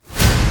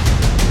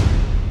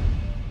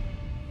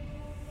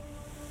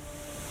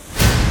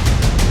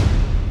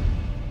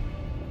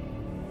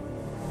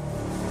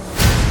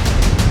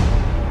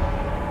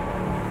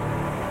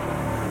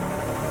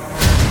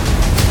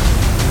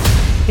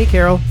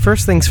Carol,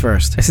 first things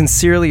first, I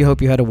sincerely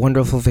hope you had a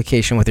wonderful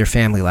vacation with your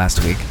family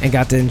last week and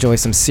got to enjoy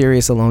some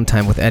serious alone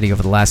time with Eddie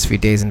over the last few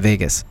days in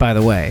Vegas. By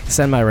the way,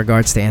 send my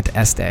regards to Aunt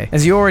Este.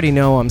 As you already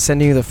know, I'm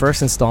sending you the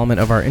first installment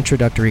of our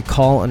introductory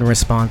call and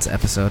response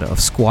episode of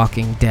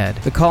Squawking Dead.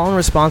 The call and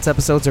response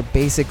episodes are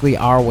basically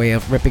our way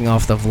of ripping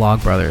off the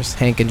Vlogbrothers,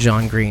 Hank and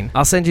John Green.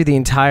 I'll send you the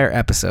entire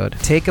episode.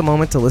 Take a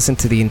moment to listen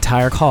to the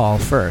entire call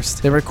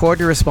first, then record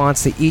your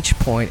response to each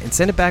point and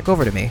send it back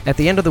over to me. At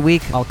the end of the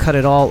week, I'll cut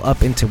it all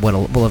up into what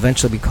will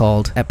eventually be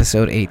called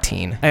episode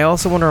 18. I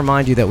also want to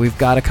remind you that we've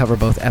got to cover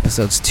both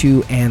episodes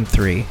 2 and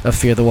 3 of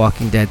Fear the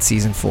Walking Dead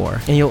season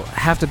 4, and you'll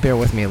have to bear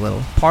with me a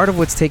little. Part of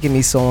what's taken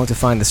me so long to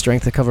find the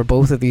strength to cover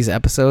both of these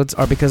episodes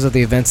are because of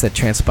the events that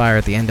transpire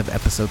at the end of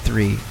episode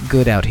 3,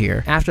 Good Out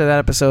Here. After that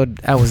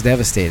episode, I was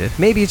devastated.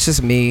 Maybe it's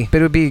just me, but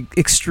it would be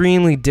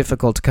extremely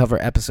difficult to cover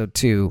episode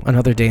 2,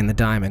 Another Day in the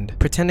Diamond,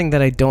 pretending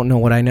that I don't know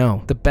what I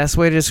know. The best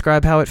way to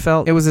describe how it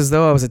felt, it was as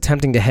though I was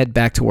attempting to head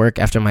back to work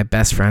after my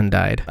best friend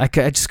died. I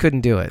just couldn't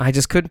do it. I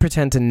just couldn't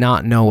pretend to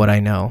not know what I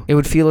know. It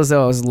would feel as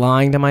though I was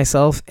lying to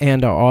myself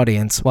and our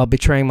audience while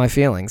betraying my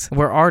feelings.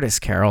 We're artists,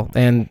 Carol,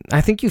 and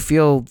I think you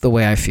feel the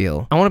way I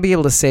feel. I want to be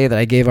able to say that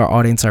I gave our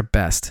audience our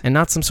best, and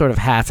not some sort of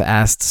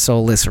half-assed,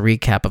 soulless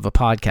recap of a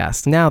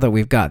podcast, now that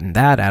we've gotten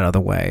that out of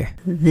the way.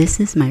 This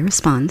is my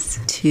response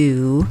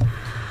to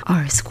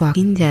our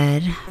Squawking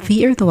Dead,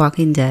 Fear the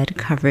Walking Dead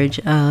coverage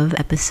of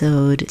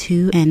episode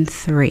 2 and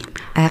 3.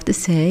 I have to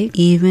say,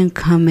 even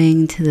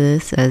coming to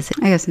this as,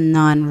 I guess,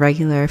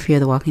 non-regular Fear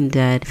the Walking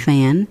Dead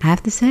fan, I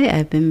have to say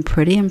I've been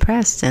pretty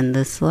impressed, and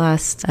this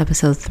last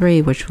episode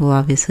 3, which we'll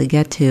obviously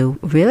get to,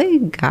 really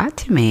got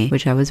to me,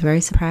 which I was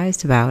very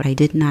surprised about. I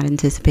did not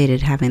anticipate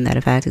it having that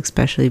effect,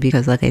 especially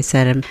because, like I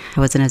said, I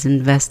wasn't as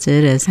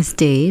invested as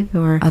Dave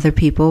or other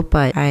people,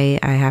 but I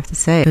have to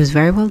say, it was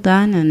very well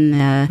done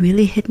and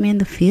really hit me in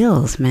the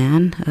feels,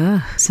 man.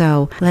 Ugh.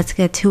 So let's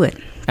get to it.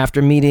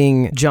 After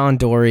meeting John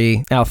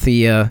Dory,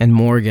 Althea, and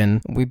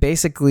Morgan, we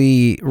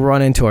basically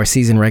run into our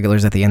season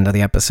regulars at the end of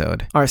the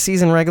episode. Our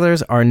season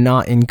regulars are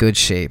not in good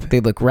shape. They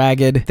look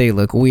ragged, they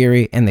look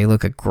weary, and they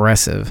look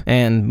aggressive.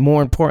 And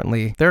more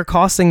importantly, they're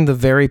costing the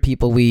very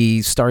people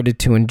we started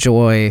to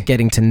enjoy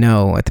getting to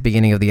know at the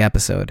beginning of the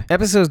episode.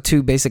 Episode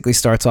 2 basically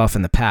starts off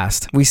in the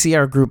past. We see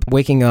our group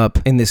waking up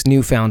in this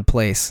newfound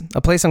place,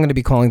 a place I'm going to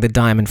be calling the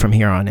Diamond from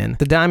here on in.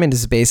 The Diamond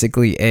is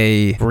basically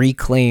a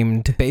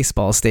reclaimed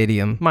baseball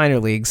stadium, minor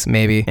league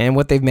maybe, and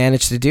what they've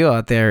managed to do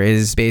out there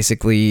is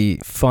basically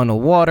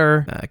funnel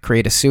water,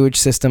 create a sewage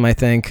system. I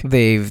think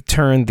they've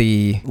turned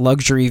the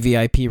luxury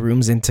VIP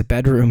rooms into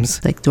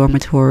bedrooms, like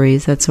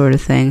dormitories, that sort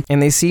of thing,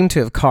 and they seem to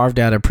have carved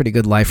out a pretty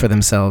good life for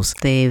themselves.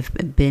 They've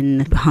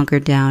been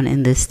hunkered down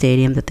in this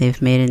stadium that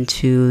they've made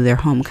into their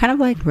home, kind of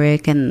like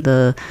Rick and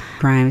the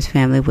Grimes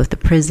family with the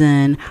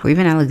prison, or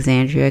even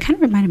Alexandria. It kind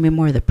of reminded me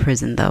more of the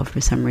prison, though,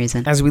 for some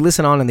reason. As we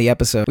listen on in the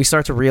episode, we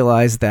start to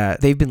realize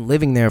that they've been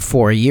living there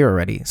for a year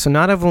already, so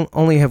not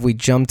only have we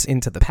jumped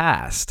into the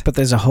past, but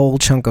there's a whole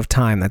chunk of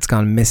time that's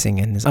gone missing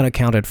and is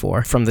unaccounted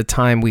for from the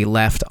time we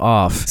left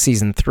off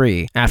season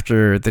 3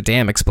 after the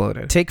dam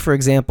exploded. Take, for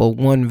example,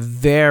 one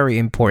very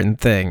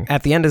important thing.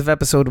 At the end of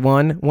episode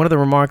 1, one of the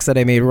remarks that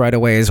I made right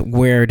away is,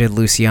 where did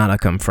Luciana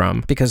come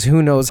from? Because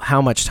who knows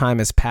how much time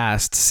has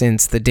passed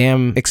since the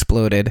dam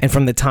exploded and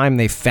from the time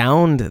they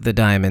found the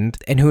diamond,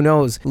 and who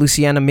knows,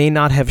 Luciana may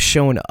not have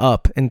shown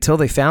up until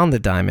they found the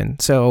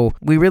diamond. So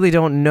we really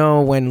don't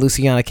know when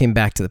Luciana came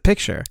back to the picture.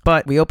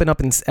 But we open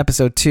up in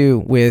episode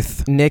 2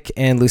 with Nick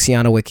and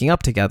Luciana waking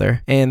up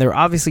together, and they're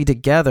obviously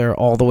together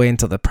all the way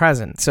into the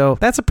present. So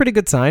that's a pretty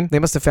good sign. They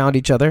must have found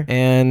each other,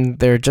 and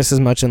they're just as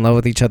much in love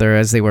with each other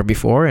as they were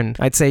before. And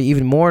I'd say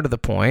even more to the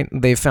point,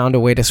 they've found a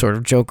way to sort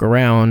of joke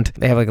around.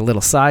 They have like a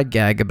little side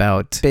gag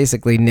about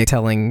basically Nick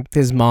telling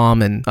his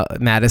mom and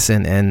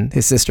Madison and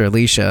his sister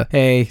Alicia,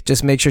 hey,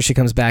 just make sure she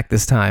comes back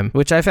this time,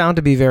 which I found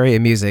to be very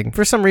amusing.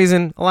 For some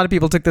reason, a lot of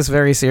people took this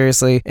very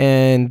seriously,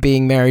 and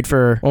being married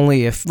for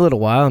only a little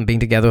while and being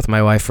together with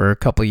my wife for a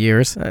couple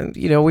years,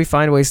 we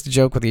find ways to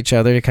joke with each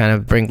other to kind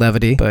of bring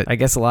levity, but I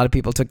guess a lot of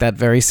people took that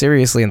very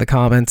seriously in the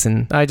comments,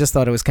 and I just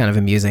thought it was kind of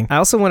amusing. I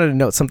also wanted to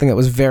note something that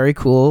was very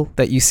cool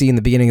that you see in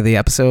the beginning of the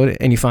episode,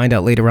 and you find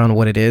out later on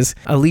what it is.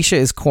 Alicia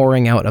is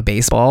coring out a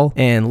baseball,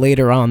 and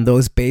later on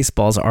those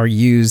baseballs are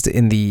used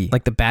in the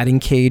batting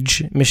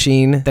cage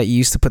machine that you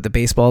used to put the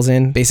baseballs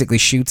in, basically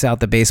shoots out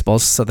the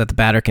baseballs so that the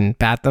batter can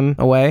bat them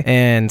away,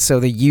 and so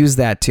they use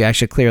that to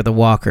actually clear the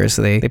walkers.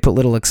 So they put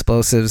little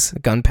explosives,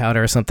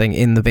 gunpowder or something,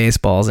 in the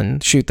baseballs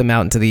and shoot them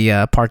out into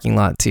the parking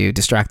lot to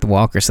distract the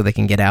walkers so they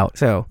can get out.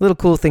 So little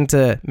cool thing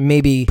to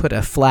maybe put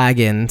a flag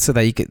in so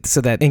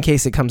that in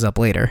case it comes up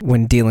later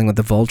when dealing with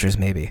the vultures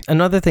maybe.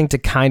 Another thing to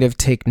kind of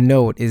take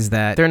note is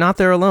that they're not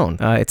there alone.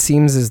 It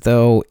seems as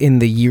though in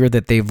the year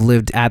that they've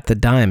lived at the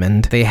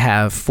Diamond, they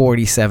have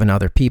 47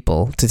 other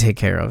people to take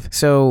care of.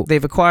 So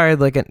they've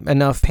acquired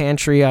enough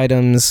pantry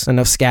items,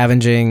 enough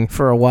scavenging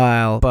for a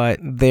while, but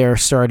they're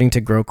starting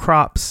to grow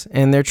crops,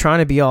 and they're trying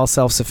to be all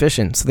self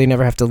self-sufficient, so they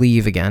never have to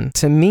leave again.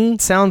 To me,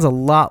 it sounds a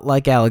lot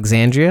like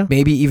Alexandria,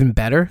 maybe even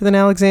better than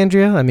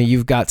Alexandria. I mean,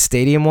 you've got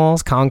stadium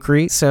walls,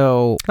 concrete,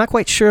 so not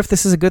quite sure if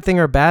this is a good thing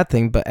or a bad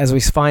thing, but as we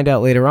find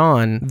out later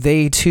on,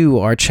 they too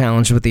are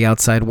challenged with the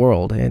outside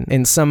world. And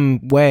in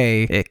some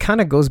way, it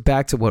kind of goes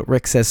back to what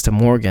Rick says to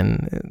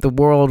Morgan. The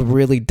world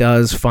really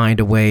does find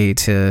a way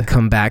to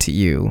come back to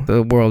you.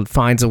 The world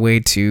finds a way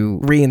to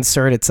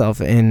reinsert itself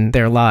in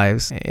their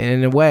lives. And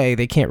in a way,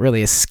 they can't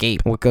really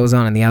escape what goes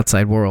on in the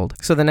outside world.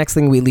 So the next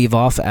thing we leave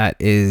off at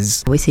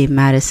is... we see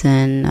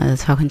Madison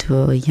talking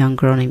to a young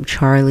girl named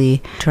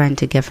Charlie, trying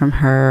to get from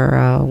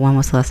her when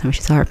was the last time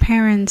she saw her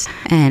parents,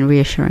 and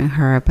reassuring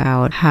her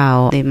about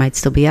how they might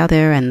still be out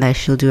there and that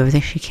she'll do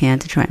everything she can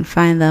to try and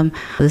find them.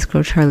 This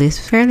girl Charlie is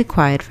fairly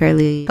quiet,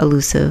 fairly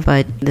elusive,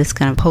 but this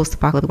kind of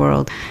post-apocalyptic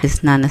world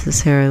is not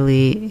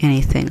necessarily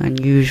anything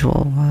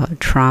unusual.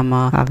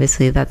 Trauma,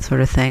 obviously, that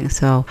sort of thing.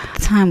 So at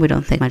the time, we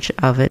don't think much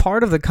of it.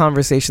 Part of the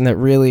conversation that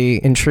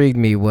really intrigued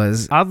me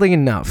was, oddly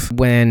enough,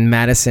 when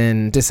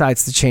Madison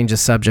decides to change the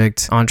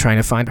subject on trying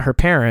to find her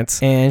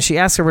parents, and she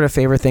asks her what her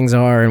favorite things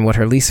are and what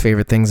her least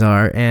favorite things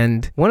are,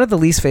 and one of the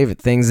least favorite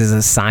things is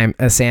a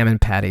salmon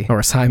patty, or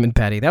a Simon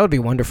patty. That would be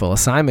wonderful. A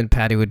Simon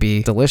patty would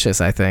be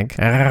delicious, I think.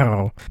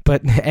 Oh.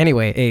 But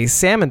anyway, a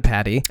salmon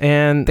patty,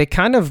 and they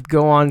kind of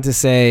go on to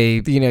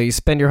say, you know, you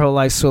spend your whole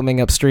life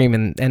swimming upstream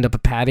and end up a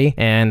patty,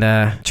 and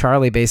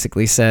Charlie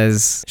basically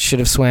says, should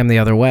have swam the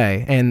other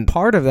way. And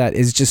part of that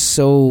is just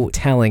so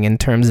telling in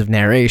terms of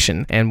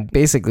narration and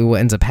basically what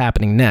ends up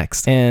happening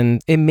next.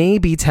 And it may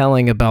be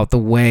telling about the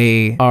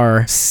way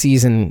our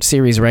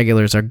series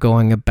regulars are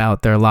going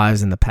about their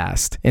lives in the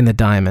past, in the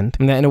Diamond.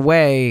 And that in a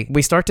way,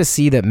 we start to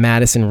see that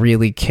Madison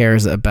really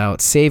cares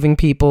about saving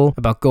people,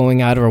 about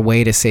going out of her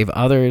way to save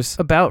others,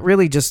 about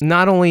really just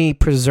not only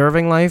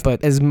preserving life,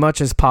 but as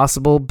much as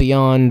possible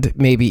beyond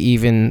maybe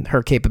even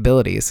her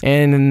capabilities.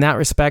 And in that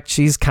respect,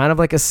 she's kind of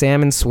like a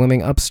salmon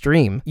swimming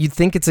upstream. You'd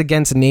think it's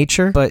against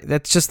nature, but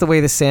that's just the way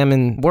the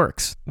salmon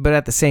works. But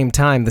at the same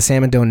time, the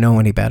salmon don't know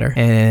any better.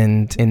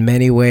 And in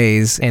many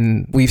ways,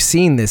 and we've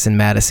seen this in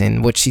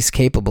Madison, what she's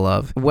capable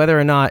of, whether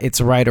or not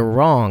it's right or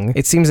wrong,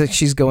 it seems like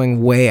she's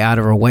going way out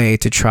of her way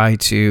to try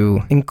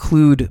to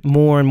include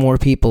more and more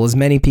people, as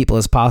many people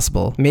as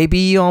possible.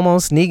 Maybe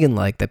almost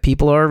Negan-like, that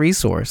people are a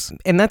resource.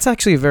 And that's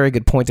actually a very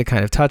good point to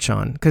kind of touch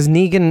on, because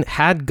Negan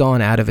had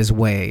gone out of his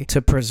way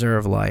to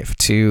preserve life,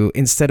 to,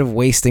 instead of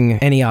wasting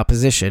any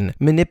opposition,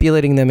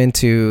 manipulating them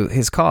into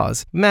his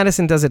cause.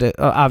 Madison does it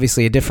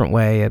obviously a different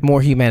way, a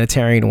more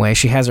humanitarian way.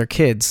 She has her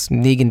kids.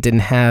 Negan didn't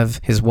have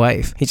his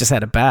wife. He just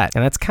had a bat.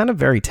 And that's kind of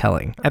very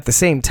telling. At the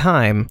same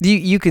time,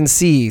 you can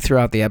see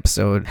throughout the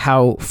episode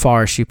how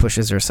far she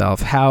pushes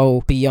herself,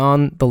 how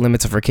beyond the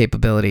limits of her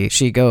capability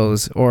she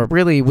goes, or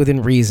really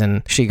within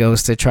reason, she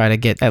goes to try to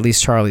get at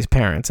least Charlie's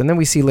parents. And then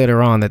we see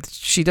later on that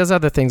she does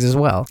other things as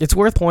well. It's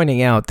worth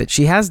pointing out that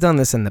she has done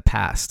this in the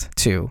past,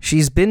 too.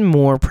 She's been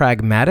more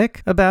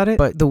pragmatic about it,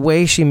 but the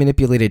way she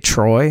manipulated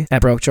Troy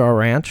at Brokejaw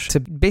Ranch to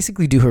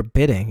basically do her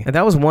bidding, and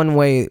that was one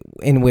way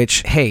in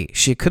which, hey,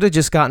 she could have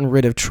just gotten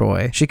rid of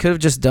Troy. She could have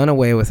just done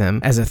away with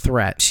him as a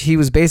threat. He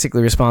was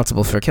basically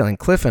responsible for killing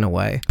Cliff in a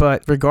way.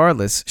 But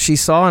regardless, she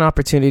saw an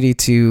opportunity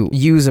to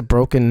use a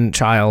broken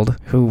child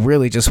who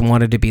really just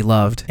wanted to be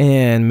loved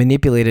and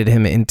manipulated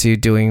him into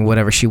doing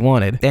whatever she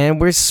wanted. And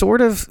we're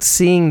sort of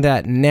seeing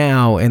that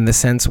now in the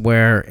sense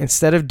where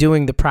instead of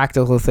doing the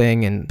practical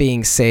thing and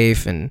being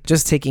safe and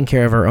just taking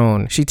care of her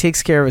own, she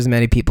takes care of as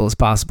many people as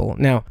possible.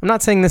 Now, I'm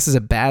not saying this is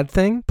a bad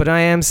thing, but I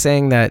am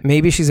saying that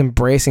maybe she's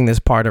embracing this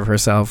part of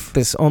herself,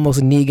 this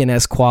almost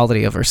Negan-esque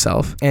quality of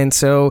herself. And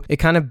so it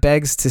kind of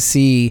begs to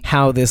see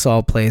how this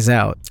all plays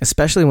out,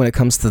 especially when it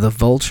comes to the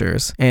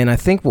vultures. And I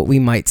think what we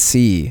might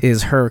see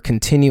is her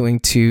continuing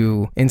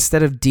to,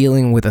 instead of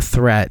dealing with a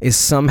threat, is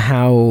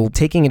somehow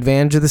taking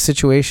advantage of the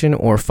situation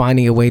or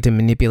finding a way to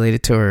manipulate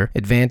it to her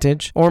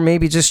advantage, or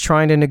maybe just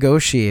trying to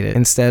negotiate it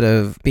instead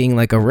of being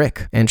like a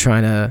Rick and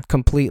trying to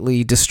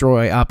completely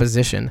destroy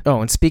opposition.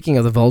 Oh, and speaking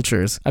of the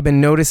vultures, I've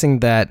been noticing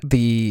that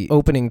the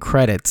opening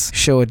credits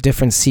show a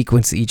different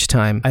sequence each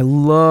time. I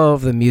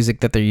love the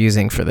music that they're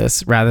using for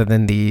this rather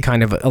than the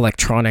kind of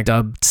electronic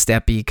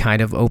dubstep-y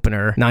kind of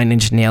opener, Nine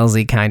Inch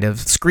Nails-y kind of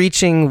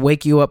screeching,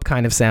 wake you up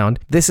kind of sound.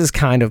 This is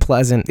kind of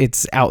pleasant.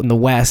 It's out in the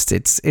West.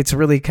 It's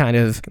really kind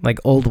of like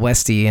Old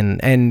Westy, and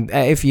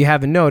if you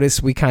haven't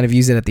noticed, we kind of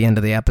use it at the end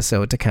of the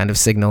episode to kind of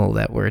signal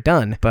that we're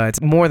done.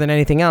 But more than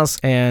anything else,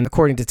 and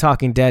according to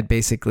Talking Dead,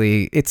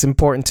 basically, it's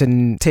important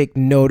to take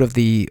note of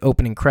the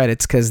opening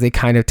credits because they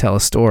kind of tell a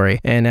story.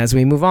 And as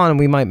we move on,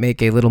 we might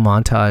make a little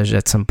montage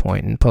at some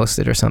point and post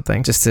it or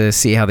something just to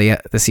see how the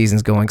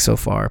season's going so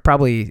far.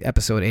 Probably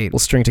episode 8. We'll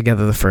string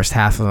together the first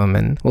half of them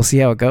and we'll see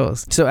how it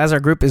goes. So as our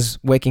group is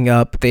waking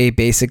up, they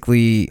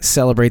basically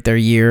celebrate their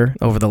year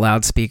over the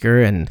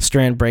loudspeaker, and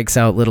Strand breaks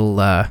out little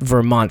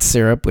Vermont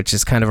syrup, which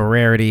is kind of a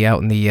rarity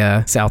out in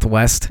the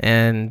Southwest.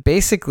 And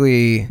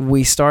basically,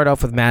 we start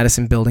off with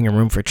Madison building a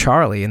room for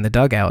Charlie in the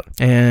dugout,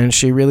 and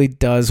she really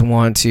does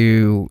want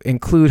to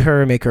include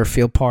her, make her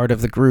feel part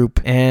of the group,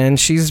 and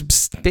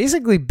she's just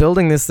basically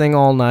building this thing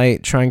all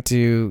night, trying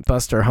to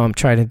bust her hump,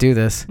 trying to do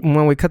this.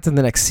 When we cut to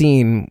the next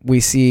scene, we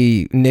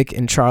see Nick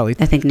and Charlie.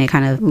 I think Nick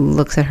kind of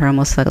looks at her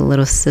almost like a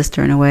little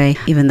sister in a way,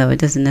 even though it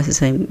doesn't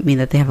necessarily mean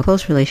that they have a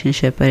close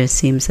relationship, but it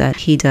seems that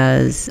he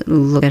does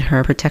look at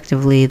her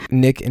protectively.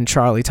 Nick and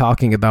Charlie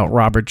talking about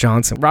Robert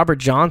Johnson. Robert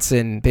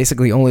Johnson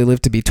basically only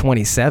lived to be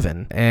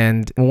 27,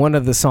 and one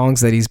of the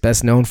songs that he's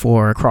best known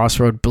for,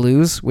 Crossroad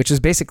Blues, which is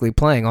basically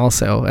playing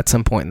also at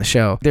some point in the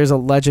show. There's a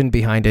legend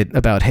behind it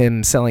about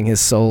him selling his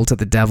soul to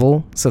the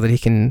devil so that he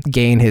can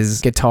gain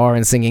his guitar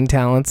and singing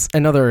talents.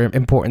 Another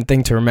important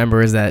thing to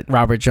remember is that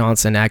Robert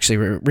Johnson actually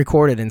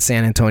recorded in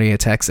San Antonio,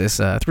 Texas,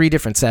 3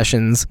 different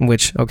sessions,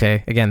 which,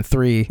 okay, again,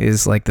 3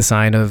 is like the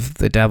sign of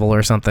the devil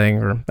or something,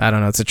 or I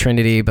don't know, it's a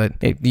trinity, but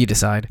you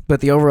decide.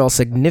 But the overall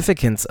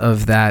significance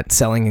of that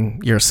selling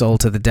your soul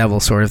to the devil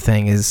sort of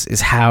thing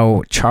is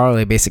how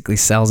Charlie basically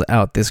sells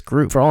out this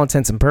group. For all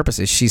intents and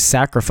purposes, she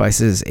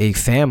sacrifices a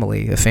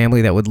family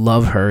that would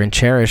love her and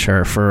cherish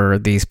her for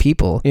these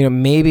people. You know,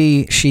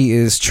 maybe she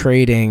is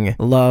trading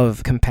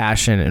love,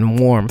 compassion, and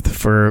warmth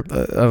for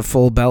a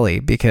full belly,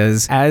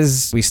 because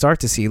as we start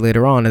to see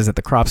later on is that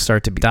the crops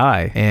start to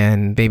die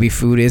and maybe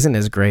food isn't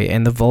as great,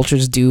 and the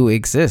vultures do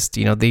exist.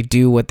 You know, they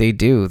do what they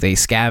do. They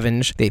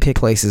scavenge, they pick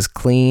places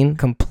clean,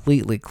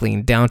 completely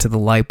clean, down to the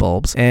light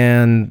bulbs,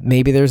 and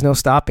maybe there's no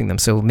stopping them.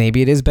 So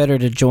maybe it is better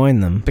to join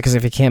them, because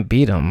if you can't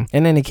beat them.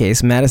 In any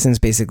case, Madison's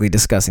basically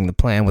discussing the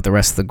plan with the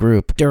rest of the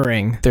group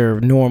during their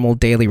normal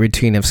daily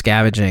routine of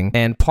scavenging,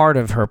 and part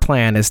of her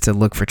plan is to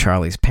look for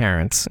Charlie's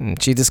parents.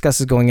 And she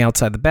discusses going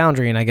outside the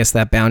boundary, and I guess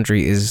that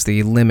boundary is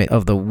the limit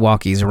of the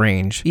walkies'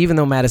 range. Even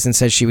though Madison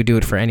says she would do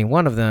it for any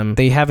one of them,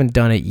 they haven't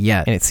done it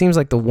yet, and it seems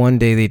like the one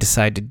day they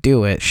decide to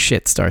do it,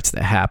 shit starts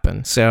to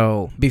happen.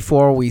 So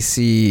before we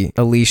see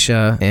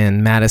Alicia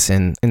and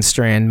Madison and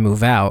Strand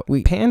move out,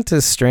 we pan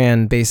to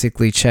Strand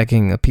basically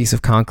checking a piece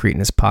of concrete in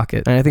his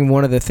pocket. And I think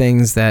one of the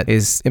things that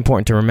is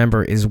important to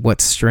remember is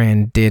what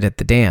Strand did at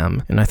the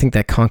dam, and I think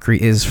that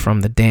concrete is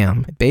from the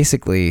dam.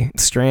 Basically,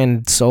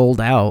 Strand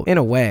sold out, in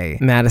a way,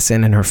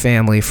 Madison and her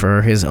family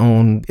for his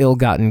own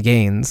ill-gotten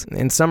gains.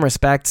 In some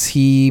respects,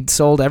 he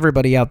sold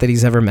everybody out that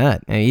he's ever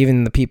met, and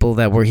even the people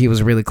that he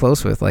was really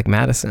close with, like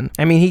Madison.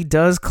 I mean, he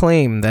does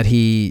claim that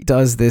he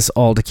does this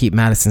all to keep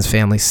Madison's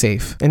family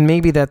safe, and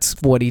maybe that's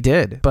what he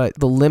did, but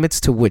the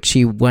limits to which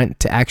he went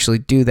to actually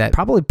do that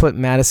probably put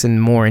Madison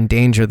more in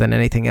danger than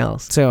anything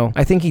else. So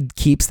I think he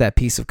keeps that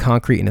piece of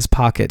concrete in his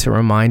pocket to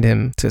remind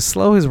him to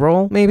slow his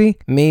roll,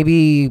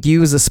 maybe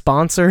use a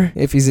sponsor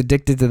if he's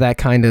addicted to that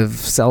kind of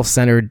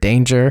self-centered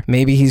danger.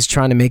 Maybe he's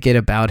trying to make it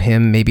about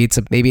him. Maybe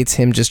it's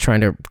him just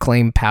trying to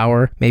claim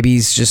power. Maybe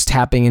he's just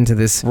tapping into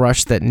this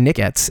rush that Nick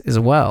gets as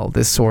well,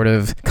 this sort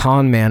of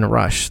con man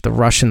rush, the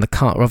rush of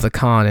the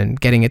con and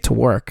getting it to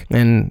work.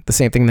 And the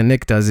same thing that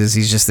Nick does is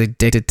he's just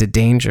addicted to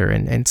danger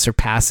and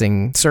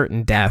surpassing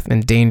certain death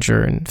and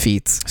danger and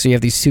feats. So you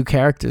have these 2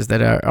 characters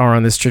that are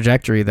on this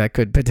trajectory that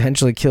could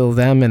potentially kill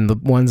them and the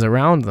ones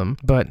around them.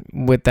 But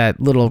with that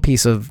little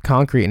piece of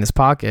concrete in his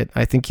pocket,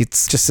 I think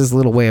it's just his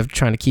little way of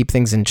trying to keep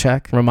things in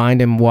check,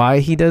 remind him why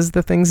he does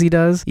the things he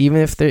does, even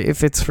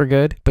if it's for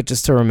good, but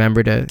just to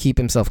remember to keep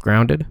himself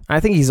grounded. I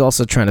think he's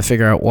also trying to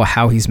figure out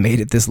how he's made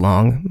it this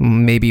long,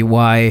 maybe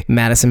why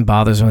Madison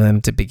bothers with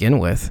him to begin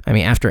with. I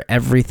mean, after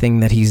everything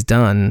that he's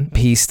done,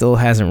 he still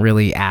hasn't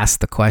really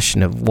asked the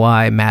question of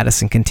why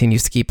Madison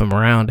continues to keep him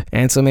around,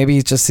 and so maybe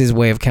it's just his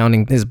way of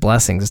counting his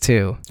blessings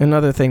too.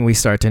 Another thing we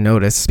start to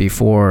notice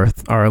before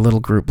our little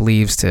group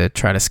leaves to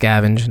try to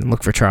scavenge and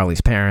look for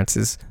Charlie's parents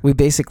is we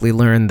basically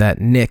learn that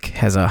Nick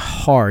has a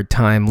hard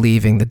time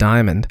leaving the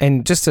Diamond.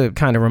 And just to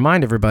kind of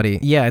remind everybody,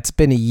 yeah, it's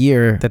been a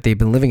year that they've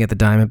been living at the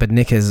Diamond, but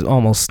Nick has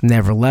almost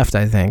never left,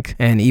 I think.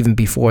 And even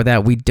before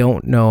that, we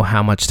don't know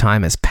how much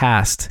time has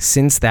passed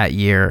since that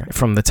year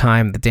from the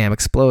time the dam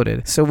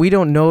exploded. So we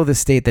don't know the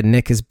state that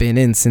Nick has been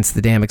in since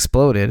the dam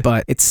exploded,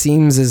 but it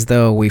seems as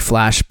though we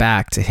flash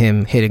back to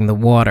him hitting the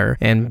water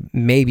and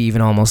maybe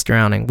even almost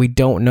drowning. We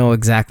don't know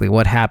exactly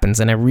what happens,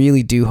 and I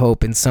really do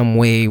hope in some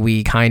way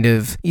we kind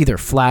of either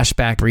flash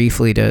back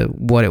briefly to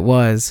what it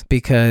was,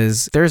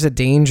 because there's a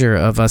danger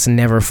of us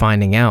never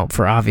finding out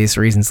for obvious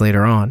reasons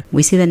later on.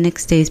 We see that Nick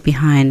stays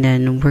behind,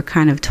 and we're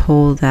kind of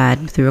told that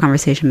through a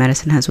conversation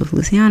Madison has with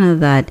Luciana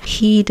that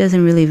he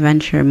doesn't really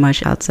venture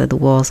much outside the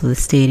walls of the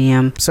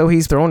stadium. So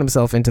he's thrown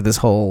himself into this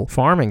whole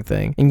farming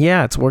thing. And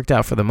yeah, it's worked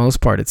out for the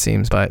most part, it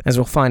seems, but as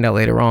we'll find out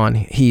later on,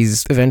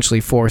 he's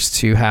eventually forced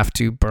to have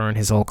to burn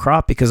his whole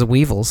crop because of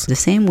weevils. The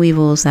same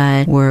weevils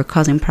that were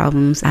causing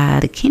problems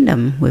at the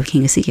kingdom with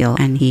King Ezekiel,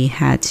 and he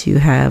had to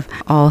have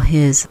all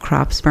his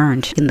crops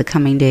burned. In the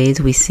coming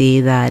days, we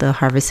see that the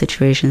harvest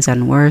situation's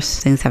gotten worse.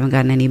 Things haven't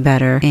gotten any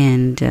better,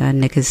 and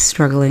Nick is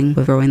struggling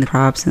with growing the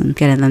crops and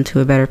getting them to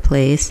a better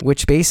place.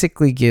 Which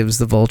basically gives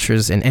the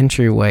vultures an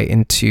entryway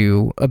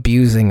into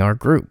abusing our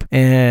group.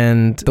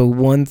 And the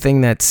one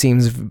thing that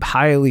seems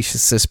highly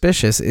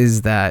suspicious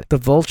is that the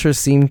vultures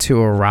seem to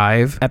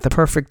arrive at the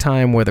perfect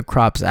time where the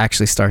crops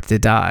actually start to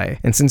die.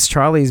 And since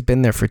Charlie's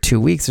been there for 2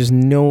 weeks, there's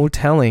no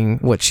telling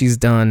what she's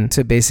done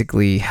to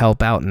basically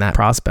help out in that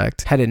prospect.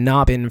 fact, had it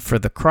not been for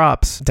the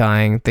crops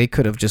dying, they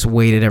could have just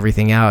waited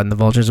everything out and the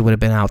vultures would have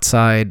been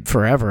outside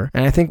forever.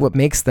 And I think what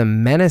makes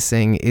them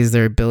menacing is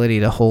their ability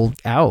to hold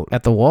out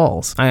at the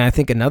walls. And I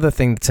think another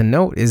thing to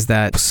note is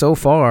that so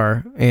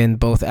far in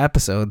both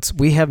episodes,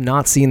 we have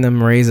not seen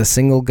them raise a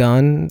single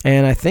gun.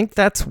 And I think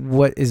that's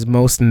what is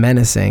most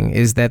menacing,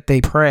 is that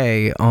they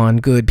prey on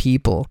good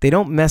people. They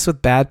don't mess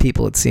with bad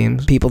people, it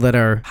seems. People that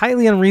are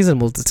highly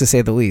unreasonable, to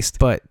say the least.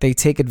 But they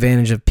take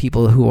advantage of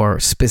people who are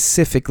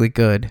specifically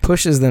good,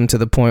 pushes them to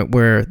the point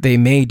where they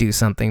may do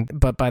something.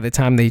 But by the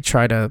time they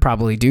try to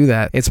probably do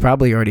that, it's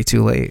probably already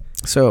too late.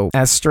 So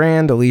as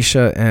Strand,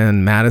 Alicia,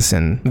 and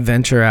Madison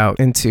venture out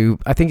into,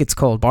 I think it's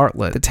called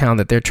Bartlett, the town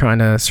that they're trying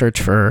to search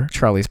for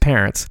Charlie's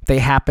parents, they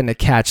happen to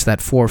catch that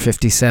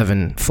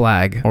 457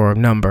 flag or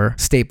number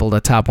stapled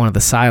atop one of the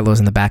silos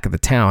in the back of the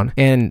town.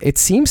 And it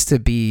seems to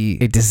be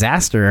a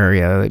disaster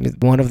area.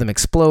 One of them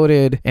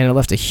exploded and it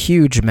left a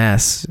huge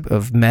mess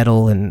of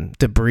metal and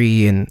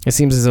debris. And it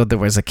seems as though there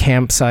was a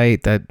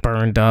campsite that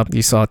burned up.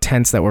 You saw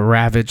tents that were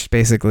ravaged,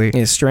 basically.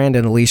 And Strand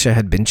and Alicia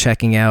had been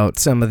checking out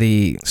some of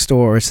the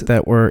stores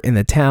that were in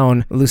the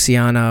town.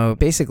 Luciano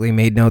basically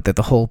made note that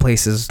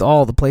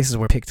all the places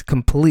were picked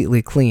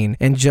completely clean.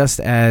 And just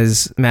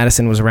as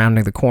Madison was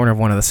rounding the corner of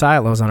one of the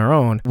silos on her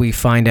own, we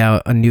find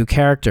out a new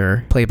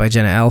character played by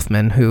Jenna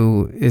Elfman,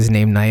 who is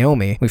named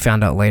Naomi. We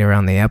found out later on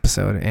in the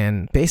episode,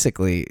 and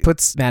basically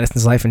puts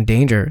Madison's life in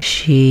danger.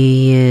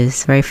 She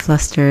is very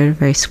flustered,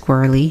 very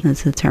squirrely,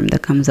 that's the term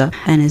that comes up,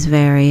 and is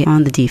very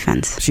on the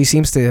defense. She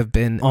seems to have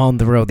been on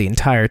the road the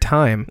entire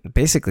time,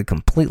 basically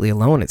completely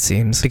alone, it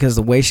seems, because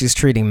the way she's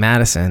treating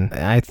Madison,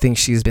 I think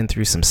she's been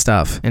through some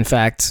stuff. In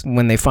fact,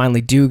 when they finally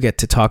do get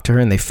to talk to her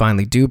and they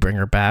finally do bring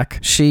her back,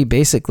 she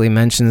basically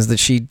mentions that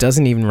she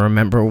doesn't even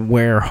remember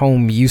where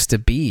home used to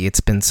be.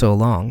 It's been so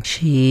long.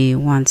 She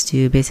wants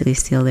to basically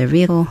steal their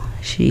vehicle.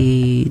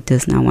 She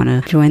does not want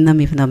to join them,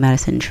 even though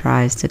Madison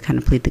tries to kind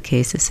of plead the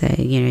case to say,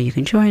 you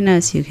can join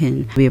us, you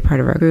can be a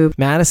part of our group.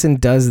 Madison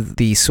does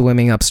the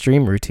swimming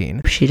upstream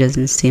routine. She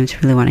doesn't seem to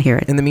really want to hear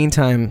it. In the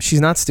meantime,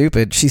 she's not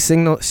stupid. She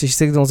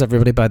signals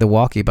everybody by the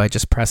walkie by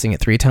just pressing it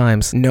 3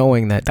 times,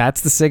 knowing that that's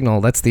the signal,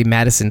 that's the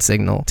Madison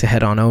signal to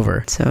head on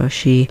over. So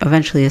she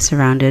eventually is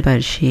surrounded,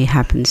 but she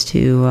happens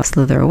to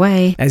slither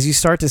away. As you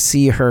start to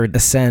see her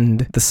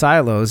ascend the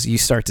silos, you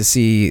start to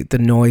see the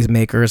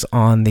noisemakers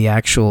on the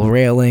actual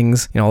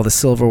railings, all the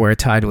silverware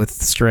tied with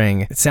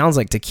string. It sounds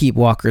like to keep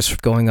walkers from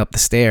going up the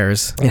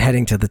stairs and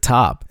heading to the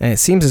top. And it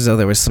seems as though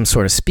there was some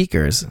sort of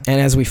speakers.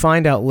 And as we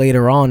find out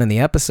later on in the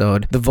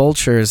episode, the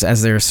vultures,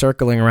 as they're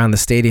circling around the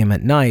stadium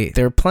at night,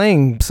 they're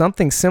playing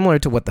something similar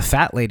to what the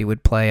fat lady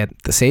would play at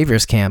the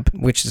Saviors Camp,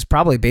 which is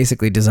probably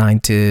basically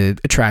designed to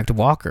attract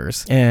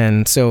walkers.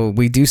 And so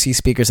we do see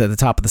speakers at the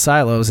top of the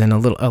silos and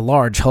a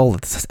large hole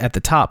at the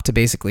top to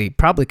basically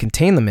probably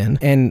contain them in.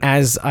 And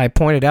as I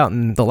pointed out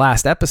in the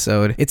last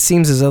episode, it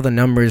seems as though the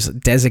numbers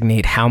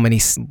designate how many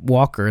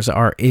walkers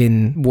are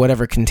in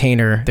whatever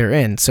container they're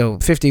in. So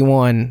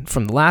 51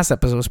 from the last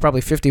episode was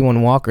probably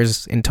 51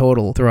 walkers in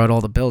total throughout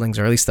all the buildings,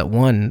 or at least that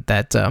one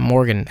that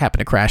Morgan happened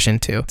to crash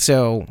into.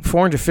 So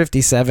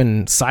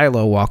 457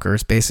 silo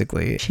walkers,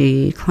 basically.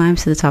 She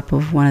climbs to the top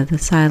of one of the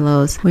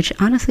silos, which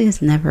honestly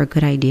is never a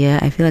good idea.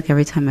 I feel like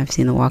every time I've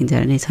seen The Walking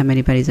Dead, anytime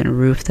anybody's on a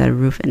roof, that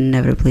roof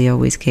inevitably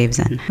always caves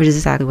in, which is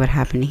exactly what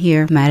happened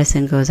here.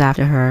 Madison goes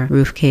after her,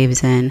 roof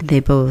caves in, they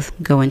both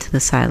go into the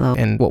silo.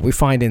 And what we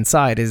find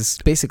inside is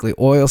basically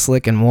oil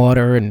slick and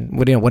water and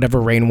whatever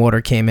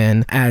rainwater came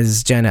in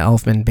as Jenna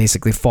Elfman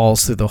basically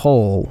falls through the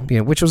hole,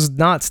 which was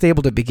not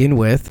stable to begin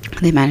with.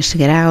 They managed to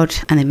get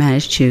out and they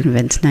managed to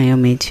convince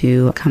Naomi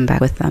to come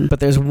back with them. But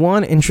there's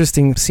one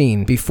interesting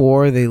scene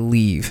before they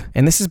leave.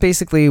 And this is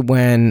basically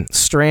when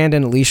Strand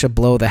and Alicia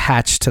blow the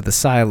hatch to the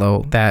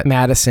silo that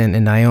Madison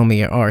and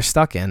Naomi are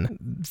stuck in.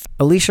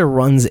 Alicia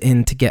runs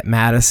in to get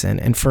Madison,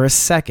 and for a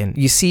second,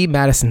 you see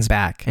Madison's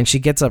back, and she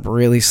gets up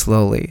really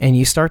slowly, and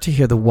you start to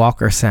hear the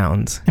walker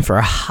sounds. And for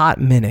a hot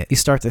minute, you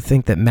start to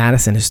think that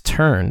Madison has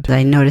turned.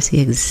 I noticed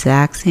the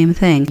exact same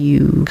thing.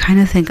 You kind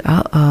of think,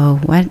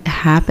 uh-oh, what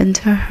happened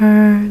to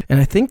her? And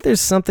I think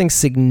there's something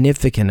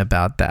significant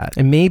about that.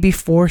 It may be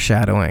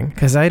foreshadowing,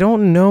 because I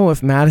don't know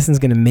if Madison's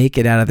going to make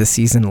it out of the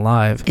season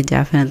alive. It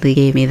definitely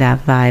gave me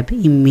that vibe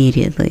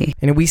immediately.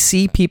 And we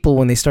see people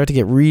when they start to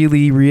get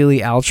really,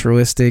 really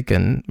altruistic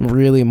and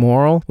really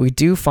moral, we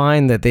do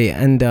find that they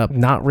end up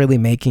not really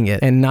making it.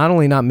 And not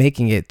only not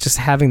making it, just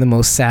having the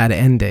most sad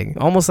ending.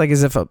 Almost like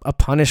as if a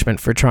punishment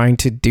for trying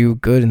to do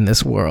good in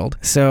this world.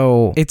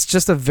 So it's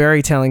just a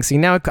very telling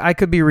scene. Now, I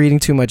could be reading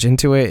too much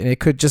into it, and it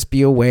could just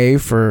be a way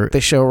for the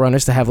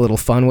showrunners to have a little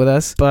fun with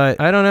us. But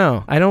I don't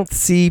know. I don't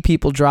see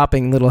people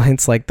dropping little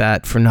hints like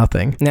that for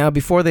nothing. Now,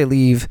 before they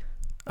leave,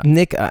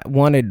 Nick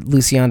wanted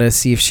Luciana to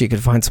see if she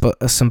could find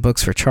some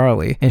books for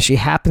Charlie, and she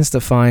happens to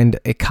find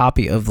a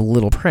copy of The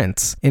Little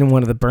Prince in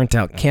one of the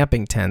burnt-out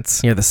camping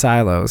tents near the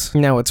silos.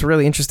 Now, what's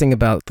really interesting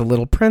about The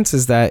Little Prince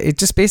is that it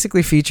just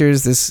basically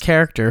features this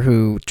character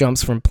who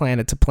jumps from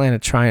planet to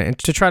planet trying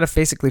to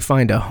basically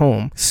find a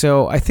home.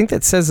 So I think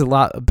that says a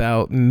lot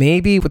about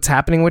maybe what's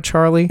happening with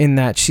Charlie, in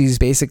that she's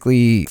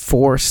basically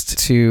forced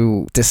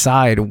to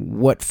decide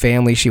what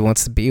family she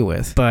wants to be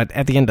with. But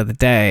at the end of the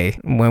day,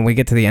 when we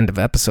get to the end of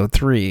episode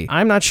 3,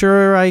 I'm not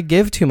sure I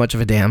give too much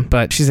of a damn,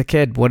 but she's a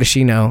kid. What does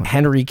she know?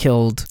 Henry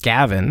killed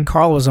Gavin.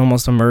 Carl was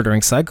almost a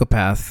murdering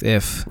psychopath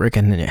if Rick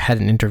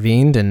hadn't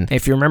intervened. And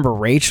if you remember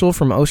Rachel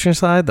from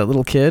Oceanside, the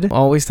little kid,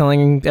 always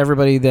telling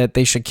everybody that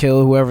they should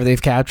kill whoever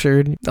they've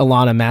captured.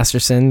 Alana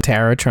Masterson,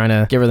 Tara trying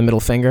to give her the middle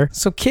finger.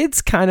 So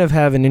kids kind of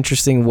have an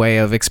interesting way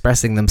of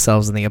expressing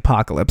themselves in the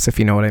apocalypse, if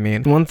you know what I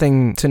mean. One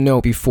thing to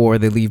note before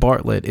they leave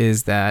Bartlett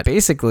is that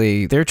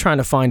basically they're trying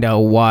to find out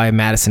why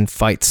Madison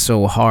fights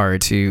so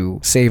hard to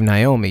save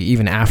Naomi,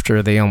 even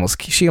after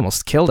she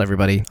almost killed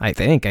everybody, I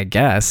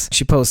guess.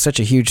 She posed such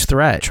a huge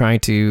threat trying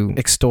to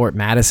extort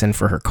Madison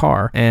for her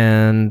car.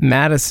 And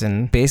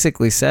Madison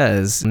basically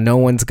says, no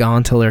one's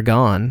gone till they're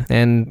gone.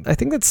 And I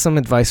think that's some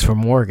advice from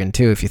Morgan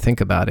too, if you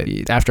think about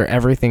it. After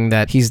everything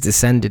that he's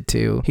descended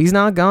to, he's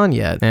not gone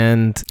yet.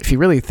 And if you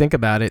really think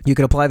about it, you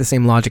could apply the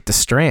same logic to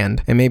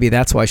Strand, and maybe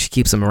that's why she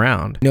keeps him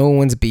around. No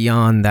one's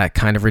beyond that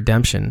kind of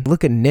redemption.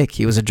 Look at Nick.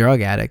 He was a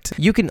drug addict.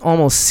 You can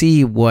almost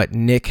see what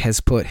Nick has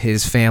put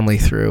his family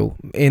through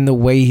in the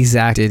way he's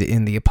acted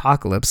in the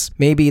apocalypse.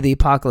 Maybe the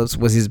apocalypse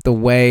was the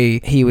way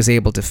he was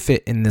able to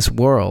fit in this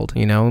world,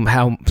 you know,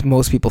 how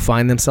most people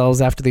find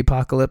themselves after the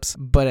apocalypse.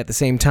 But at the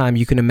same time,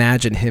 you can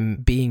imagine him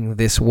being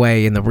this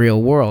way in the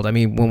real world. I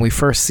mean, when we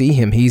first see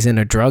him, he's in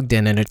a drug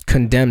den in a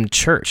condemned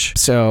church.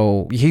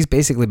 So he's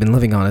basically been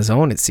living on his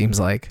own, it seems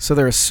like. So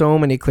there are so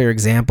many clear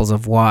examples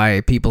of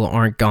why people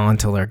aren't gone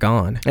till they're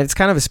gone. And it's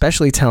kind of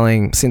especially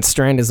telling since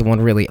Strand is the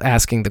one really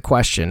asking the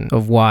question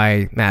of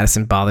why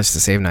Madison bothers to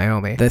save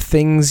Naomi. The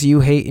things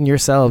you hate in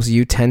yourselves,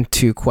 you tend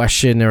to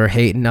question or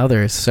hate in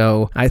others.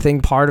 So I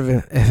think part of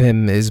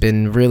him has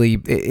been really,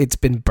 it's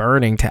been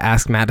burning to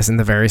ask Madison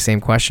the very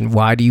same question.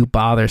 Why do you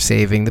bother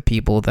saving the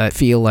people that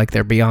feel like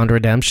they're beyond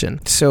redemption?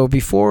 So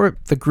before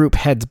the group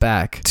heads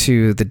back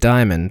to the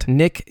Diamond,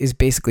 Nick is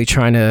basically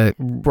trying to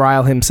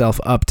rile himself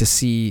up to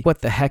see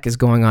what the heck is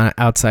going on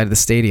outside of the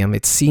stadium.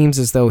 It seems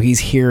as though he's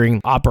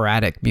hearing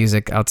operatic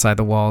music outside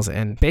the walls,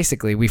 and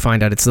basically we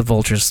find out it's the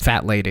Vulture's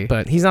fat lady.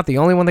 But he's not the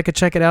only one that could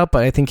check it out,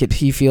 but I think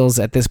he feels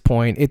at this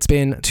point it's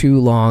been too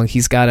long.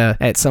 He's got to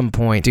at some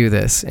point do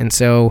this. And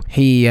so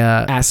he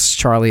asks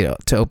Charlie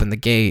to open the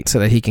gate so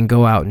that he can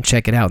go out and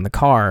check it out in the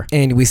car.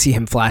 And we see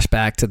him flash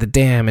back to the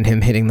dam and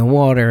him hitting the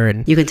water.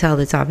 And you can tell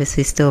it's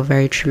obviously still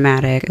very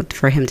traumatic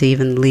for him to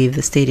even leave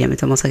the stadium.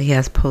 It's almost like he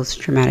has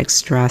post-traumatic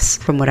stress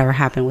from whatever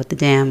happened with the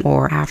dam,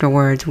 or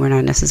afterwards. We're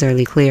not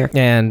necessarily clear.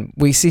 And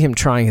we see him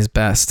trying his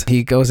best.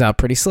 He goes out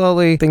pretty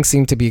slowly. Things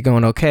seem to be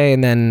going okay.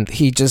 And then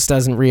he just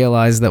doesn't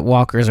realize that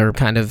walkers are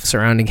kind of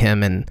surrounding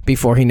him. And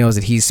before he knows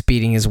it, he's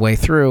speeding his way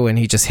through and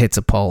he just hits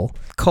a pole.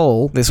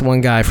 Cole, this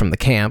one guy from the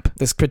camp,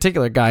 this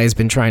particular guy has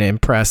been trying to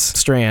impress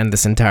Strand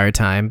this entire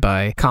time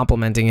by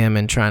complimenting him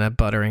and trying to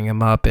buttering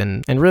him up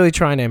and really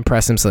trying to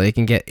impress him so that he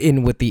can get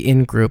in with the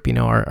in-group, you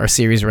know, our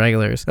series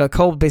regulars.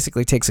 Cole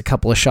basically takes a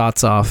couple of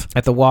shots off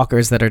at the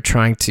walkers that are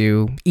trying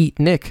to eat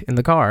Nick in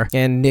the car,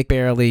 and Nick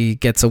barely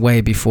gets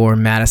away before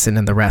Madison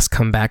and the rest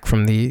come back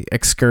from the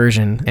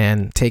excursion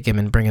and take him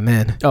and bring him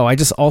in. Oh, I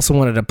just also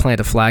wanted to plant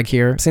a flag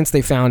here. Since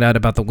they found out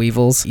about the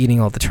weevils eating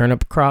all the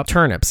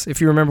turnips,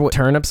 if you remember what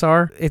turnips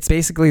are, it's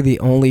basically the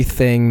only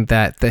thing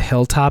that the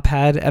Hilltop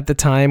had at the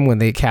time when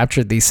they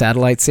captured the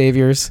satellite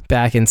saviors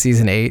back in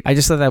season 8. I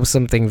just thought that was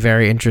something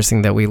very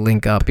interesting that we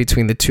link up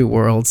between the two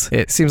worlds.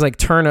 It seems like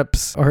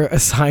turnips are a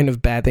sign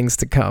of bad things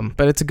to come,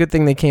 but it's a good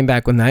thing they came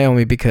back with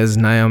Naomi because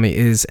Naomi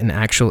is an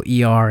actual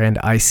ER and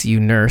ICU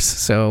nurse,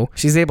 so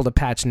she's able to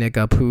patch Nick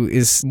up, who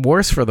is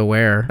worse for the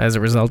wear as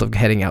a result of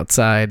heading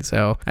outside.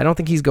 So I don't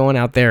think he's going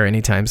out there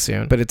anytime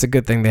soon, but it's a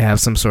good thing they have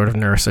some sort of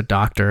nurse or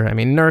doctor. I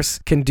mean, nurse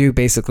can do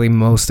basically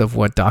most of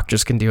what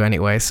doctors can do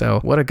anyway, so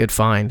what a good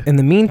find. In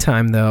the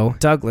meantime, though,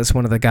 Douglas,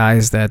 one of the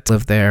guys that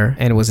lived there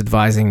and was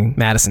advising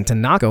Madison to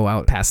not go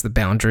out past the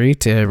boundary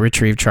to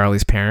retrieve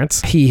Charlie's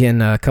parents, he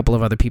and a couple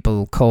of other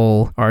people,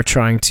 Cole, are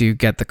trying to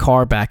get the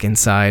car back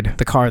inside,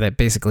 the car that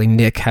basically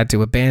Nick had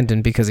to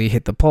abandon because he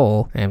hit the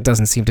pole and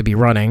doesn't seem to be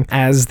running.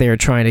 As they're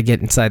trying to get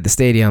inside the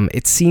stadium,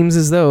 it seems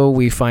as though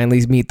we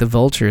finally meet the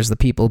Vultures, the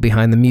people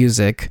behind the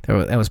music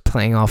that was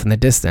playing off in the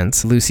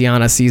distance.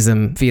 Luciana sees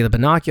them via the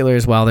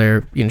binoculars while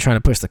they're trying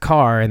to push the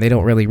car, and they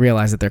don't really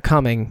realize that they're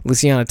coming.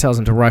 Luciana tells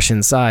them to rush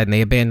inside, and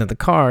they abandon the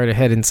car to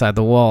head inside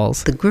the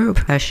walls. The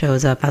group that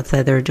shows up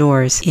outside their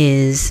doors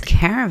is a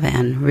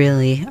caravan,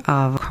 really,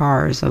 of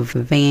cars, of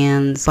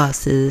vans,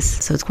 buses.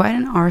 So it's quite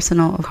an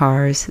arsenal of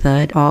cars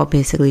that all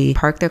basically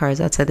park their cars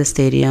outside the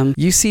stadium.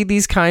 You see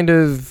these kind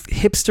of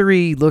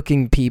hipstery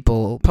looking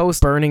people,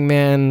 post Burning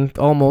Man,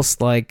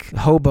 almost like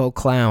hobo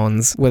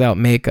clowns without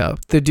makeup.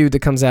 The dude that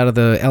comes out of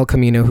the El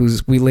Camino,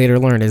 who's we later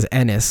learn is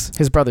Ennis.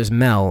 His brother's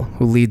Mel,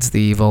 who leads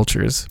the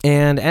vultures.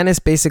 And Ennis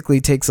basically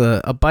takes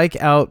a bike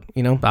out,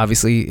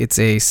 obviously it's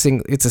a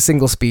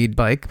single speed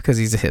bike because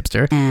he's a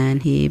hipster.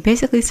 And he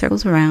basically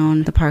circles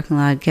around the parking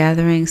lot,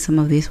 gathering some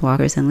of these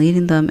walkers and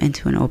leading them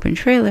into an open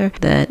trailer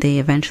that they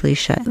eventually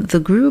shut. The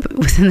group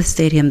within the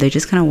stadium, they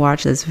just kind of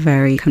watched this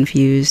very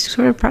confused,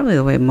 sort of probably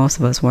the way most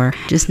of us were,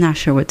 just not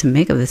sure what to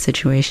make of the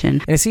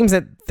situation. And it seems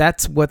that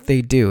that's what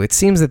they do. It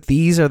seems that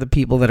these are the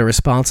people that are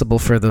responsible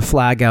for the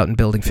flag out in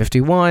Building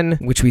 51,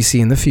 which we see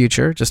in the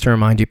future, just to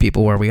remind you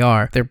people where we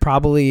are. They're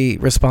probably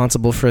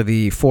responsible for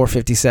the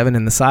 457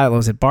 in the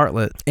silos at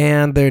Bartlett,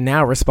 and they're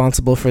now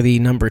responsible for the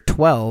number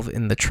 12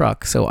 in the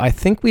truck. So I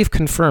think we've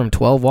confirmed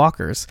 12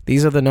 walkers.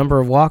 These are the number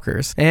of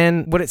walkers.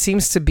 And what it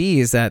seems to be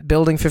is that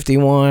Building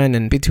 51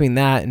 and between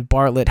that and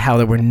Bartlett, how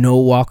there were no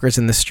walkers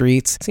in the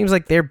streets, seems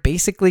like they're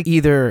basically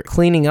either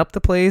cleaning up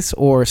the place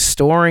or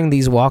storing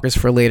these walkers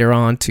for later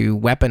on to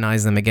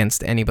weaponize them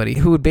against anybody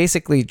who would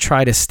basically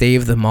try to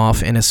stave them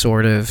off in a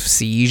sort of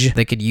siege.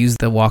 They could use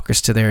the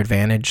walkers to their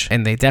advantage,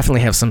 and they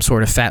definitely have some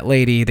sort of fat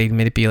lady. They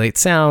manipulate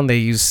sound, they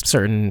use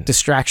certain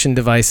distraction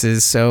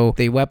devices, so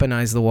they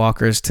weaponize the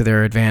walkers to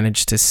their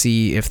advantage to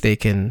see if they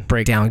can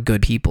break down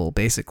good people,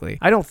 basically.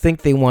 I don't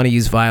think they want to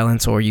use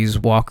violence or use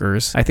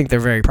walkers. I think they're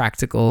very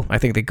practical. I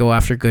think they go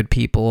after good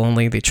people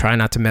only. They try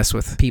not to mess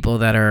with people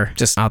that are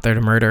just out there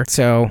to murder.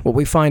 So what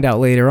we find out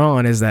later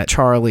on is that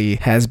Charlie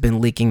has been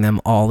leaking them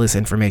all this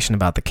information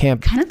about the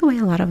camp. Kind of the way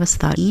a lot of us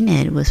thought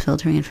Enid was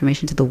filtering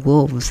information to the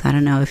wolves. I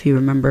don't know if you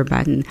remember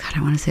back in,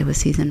 I want to say it was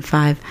season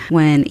 5,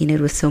 when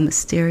Enid was so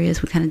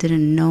mysterious. We kind of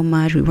didn't know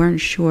much. We weren't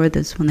sure.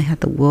 That's when they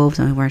had the wolves,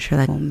 and we weren't sure,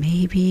 like, well,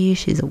 maybe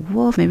she's a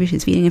wolf. Maybe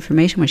she's feeding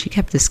information when she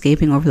kept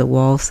escaping over the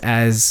walls.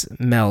 As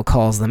Mel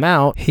calls them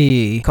out,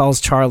 he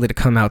calls Charlie to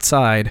come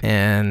outside,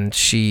 and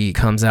she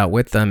comes out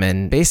with them.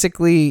 And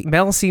basically,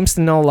 Mel seems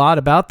to know a lot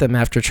about them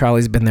after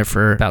Charlie's been there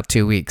for about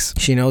 2 weeks.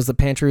 She knows the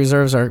pantry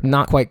reserves are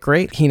not quite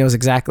great. He knows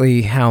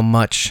exactly how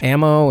much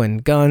ammo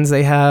and guns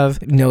they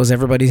have, knows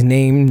everybody's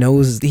name,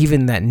 knows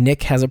even that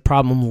Nick has a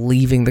problem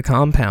leaving the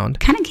compound.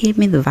 Kind of gave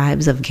me the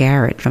vibes of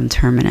Garrett from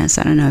Terminus.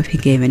 I don't know if he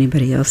gave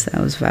anybody else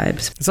those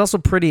vibes. It's also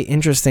pretty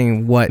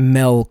interesting what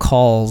Mel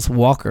calls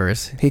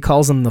walkers. He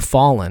calls them the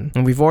fallen.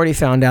 And we've already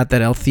found out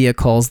that Althea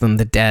calls them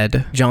the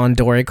dead. John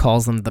Dory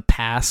calls them the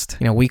past.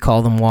 We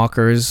call them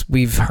walkers.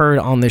 We've heard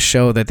on this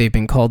show that they've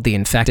been called the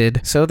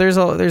infected. So there's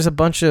a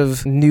bunch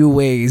of new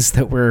ways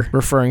that we're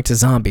referring to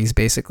zombies,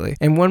 basically.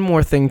 And one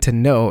more thing to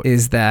note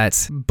is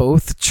that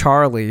both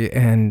Charlie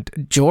and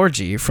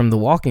Georgie from The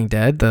Walking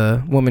Dead,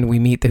 the woman we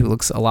meet who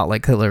looks a lot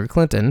like Hillary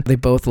Clinton, they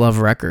both love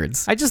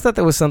records. I just thought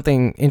that was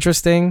something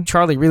interesting.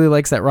 Charlie really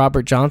likes that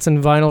Robert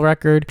Johnson vinyl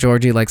record.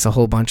 Georgie likes a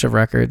whole bunch of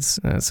records.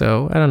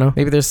 So I don't know.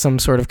 Maybe there's some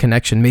sort of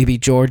connection. Maybe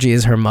Georgie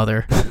is her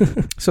mother.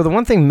 So the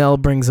one thing Mel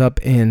brings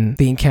up in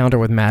the encounter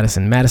with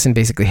Madison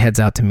basically heads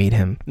out to meet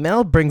him.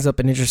 Mel brings up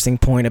an interesting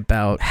point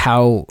about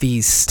how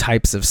these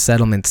types of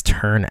settlements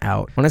turn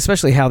out, and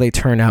especially how they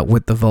turn out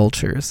with the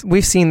vultures.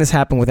 We've seen this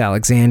happen with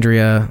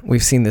Alexandria.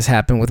 We've seen this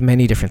happen with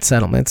many different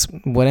settlements.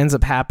 What ends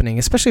up happening,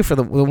 especially for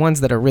the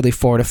ones that are really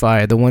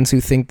fortified, the ones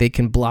who think they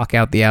can block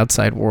out the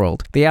outside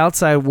world, the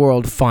outside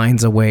world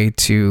finds a way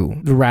to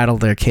rattle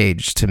their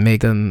cage, to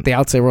make them, the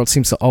outside world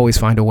seems to always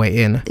find a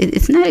way in.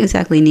 It's not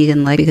exactly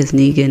Negan-like, because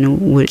Negan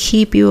would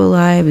keep you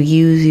alive,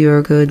 use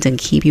your goods, and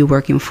keep you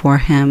working for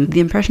him. The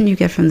impression you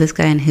get from this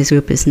guy and his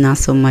group is not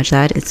so much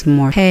that. It's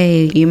more,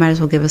 hey, you might as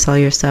well give us all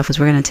your stuff because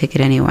we're going to take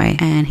it anyway.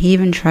 And he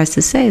even tries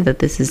to say that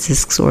this is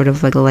just sort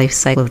of like a life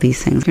cycle of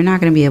these things. You're not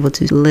going to be able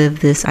to live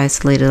this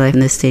isolated life in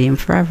this stadium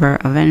forever.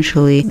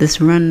 Eventually,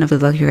 this run of the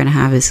luck you're going to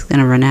have is going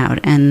to run out.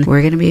 And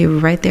we're going to be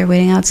right there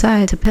waiting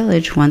outside to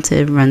pillage once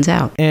it runs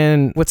out.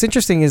 And what's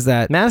interesting is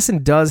that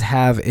Madison does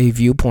have a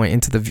viewpoint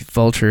into the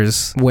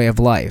vultures' way of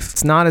life.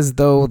 It's not as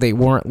though they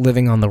weren't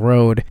living on the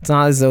road. It's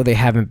not as though they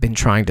haven't been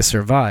trying to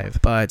survive.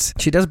 But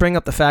she does bring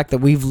up the fact that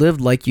we've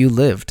lived like you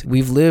lived.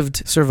 We've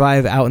lived,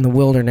 survive out in the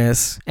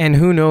wilderness, and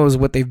who knows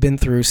what they've been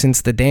through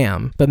since the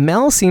dam. But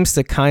Mel seems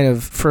to kind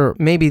of, for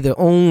maybe the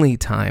only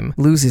time,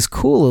 lose his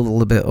cool a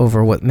little bit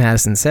over what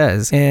Madison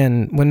says.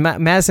 And when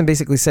Madison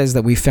basically says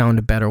that we found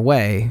a better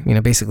way,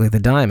 basically the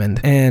diamond,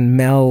 and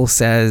Mel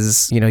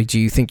says, do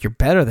you think you're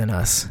better than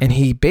us? And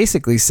he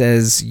basically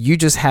says, you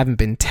just haven't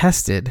been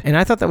tested. And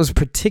I thought that was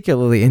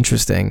particularly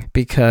interesting,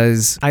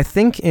 because I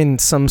think in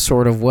some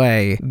sort of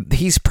way,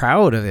 he's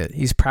proud of it.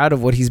 He's proud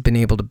of what he's been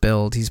able to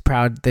build. He's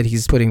proud that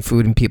he's putting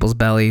food in people's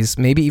bellies,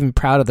 maybe even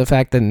proud of the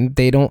fact that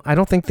I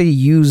don't think they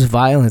use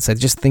violence. I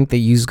just think they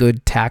use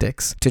good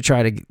tactics to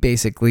try to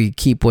basically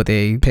keep what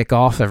they pick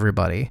off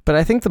everybody. But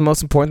I think the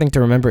most important thing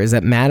to remember is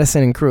that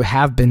Madison and crew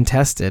have been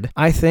tested.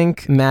 I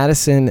think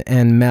Madison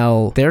and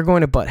Mel, they're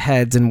going to butt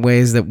heads in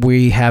ways that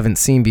we haven't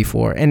seen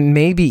before. And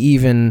maybe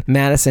even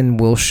Madison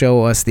will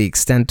show us the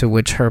extent to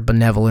which her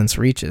benevolence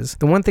reaches.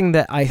 The one thing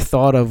that I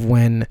thought of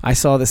when I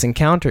saw this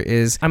encounter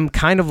is I'm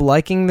kind of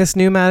liking this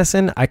new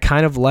Madison. I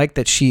kind of like like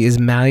that she is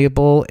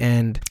malleable,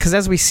 and because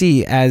as we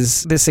see,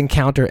 as this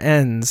encounter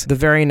ends, the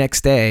very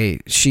next day,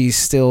 she's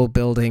still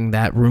building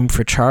that room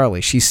for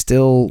Charlie. She's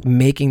still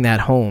making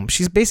that home.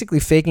 She's basically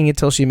faking it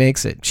till she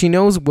makes it. She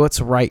knows what's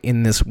right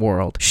in this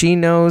world. She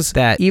knows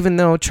that even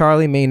though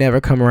Charlie may never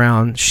come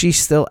around, she's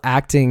still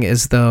acting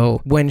as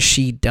though when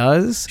she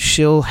does,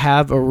 she'll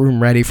have a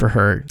room ready for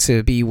her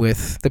to be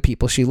with the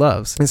people she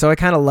loves. And so I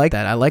kind of like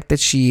that. I like that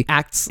she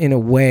acts in a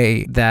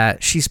way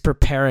that she's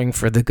preparing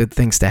for the good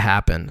things to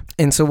happen.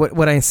 And so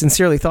what I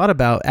sincerely thought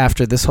about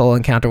after this whole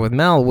encounter with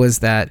Mel was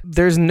that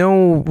there's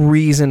no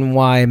reason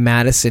why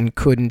Madison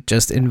couldn't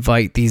just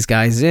invite these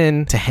guys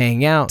in to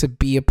hang out, to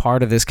be a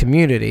part of this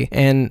community.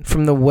 And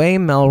from the way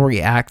Mel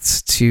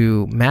reacts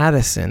to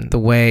Madison, the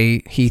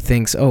way he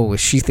thinks, oh,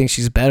 she thinks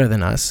she's better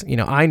than us.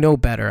 I know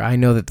better. I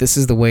know that this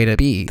is the way to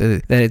be,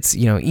 that it's,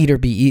 eat or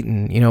be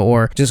eaten,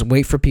 or just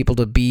wait for people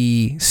to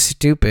be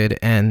stupid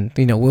and,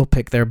 we'll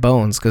pick their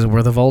bones because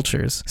we're the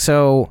vultures.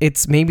 So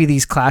it's maybe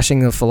these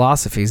clashing of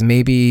philosophies.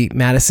 Maybe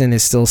Madison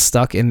is still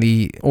stuck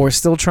or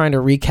still trying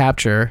to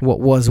recapture what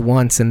was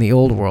once in the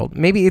old world.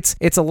 Maybe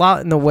it's a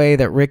lot in the way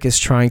that Rick is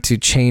trying to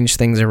change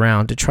things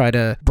around to try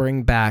to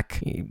bring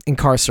back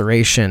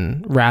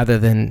incarceration rather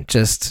than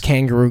just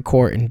kangaroo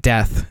court and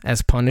death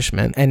as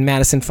punishment. And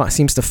Madison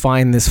seems to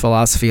find this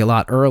philosophy a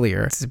lot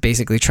earlier to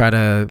basically try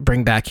to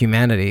bring back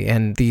humanity.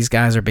 And these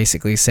guys are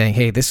basically saying,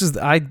 hey,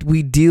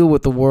 we deal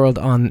with the world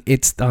on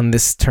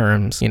this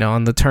terms,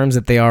 on the terms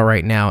that they are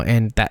right now,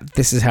 and that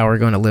this is how we're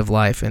going to live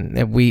life,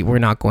 and we're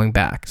not going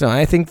back. So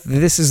I think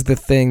this is the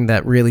thing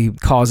that really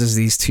causes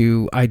these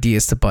two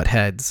ideas to butt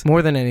heads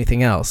more than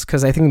anything else,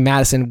 because I think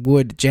Madison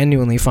would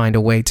genuinely find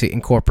a way to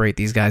incorporate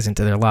these guys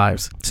into their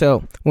lives.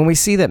 So when we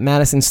see that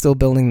Madison's still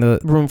building the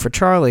room for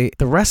Charlie,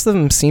 the rest of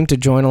them seem to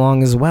join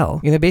along as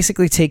well. They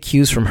basically take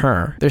cues from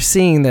her. They're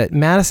seeing that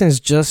Madison is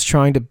just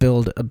trying to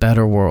build a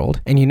better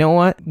world. And you know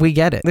what? We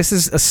get it. This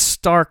is a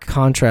stark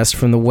contrast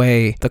from the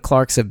way the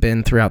Clarks have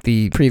been throughout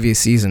the previous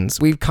seasons.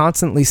 We've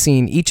constantly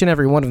seen each and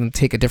every one of them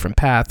take a different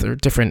path or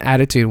different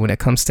attitude when it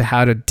comes to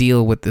how to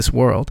deal with this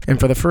world. And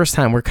for the first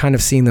time, we're kind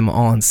of seeing them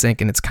all in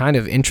sync, and it's kind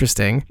of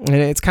interesting. And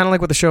it's kind of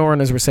like what the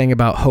showrunners were saying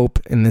about hope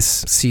in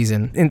this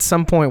season. At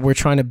some point, we're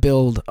trying to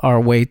build our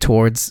way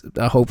towards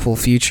a hopeful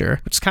future,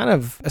 which is kind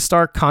of a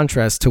stark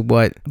contrast to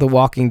what The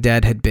Walking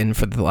Dead had been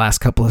for the last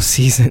couple of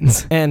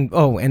seasons. And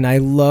I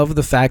love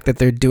the fact that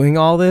they're doing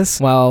all this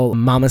while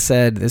Mama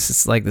Said, this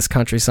is like this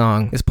country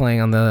song is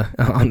playing on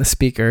the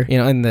speaker,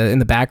 in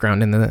the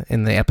background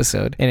in the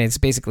episode. And it's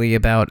basically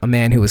about a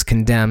man who was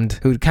condemned,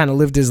 who kind of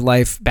lived his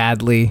life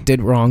badly,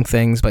 did wrong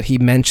things, but he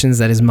mentions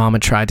that his mama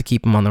tried to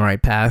keep him on the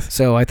right path.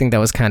 So I think that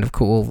was kind of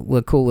cool,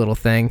 a cool little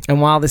thing.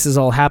 And while this is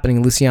all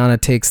happening, Luciana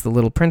takes the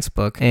Little Prince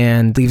book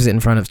and leaves it in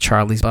front of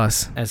Charlie's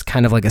bus as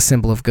kind of like a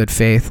symbol of good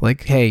faith.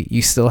 Like, hey,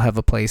 you still have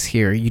a place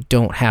here. You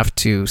don't have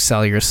to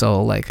sell your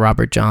soul like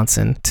Robert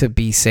Johnson to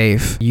be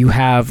safe. You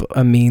have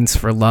a means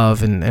for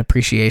love and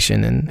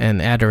appreciation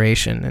and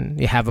adoration, and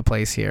you have a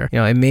place here.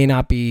 It may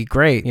not be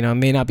great, it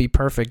may not be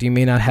perfect. You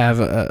may not have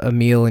a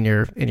meal in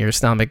your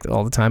stomach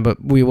all the time,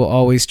 but we will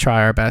always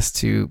try our best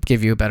to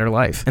give you a better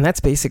life. And that's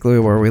basically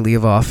where we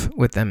leave off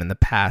with them in the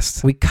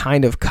past. We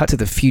kind of cut to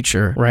the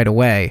future right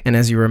away. And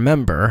as you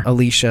remember,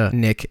 Alicia,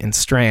 Nick, and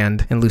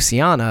Strand and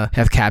Luciana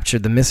have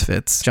captured the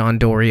Misfits, John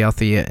Dorie,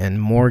 Althea,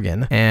 and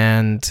Morgan.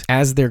 And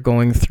as they're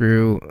going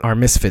through our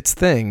Misfits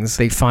things,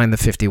 they find the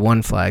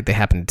 51 flag. They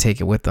happen to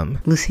take it with them.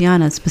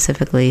 Luciana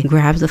specifically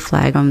grabs the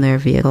flag from their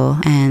vehicle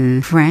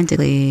and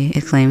frantically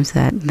exclaims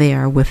that they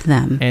are with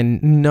them.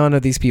 And none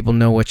of these people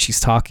know what she's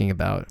talking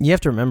about. You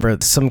have to remember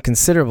some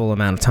considerable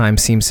amount of time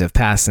seems to have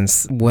passed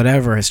since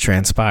whatever has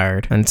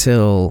transpired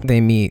until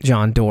they meet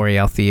John Dorie,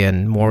 Althea,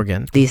 and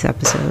Morgan. These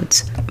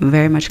episodes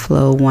very much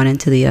flow one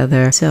into the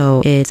other,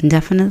 so it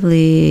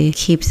definitely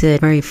keeps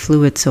it very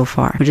fluid so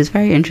far, which is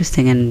very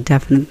interesting and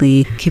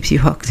definitely keeps you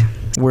hooked.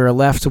 We're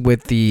left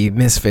with the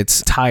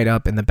Misfits tied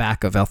up in the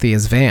back of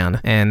Althea's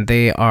van, and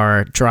they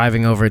are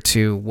driving over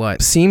to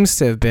what seems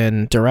to have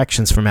been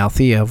directions from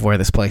Althea of where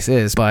this place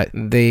is, but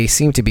they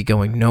seem to be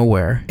going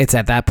nowhere. It's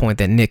at that point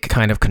that Nick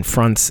kind of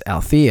confronts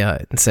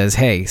Althea and says,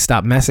 hey,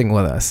 stop messing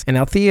with us. And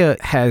Althea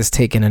has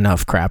taken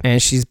enough crap,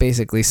 and she's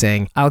basically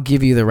saying, I'll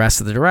give you the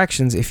rest of the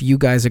directions if you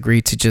guys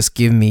agree to just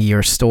give me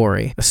your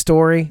story. A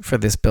story for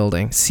this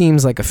building.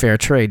 Seems like a fair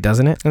trade,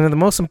 doesn't it? And then the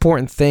most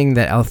important thing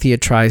that Althea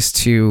tries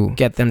to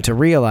get them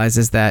to realize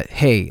is that,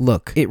 hey,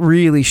 look, it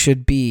really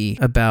should be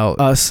about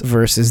us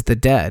versus the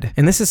dead.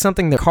 And this is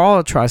something that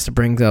Carl tries to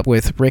bring up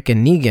with Rick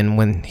and Negan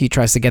when he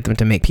tries to get them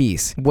to make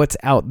peace. What's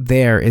out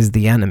there is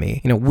the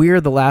enemy.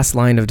 We're the last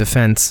line of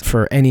defense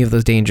for any of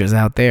those dangers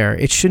out there.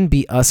 It shouldn't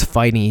be us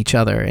fighting each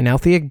other. And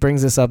Althea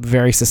brings this up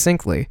very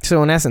succinctly.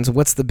 So in essence,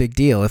 what's the big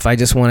deal? If I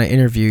just want to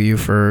interview you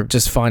for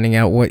just finding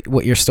out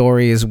what your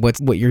story is,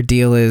 what your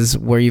deal is,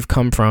 where you've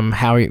come from,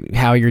 how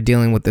you're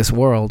dealing with this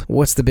world,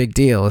 what's the big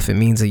deal if it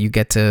means that you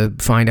get to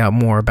to find out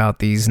more about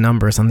these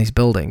numbers on these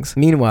buildings.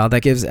 Meanwhile,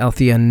 that gives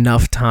Althea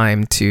enough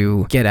time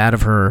to get out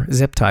of her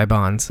zip tie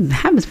bonds. It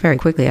happens very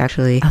quickly,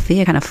 actually.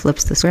 Althea kind of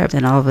flips the script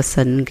and all of a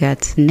sudden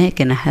gets Nick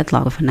in a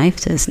headlock with a knife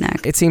to his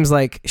neck. It seems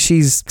like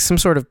she's some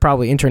sort of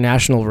probably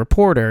international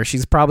reporter.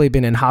 She's probably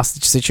been in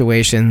hostage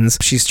situations.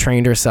 She's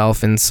trained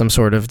herself in some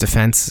sort of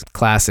defense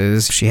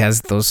classes. She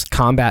has those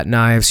combat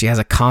knives. She has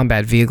a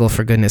combat vehicle,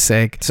 for goodness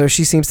sake. So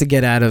she seems to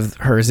get out of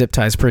her zip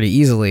ties pretty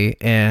easily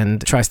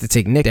and tries to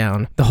take Nick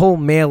down. The whole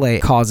melee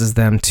causes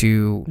them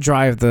to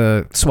drive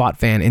the SWAT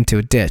van into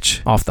a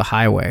ditch off the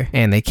highway,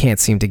 and they can't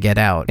seem to get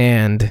out.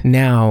 And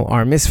now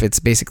our misfits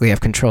basically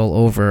have control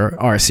over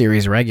our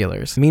series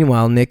regulars.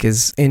 Meanwhile, Nick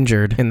is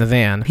injured in the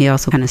van. He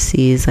also kind of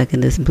sees, like,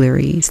 in this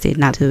bleary state,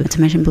 not to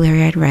mention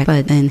bleary-eyed Rick,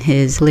 but in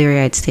his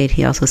bleary-eyed state,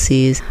 he also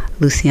sees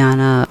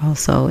Luciana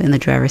also in the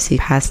driver's seat,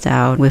 passed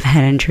out with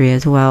head injury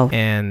as well.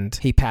 And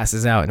he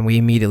passes out, and we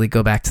immediately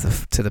go back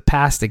to the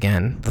past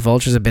again. The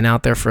vultures have been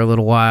out there for a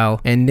little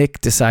while, and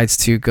Nick decides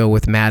to go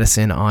with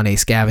Madison on a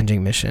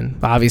scavenging mission.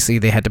 Obviously,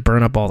 they had to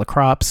burn up all the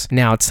crops.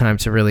 Now it's time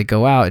to really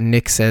go out, and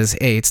Nick says,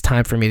 hey, it's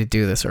time for me to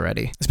do this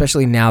already,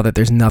 especially now that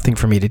there's nothing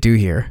for me to do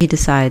here. He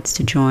decides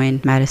to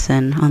join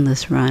Madison on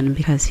this run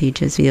because he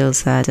just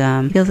feels that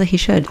he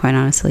should, quite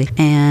honestly.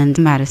 And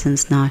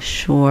Madison's not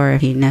sure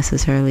if he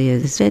necessarily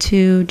is fit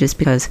to, just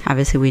because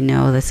obviously we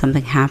know that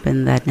something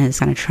happened that has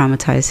kind of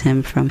traumatized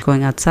him from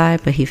going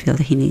outside, but he feels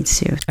that he needs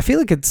to. I feel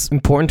like it's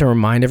important to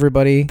remind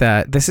everybody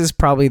that this is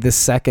probably the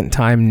second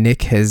time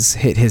Nick has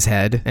hit his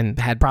head and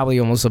had probably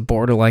almost a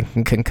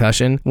borderline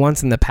concussion.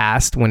 Once in the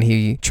past when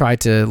he tried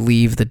to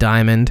leave the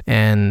diamond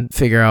and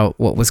figure out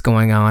what was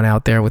going on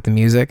out there with the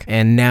music,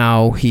 and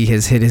now he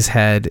has hit his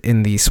head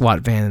in the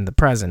SWAT van in the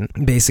present,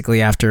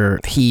 basically after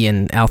he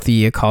and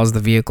Althea caused the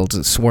vehicle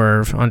to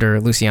swerve under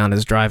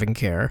Luciana's driving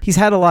care. He's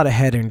had a lot of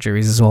head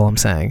injuries is all I'm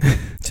saying.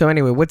 So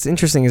anyway, what's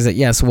interesting is that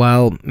yes,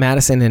 while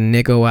Madison and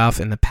Nick go off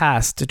in the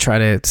past to try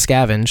to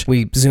scavenge,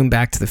 we zoom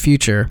back to the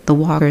future. The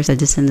walkers that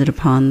descended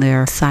upon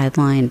their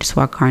sidelined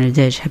SWAT car in a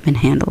ditch have been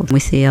handled. We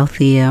see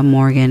Althea,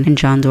 Morgan, and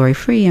John Dory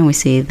free, and we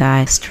see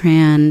that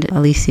Strand,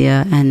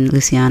 Alicia, and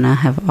Luciana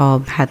have all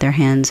had their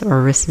hands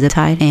or wrists zip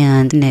tied,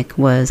 and Nick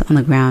was on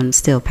the ground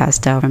still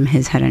passed out from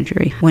his head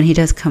injury. When he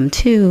does come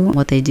to,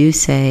 what they do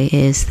say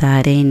is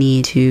that they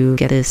need to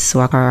get this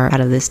SWAT car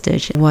out of this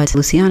ditch. What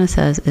Luciana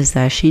says is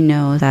that she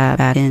knows that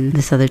back in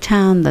this other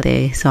town that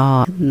they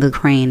saw the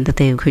crane that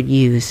they could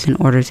use in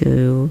order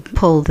to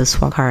pull the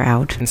SWAT car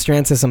out. And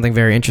Strand says something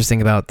very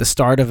interesting about the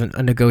start of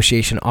a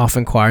negotiation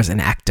often requires an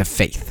act of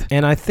faith.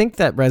 And I think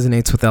that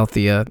resonates with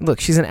Althea. Look,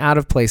 she's an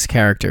out-of-place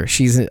character.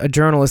 She's a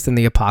journalist in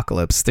the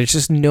apocalypse. There's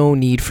just no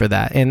need for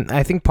that. And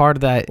I think part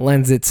of that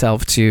lends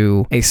itself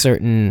to a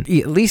certain,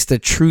 at least a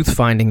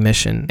truth-finding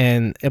mission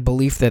and a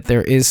belief that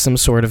there is some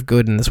sort of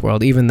good in this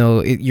world, even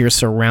though you're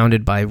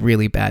surrounded by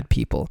really bad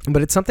people.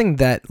 But it's something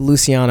that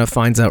Luciana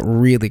finds out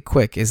really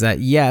quick, is that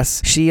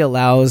yes, she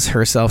allows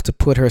herself to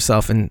put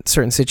herself in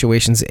certain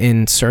situations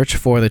in search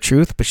for the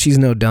truth, but she's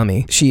no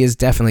dummy. She is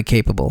definitely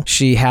capable.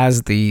 She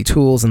has the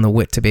tools and the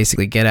wit to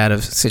basically get out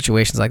of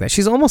situations like that.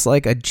 She's almost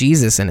like a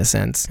Jesus in a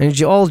sense.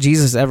 And all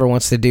Jesus ever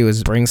wants to do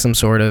is bring some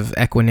sort of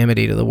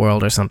equanimity to the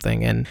world or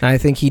something. And I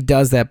think he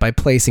does that by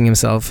placing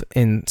himself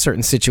in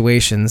certain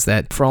situations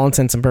that for all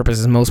intents and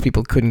purposes most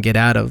people couldn't get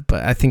out of.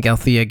 But I think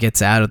Althea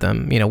gets out of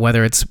them, you know,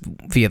 whether it's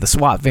via the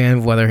SWAT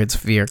van, whether it's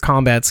via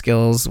combat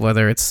skills,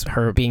 whether it's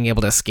her being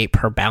able to escape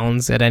her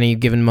bounds at any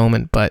given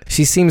moment. But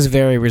she seems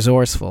very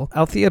resourceful.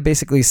 Althea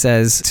basically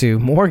says to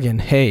Morgan,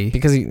 hey,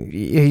 because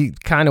he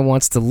kind of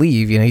wants to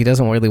leave, you know, he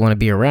doesn't really want to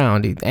be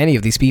around any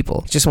of these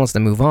people. He just wants to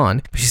move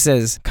on. She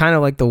says, kind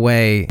of like the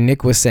way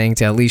Nick was saying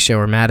to Alicia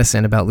or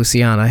Madison about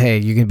Luciana, hey,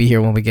 you're going to be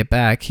here when we get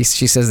back. She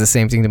says the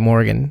same thing to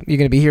Morgan. You're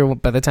going to be here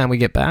by the time we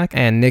get back?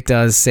 And Nick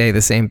does say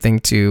the same thing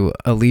to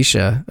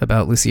Alicia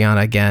about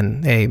Luciana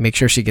again. Hey, make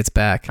sure she gets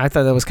back. I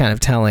thought that was kind of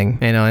telling,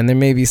 you know, and there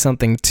may be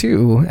something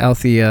to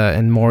Althea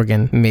and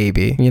Morgan,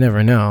 maybe. You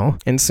never know.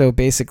 And so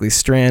basically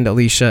Strand,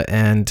 Alicia,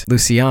 and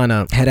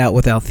Luciana head out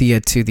with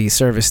Althea to the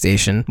service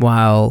station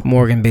while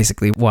Morgan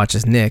basically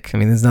watches Nick. I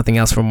mean, there's nothing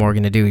else for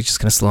Morgan to do. He's just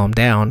going to slow him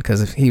down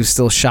because he was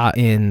still shot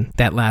in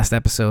that last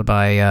episode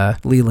by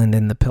Leland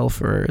and the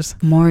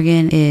Pilferers.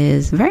 Morgan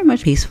is very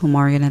much peaceful.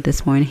 Morgan at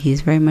this point,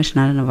 he's very much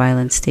not in a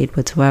violent state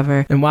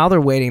whatsoever. And while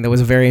they're waiting, there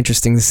was a very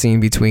interesting scene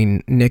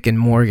between Nick and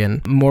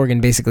Morgan.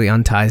 Morgan basically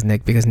unties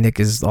Nick because Nick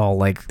is all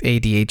like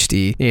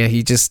ADHD. Yeah,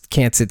 he just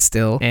can't sit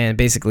still. And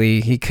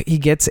basically he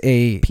gets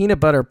a peanut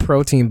butter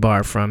protein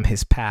bar from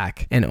his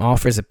pack and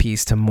offers a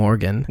piece to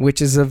Morgan,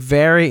 which is a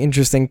very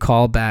interesting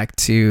callback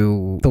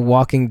to The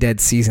Walking Dead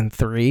season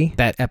 3,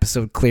 that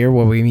episode Clear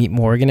where we meet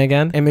Morgan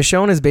again. And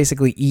Michonne is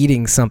basically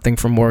eating something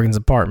from Morgan's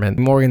apartment.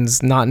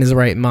 Morgan's not in his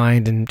right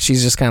mind and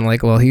she's just kind of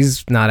like, well,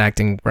 he's not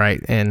acting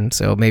right, and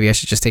so maybe I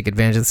should just take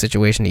advantage of the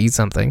situation to eat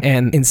something.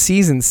 And in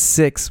season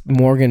 6,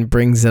 Morgan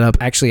brings it up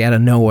actually out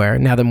of nowhere.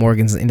 Now that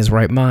Morgan's in his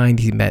right mind,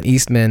 he met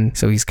Eastman,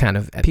 so he's kind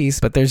of at peace,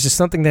 but there's just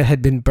something that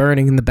had been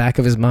burning in the back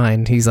of his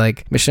mind. He's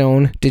like,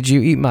 Michonne, did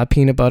you eat my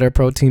peanut butter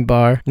protein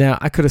bar? Now,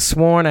 I could have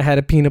sworn I had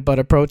a peanut peanut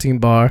butter protein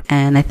bar.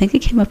 And I think it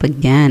came up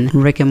again.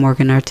 Rick and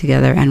Morgan are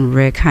together, and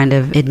Rick kind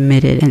of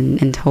admitted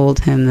and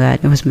told him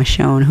that it was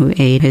Michonne who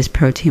ate his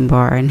protein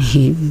bar, and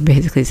he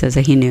basically says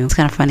that he knew. It's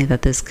kind of funny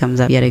that this comes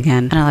up yet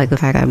again. And I like the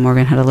fact that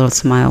Morgan had a little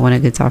smile when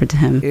it gets offered to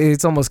him.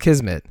 It's almost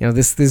kismet.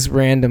 This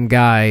random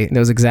guy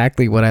knows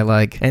exactly what I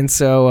like. And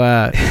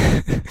so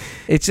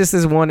it's just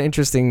this one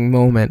interesting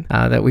moment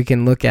that we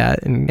can look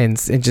at and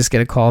just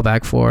get a call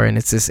back for. And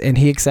it's this, and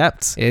he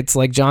accepts. It's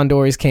like John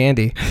Dory's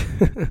candy.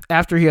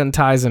 After he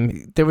unties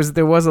him, there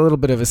was a little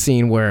bit of a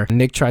scene where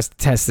Nick tries to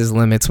test his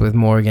limits with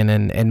Morgan,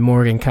 and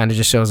Morgan kind of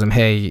just shows him,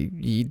 hey,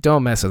 you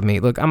don't mess with me.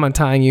 Look, I'm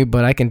untying you,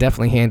 but I can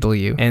definitely handle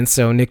you. And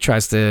so Nick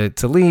tries to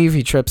leave.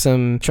 He trips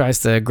him, tries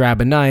to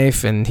grab a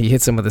knife, and he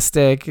hits him with a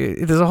stick.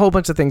 There's a whole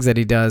bunch of things that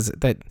he does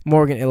that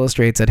Morgan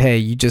illustrates that, hey,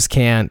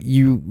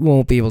 you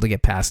won't be able to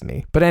get past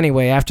me. But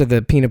anyway, after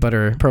the peanut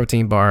butter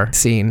protein bar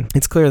scene,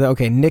 it's clear that,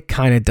 okay, Nick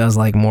kind of does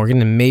like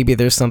Morgan, and maybe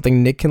there's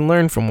something Nick can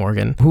learn from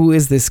Morgan. Who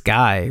is this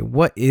guy?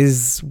 What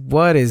is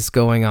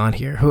going on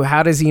here?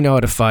 How does he know how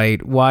to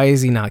fight? Why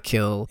is he not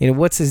killed?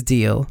 What's his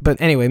deal? But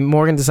anyway,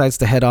 Morgan decides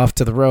to head off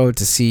to the road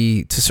to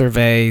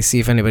survey, see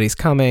if anybody's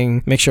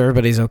coming, make sure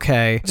everybody's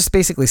okay. Just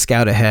basically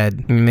scout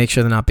ahead, make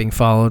sure they're not being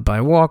followed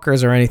by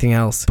walkers or anything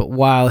else. But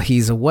while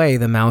he's away,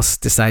 the mouse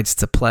decides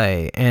to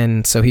play.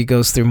 And so he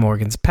goes through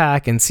Morgan's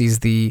pack and sees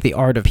the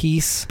Art of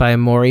Peace by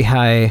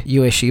Morihei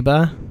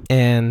Ueshiba.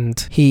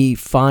 And he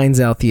finds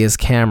Althea's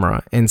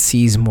camera and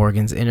sees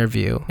Morgan's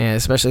interview. And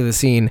especially the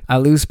scene, I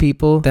lose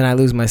people, then I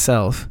lose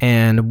myself.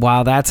 And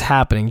while that's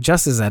happening,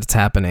 just as that's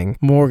happening,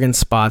 Morgan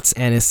spots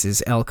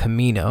Ennis's El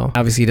Camino.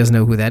 Obviously, he doesn't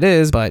know who that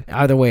is, but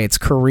either way, it's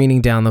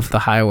careening down the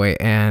highway,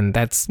 and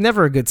that's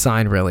never a good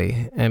sign,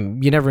 really.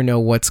 And you never know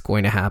what's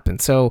going to happen.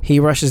 So he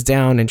rushes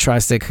down and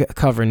tries to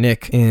cover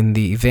Nick in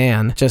the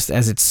van just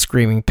as it's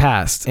screaming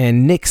past.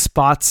 And Nick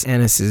spots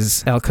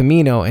Ennis's El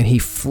Camino, and he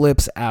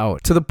flips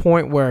out to the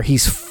point where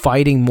he's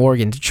fighting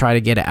Morgan to try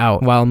to get it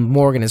out, while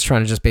Morgan is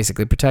trying to just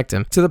basically protect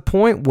him. To the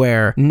point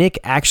where Nick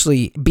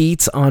actually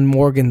beats on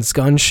Morgan's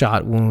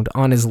gunshot wound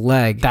on his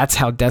leg. That's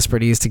how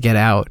desperate he is to get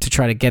out, to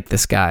try to get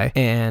this guy.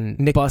 And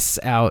Nick busts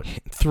out,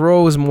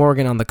 throws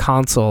Morgan on the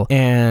console,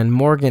 and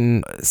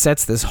Morgan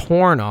sets this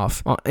horn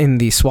off in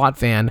the SWAT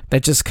van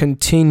that just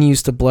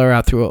continues to blur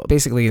out through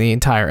basically the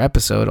entire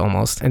episode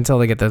almost until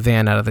they get the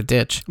van out of the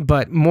ditch.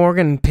 But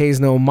Morgan pays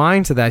no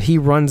mind to that. He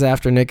runs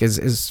after Nick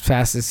as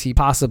fast as he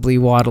possibly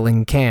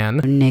waddling can.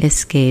 Nick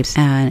escapes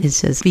and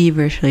is just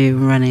feverishly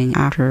running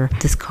after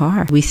this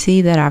car. We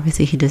see that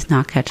obviously he does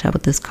not catch up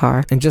with this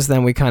car. And just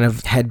then we kind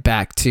of head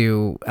back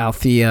to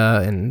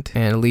Althea and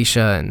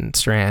Alicia and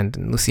Strand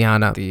and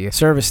Luciana, the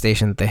service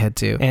station that they head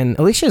to. And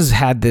Alicia's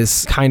had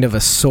this kind of a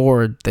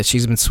sword that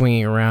she's been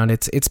swinging around.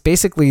 It's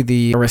basically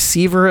the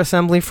receiver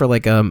assembly for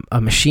like a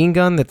machine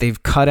gun that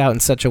they've cut out in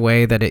such a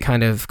way that it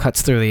kind of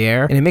cuts through the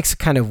air, and it makes a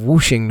kind of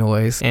whooshing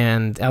noise.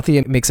 And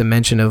Althea makes a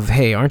mention of,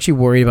 hey, aren't you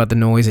worried about the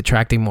noise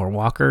attracting more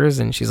walkers?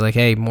 And she's like,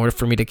 hey, more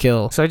for me to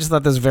kill. So I just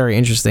thought this was very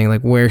interesting,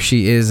 like where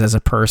she is as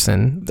a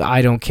person.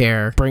 I don't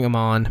care. Bring them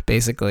on,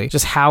 basically.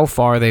 Just how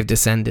far they've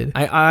descended.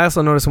 I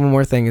also noticed one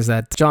more thing is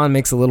that John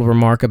makes a little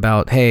remark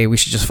about, hey, we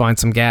should just find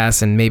some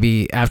gas, and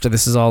maybe after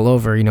this is all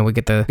over, we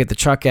get the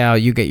truck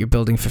out, you get your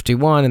building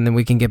 51, and then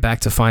we can get back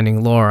to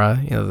finding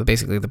Laura,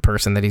 basically the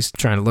person that he's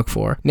trying to look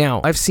for.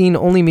 Now, I've seen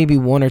only maybe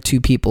one or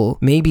two people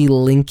maybe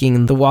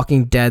linking The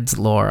Walking Dead's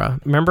Laura.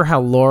 Remember how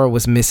Laura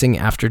was missing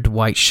after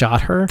Dwight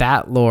shot her?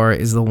 That Laura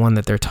is the one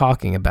that they're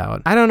talking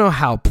about. I don't know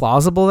how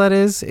plausible that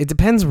is. It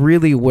depends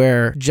really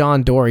where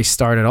John Dory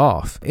started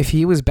off. If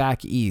he was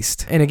back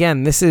east, and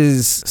again, this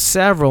is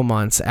several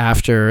months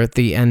after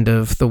the end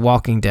of The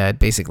Walking Dead,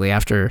 basically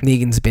after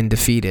Negan's been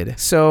defeated.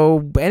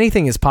 So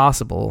anything is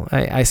possible.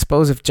 I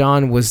suppose if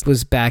John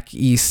was back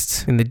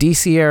east in the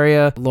DC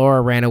area,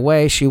 Laura ran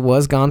away. She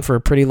was gone for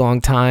a pretty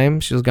long time.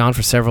 She was gone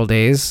for several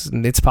days.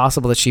 It's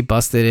possible that she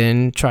busted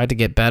in, tried to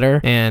get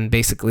better, and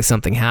basically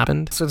something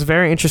happened. So it's a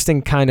very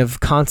interesting kind of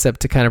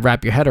concept to kind of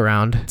wrap your head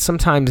around.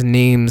 Sometimes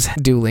names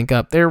do link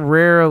up. There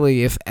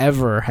rarely, if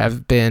ever,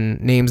 have been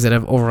names that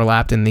have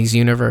overlapped in these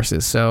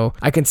universes. So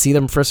I can see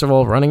them, first of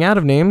all, running out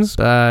of names.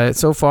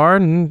 So far,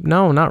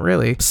 no, not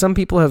really. Some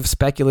people have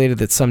speculated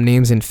that some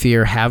names in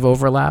Fear have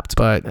overlapped,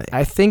 but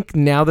I think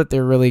now that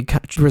they're really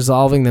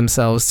resolving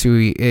themselves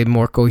to a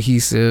more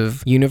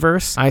cohesive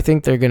universe, I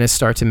think they're going to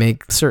start to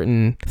make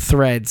certain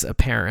threads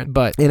apparent.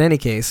 But in any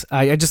case,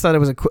 I just thought it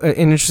was an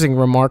interesting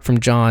remark from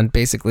John,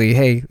 basically,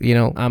 hey,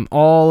 I'm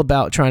all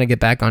about trying to get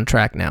back on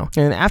track now.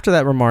 And after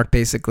that remark,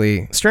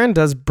 basically, Strand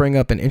does bring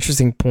up an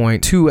interesting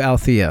point to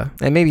Althea,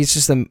 and maybe it's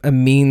just a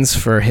means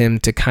for him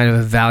to kind of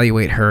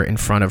evaluate her in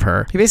front of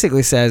her. He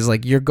basically says,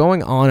 like, you're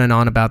going on and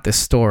on about this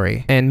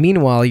story, and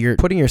meanwhile, you're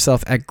putting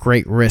yourself at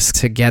great risk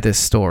to get this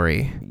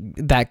story.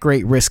 That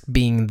great risk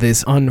being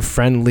this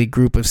unfriendly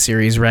group of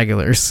series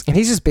regulars. And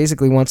he just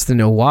basically wants to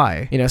know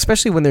why,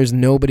 especially when there's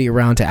nobody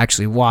around to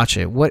actually watch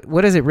it.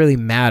 What does it really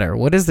matter?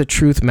 What does the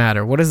truth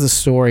matter? What does the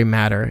story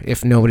matter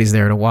if nobody's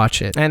there to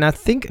watch it? And I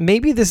think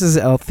maybe this is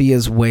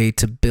Althea's way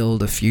to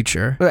build a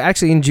future. But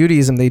actually, in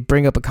Judaism, they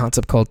bring up a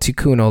concept called called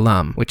Tikkun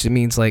Olam, which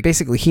means like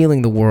basically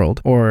healing the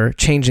world or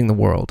changing the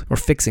world or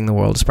fixing the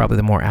world is probably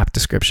the more apt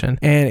description.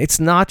 And it's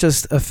not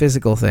just a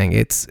physical thing.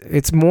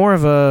 It's more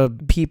of a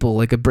people,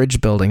 like a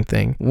bridge building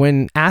thing.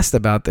 When asked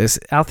about this,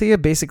 Althea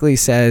basically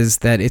says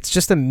that it's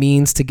just a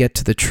means to get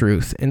to the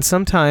truth. And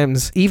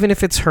sometimes, even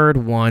if it's heard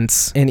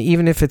once, and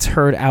even if it's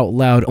heard out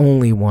loud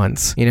only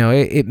once,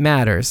 it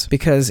matters.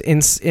 Because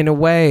in a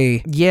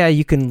way, yeah,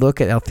 you can look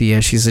at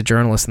Althea, she's a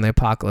journalist in the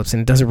apocalypse,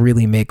 and it doesn't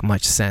really make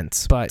much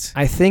sense. But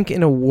I think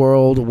in a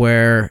world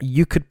where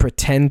you could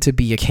pretend to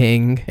be a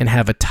king and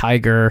have a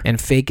tiger and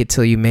fake it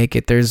till you make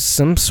it, there's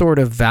some sort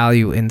of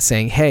value in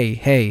saying,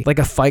 hey, like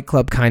a Fight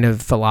Club kind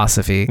of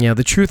philosophy.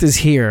 The truth is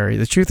here.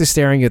 The truth is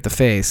staring you at the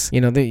face.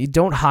 You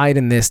don't hide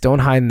in this, don't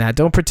hide in that,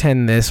 don't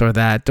pretend this or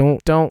that,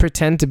 don't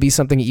pretend to be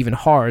something even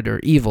hard or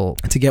evil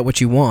to get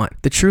what you want.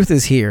 The truth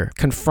is here.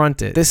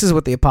 Confront it. This is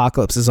what the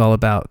apocalypse is all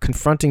about.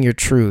 Confronting your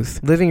truth,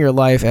 living your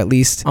life at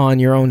least on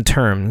your own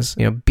terms,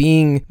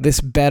 being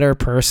this better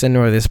person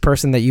or this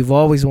person that you've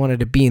always wanted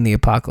to be in the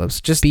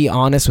apocalypse. Just be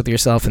honest with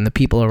yourself and the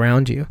people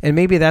around you. And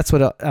maybe that's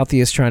what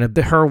Althea is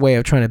her way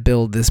of trying to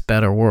build this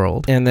better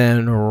world. And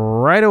then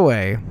right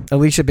away,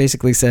 Alicia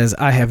basically says,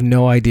 I have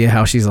no idea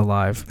how she's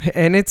alive.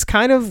 And it's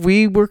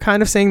we were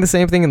kind of saying the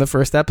same thing in the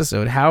first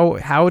episode.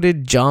 How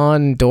did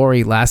John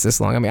Dorie last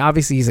this long? I mean,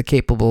 obviously he's a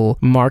capable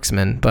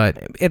marksman,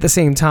 but at the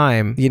same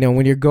time,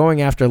 when you're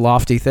going after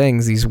lofty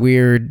things, these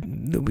weird,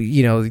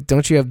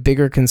 don't you have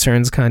bigger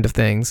concerns kind of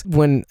things?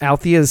 When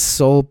Althea's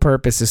sole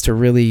purpose is to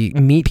really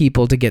meet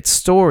people to get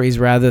stories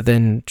rather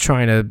than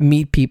trying to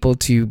meet people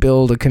to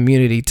build a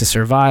community to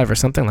survive or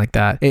something like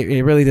that,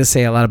 it really does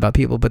say a lot about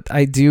people. But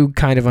I do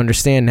kind of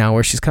understand now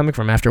where she's coming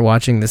from after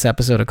watching this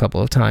episode a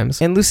couple of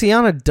times. And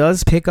Luciana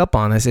does pick up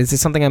on this. It's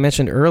something I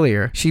mentioned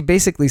earlier. She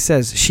basically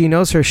says she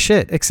knows her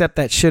shit, except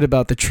that shit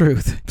about the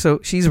truth. So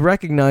she's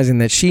recognizing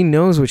that she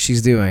knows what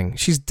she's doing.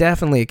 She's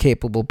definitely a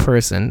capable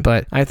person,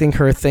 but I think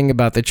her thing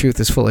about the truth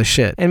is full of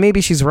shit. And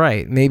maybe she's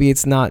right. Maybe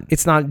it's not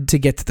to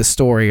get to the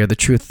story or the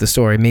truth of the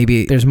story.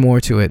 Maybe there's more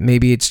to it.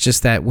 Maybe it's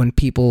just that when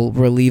people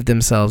relieve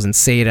themselves and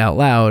say it out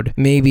loud,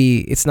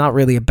 maybe it's not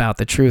really about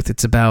the truth.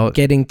 It's about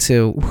getting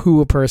to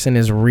who a person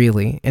is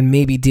really and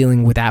maybe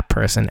dealing with that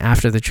person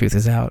after the truth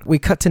is out. We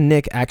cut to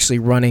Nick actually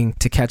running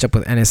to catch up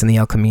with Ennis in the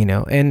El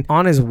Camino. And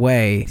on his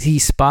way, he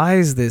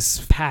spies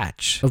this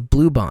patch of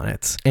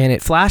bluebonnets. And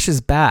it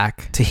flashes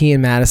back to he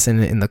and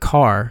Madison in the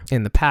car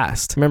in the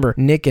past. Remember,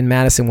 Nick and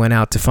Madison went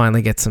out to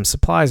finally get some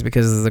supplies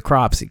because of the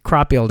crops.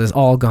 Crop yield is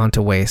all gone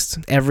to waste.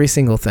 Every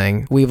single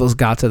thing. Weevils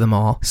got to them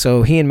all.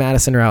 So he and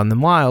Madison are out in the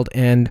wild,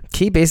 and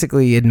he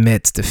basically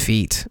admits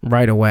defeat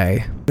right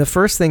away. The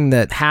first thing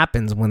that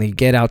happens when they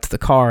get out to the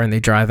car and they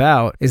drive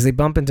out is they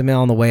bump into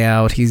Mel on the way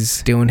out.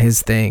 He's doing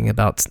his thing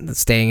about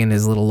staying in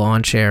his little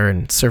lawn chair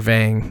and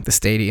surveying the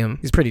stadium.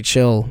 He's pretty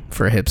chill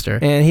for a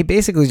hipster. And he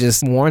basically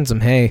just warns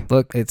them, hey,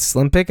 look, it's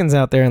slim pickings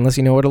out there unless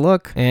you know where to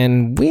look.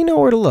 And we know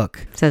where to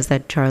look. Says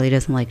that Charlie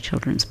doesn't like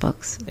children's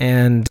books.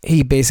 And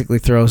he basically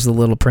throws the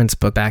Little Prince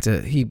book back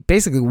he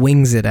basically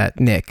wings it at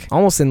Nick,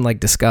 almost in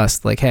like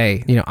disgust, like,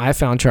 hey, I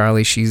found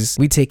Charlie,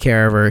 we take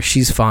care of her,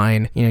 she's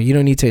fine, you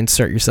don't need to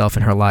insert yourself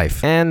in her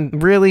life.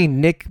 And really,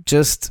 Nick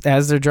just,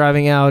 as they're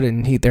driving out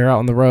and they're out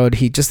on the road,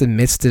 he just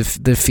admits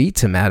defeat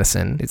to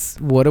Madison. It's,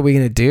 what are we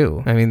going to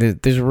do? I mean,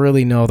 there's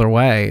really no other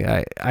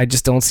way. I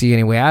just don't see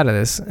any way out of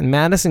this. And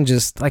Madison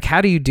just, like,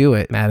 how do you do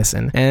it,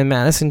 Madison? And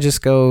Madison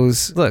just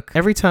goes, look,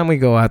 every time we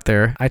go out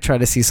there, I try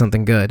to see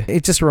something good.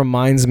 It just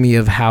reminds me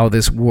of how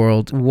this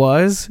world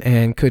was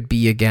and could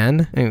be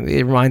again.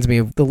 It reminds me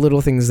of the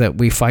little things that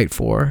we fight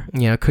for.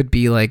 It could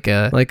be like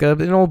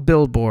an old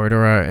billboard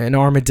or an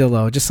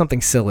armadillo, just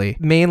something silly.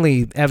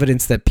 Mainly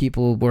evidence that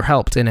people were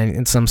helped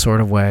in some sort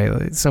of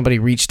way. Somebody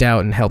reached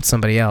out and helped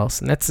somebody else.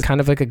 And that's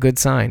kind of like a good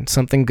sign,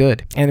 something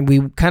good. And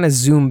we kind of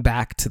zoom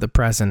back to the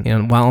present.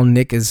 While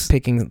Nick is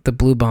picking the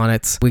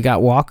bluebonnets, we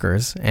got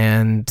walkers,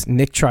 and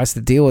Nick tries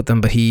to deal with them,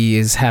 but he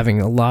is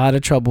having a lot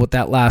of trouble with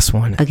that last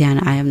one. Again,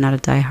 I am not a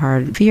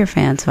diehard Fear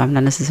fan, so I'm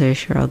not necessarily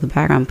sure of the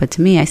background, but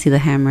to me, I see the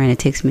hammer and it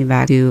takes me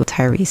back to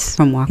Tyrese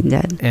from Walking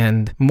Dead.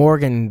 And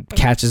Morgan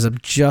catches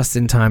up just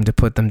in time to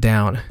put them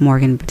down.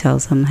 Morgan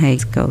tells them, hey,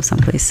 let's go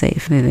someplace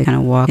safe. They kind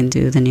of walk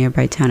into the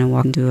nearby town and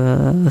walk into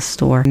a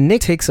store.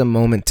 Nick takes a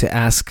moment to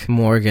ask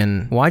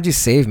Morgan, why'd you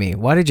save me?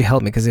 Why did you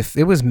help me? Because if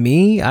it was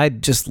me,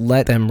 I'd just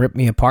let them rip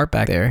me apart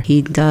back there.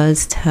 He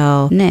does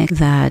tell Nick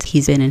that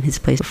he's been in his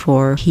place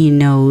before. He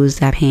knows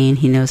that pain,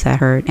 he knows that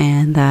hurt,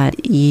 and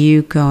that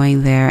you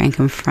going there and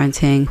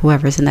confronting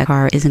whoever's in that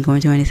car isn't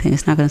going to do anything.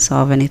 It's not going to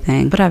solve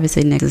anything. But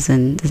obviously Nick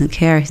doesn't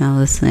care. He's not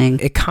listening.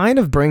 It kind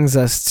of brings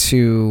us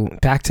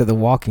back to The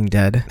Walking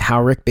Dead.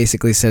 How Rick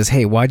basically says,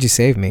 hey, why'd you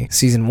save me?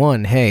 Season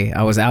 1, hey,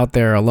 I was out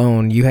there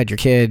alone. You had your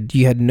kid.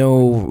 You had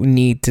no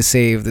need to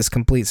save this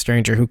complete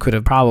stranger who could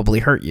have probably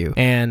hurt you.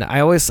 And I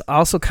always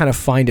also kind of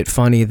find it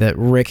funny that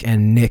Rick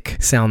and Nick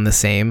sound the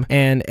same.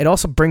 And it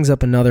also brings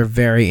up another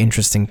very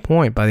interesting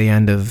point by the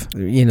end of,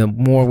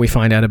 more we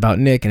find out about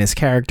Nick and his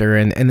character,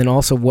 and then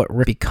also what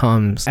Rick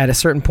becomes. At a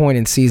certain point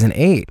in season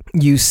 8,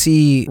 you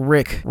see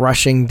Rick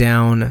rushing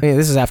down.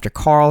 This is after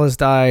Carl has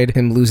died,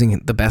 him losing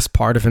the best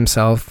part of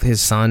himself,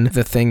 his son,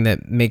 the thing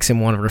that makes him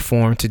want to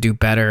reform, to do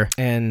better.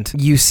 And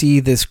you see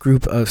this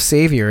group of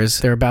saviors,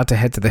 they're about to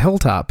head to the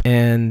hilltop.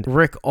 And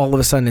Rick, all of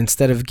a sudden,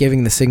 instead of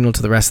giving the signal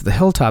to the rest of the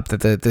hilltop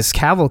that this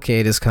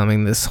cavalcade is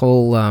coming, this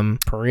whole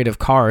parade of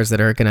cars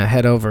that are going to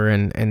head over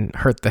and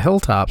hurt the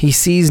hilltop, he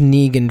sees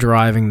Negan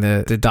driving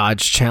the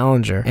Dodge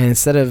Challenger. And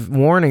instead of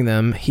warning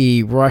them,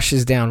 he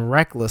rushes down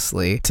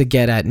recklessly to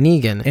get at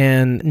Negan.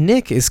 And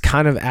Nick is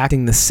kind of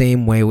acting the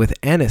same way with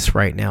Ennis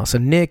right now. So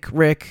Nick,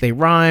 Rick, they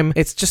rhyme.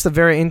 It's just a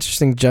very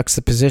interesting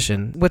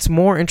juxtaposition. What's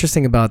more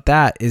interesting about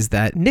that is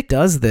that Nick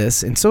does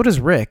this, and so does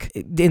Rick,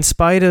 in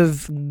spite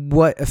of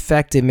what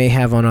effect it may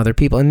have on other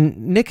people. And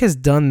Nick has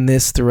done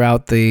this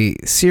throughout the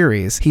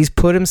series. He's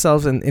put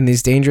himself in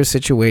these dangerous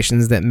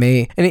situations that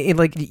may, and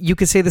like you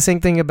could say the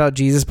same thing about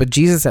Jesus, but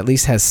Jesus at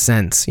least has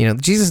sense. You know,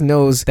 Jesus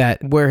knows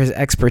that where his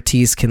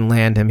expertise can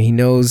land him. He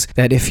knows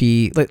that if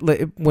he,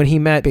 when he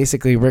met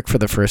basically Rick for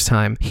the first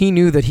time, he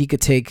knew that he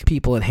could take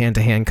people in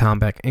hand-to-hand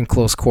combat in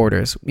close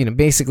quarters, you know,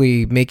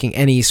 basically making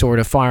any sort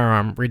of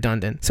firearm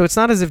redundant. So it's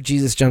not as if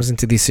Jesus jumps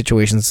into these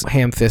situations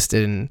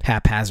ham-fisted and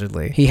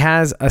haphazardly. He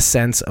has a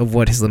sense of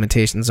what his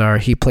limitations are.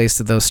 He plays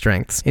to those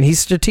strengths. And he's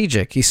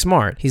strategic. He's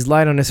smart. He's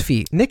light on his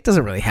feet. Nick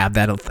doesn't really have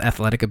that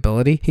athletic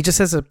ability. He just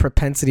has a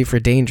propensity for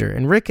danger.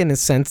 And Rick, in a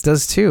sense,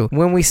 does too.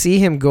 When we see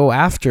him go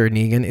after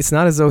Negan, it's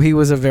not as though he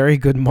was a very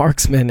good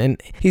marksman.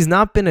 And he's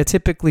not been a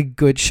typically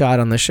good shot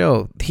on the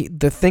show.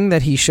 The thing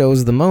that he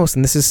shows the most,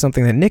 and this is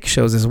something that Nick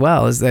shows as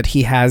well, is that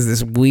he has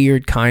this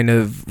weird kind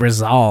of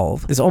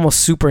resolve. This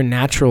almost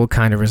supernatural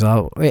kind of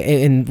resolve.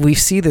 And we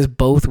see this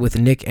both with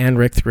Nick and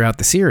Rick throughout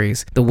the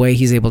series. The way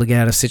he's able to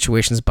get out of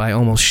situations by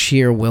almost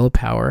sheer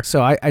willpower.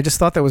 So I just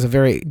thought that was a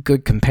very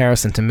good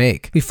comparison to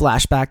make. We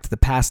flash back to the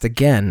past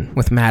again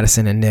with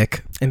Madison and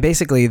Nick. And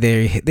basically,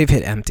 they've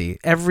hit empty.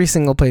 Every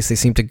single place they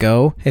seem to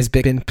go has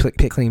been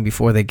picked clean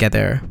before they get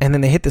there. And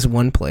then they hit this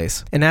one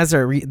place. And as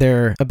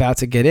they're about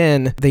to get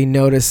in, they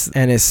notice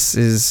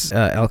Ennis's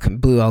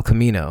blue El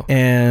Camino.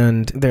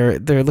 And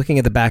they're looking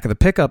at the back of the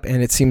pickup,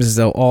 and it seems as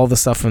though all the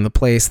stuff from the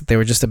place that they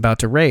were just about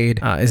to raid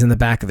is in the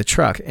back of the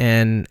truck.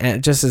 And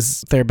just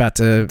as they're about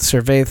to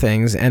survey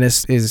things,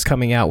 Ennis is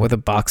coming out with a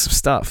box of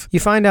stuff.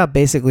 You find out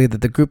basically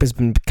that the group has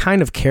been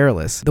kind of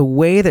careless. The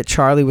way that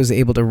Charlie was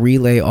able to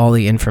relay all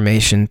the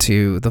information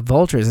to the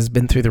Vultures has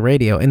been through the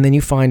radio, and then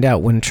you find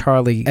out when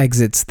Charlie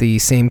exits the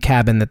same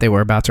cabin that they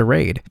were about to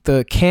raid.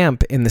 The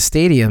camp in the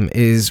stadium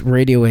is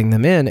radioing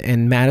them in,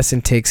 and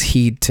Madison takes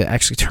heed to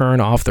actually turn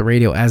off the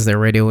radio as they're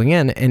radioing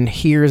in, and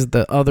hears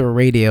the other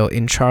radio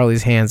in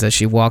Charlie's hands as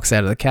she walks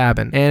out of the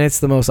cabin. And it's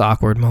the most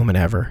awkward moment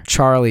ever.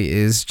 Charlie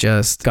is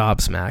just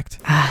gobsmacked.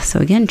 So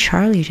again,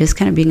 Charlie just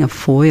kind of being a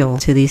foil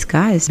to these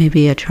guys.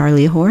 Maybe a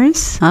Charlie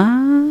horse?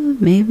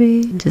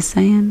 Maybe. Just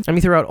saying. I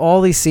mean, throughout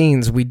all these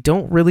scenes, we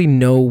don't really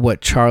know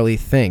what Charlie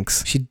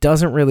thinks. She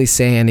doesn't really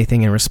say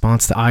anything in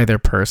response to either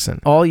person.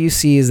 All you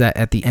see is that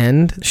at the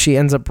end, she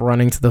ends up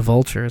running to the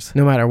Vultures,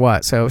 no matter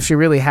what. So she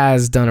really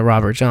has done a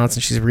Robert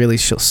Johnson. She's really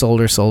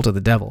sold her soul to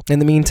the devil. In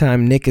the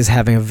meantime, Nick is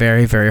having a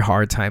very, very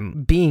hard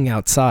time being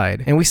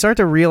outside. And we start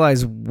to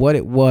realize what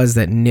it was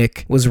that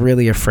Nick was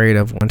really afraid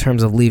of in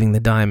terms of leaving the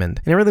diamond.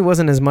 And it really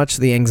wasn't as much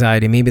the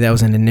anxiety. Maybe that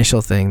was an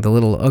initial thing, the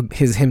little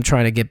him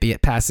trying to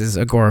get past his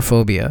agoraphobia.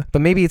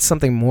 But maybe it's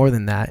something more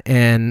than that.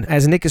 And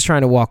as Nick is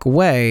trying to walk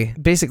away,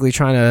 basically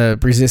trying to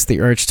resist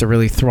the urge to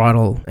really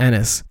throttle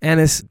Ennis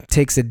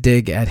takes a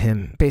dig at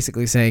him,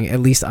 basically saying, at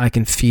least I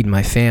can feed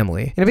my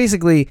family. And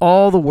basically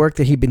all the work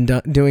that he'd been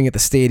doing at the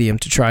stadium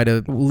to try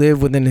to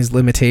live within his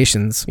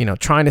limitations, you know,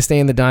 trying to stay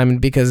in the diamond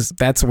because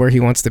that's where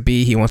he wants to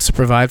be. He wants to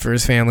provide for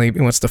his family.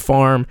 He wants to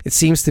farm. It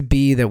seems to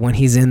be that when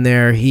he's in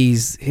there,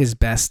 he's his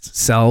best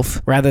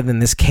self rather than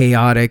this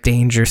chaotic,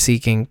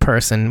 danger-seeking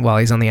person while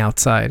he's on the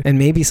outside. And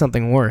maybe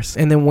something worse.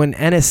 And then when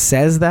Ennis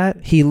says that,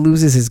 he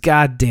loses his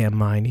goddamn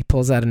mind. He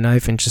pulls out a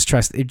knife and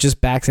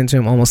just backs into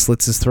him, almost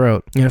slits his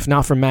throat. And if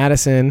not for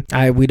Madison,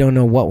 we don't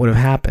know what would have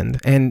happened.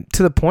 And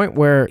to the point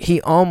where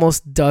he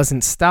almost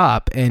doesn't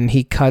stop, and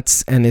he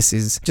cuts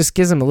Ennis's, just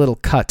gives him a little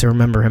cut to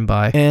remember him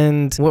by.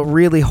 And what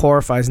really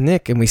horrifies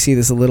Nick, and we see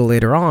this a little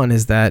later on,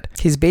 is that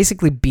he's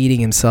basically beating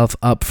himself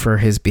up for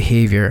his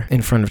behavior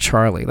in front of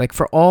Charlie. Like,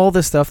 for all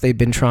the stuff they've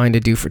been trying to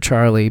do for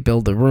Charlie,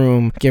 build the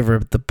room, give her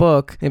the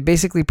book, and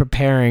basically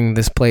preparing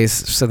this place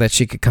so that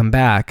she could come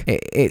back.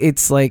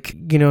 It's like,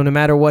 you know, no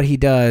matter what he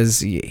does,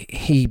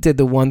 he did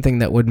the one thing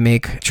that would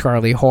make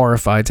Charlie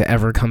horrified to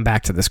ever come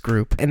back to this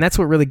group. And that's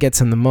what really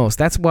gets him the most.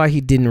 That's why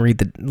he didn't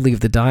leave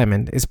the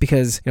diamond, is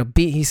because, you know,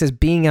 he says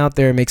being out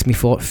there makes me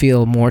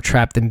feel more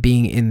trapped than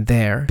being in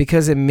there,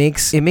 because it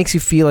makes you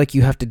feel like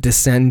you have to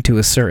descend to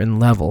a certain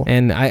level.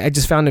 And I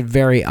just found it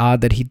very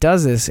odd that he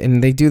does this,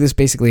 and they do this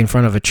basically in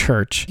front of a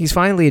church. He's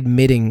finally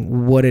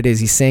admitting what it is.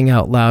 He's saying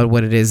out loud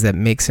what it is that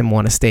makes him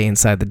want to stay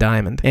inside the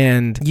diamond.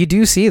 And you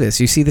do see this.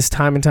 You see this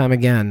time and time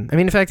again. I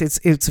mean, in fact,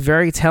 it's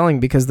very telling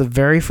because the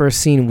very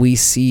first scene we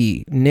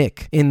see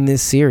Nick in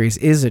this series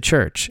is a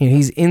church.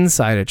 He's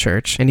inside a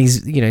church, and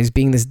he's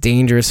being this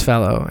dangerous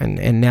fellow.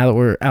 And now that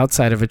we're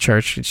outside of a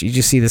church, you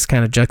just see this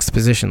kind of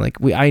juxtaposition. Like,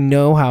 I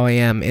know how I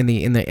am in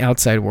the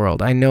outside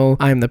world. I know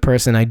I'm the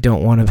person I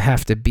don't want to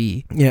have to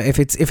be. If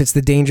it's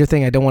the danger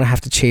thing, I don't want to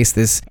have to chase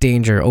this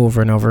danger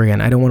over and over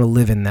again. I don't want to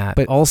live in that.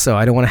 But also,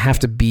 I don't want to have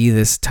to be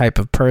this type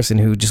of person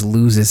who just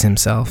loses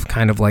himself,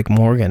 kind of like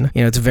Morgan.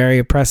 It's very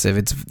oppressive.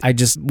 I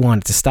just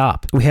want it to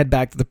stop. We head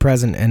back to the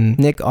present, and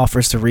Nick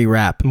offers to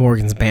rewrap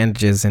Morgan's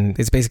bandages, and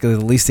it's basically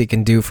the least he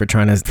can do for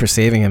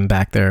saving him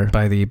back there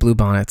by the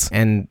Bluebonnets.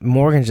 And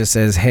Morgan just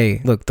says,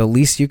 hey, look, the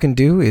least you can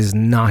do is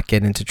not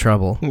get into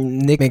trouble.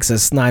 Nick makes a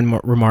snide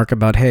remark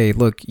about, hey,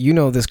 look,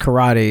 this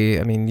karate.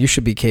 I mean, you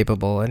should be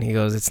capable. And he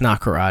goes, it's not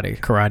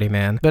karate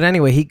man. But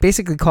anyway, he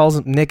basically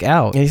calls Nick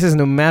out, and he says,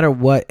 no matter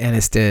what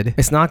Ennis did,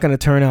 it's not going to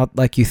turn out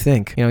like you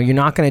think. You're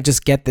not going to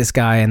just get this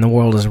guy and the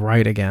world is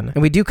right again.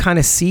 And we do kind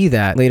of see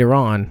that later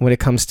on when it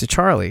comes to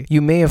Charlie.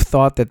 You may have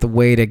thought that the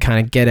way to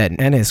kind of get at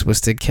Ennis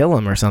was to kill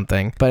him or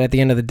something, but at the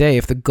end of the day,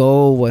 if the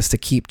goal was to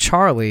keep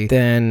Charlie,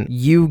 then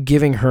you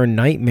giving her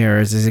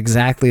nightmares is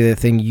exactly the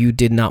thing you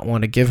did not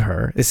want to give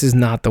her. This is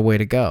not the way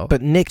to go.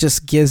 But Nick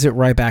just gives it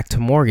right back to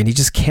Morgan. He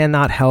just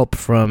cannot help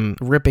from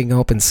ripping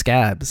open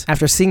scabs.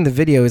 After seeing the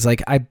video, he's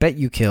like, I bet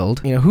you killed.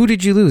 Who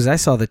did you lose? I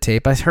saw the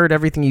tape. I heard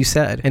everything you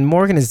said. And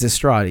Morgan is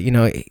distraught.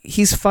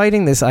 He's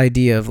fighting this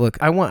idea of, look,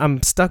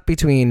 I'm stuck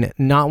between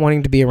not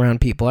wanting to be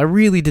around people. I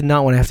really did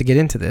not want to have to get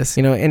into this.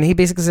 And he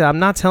basically said, I'm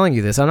not telling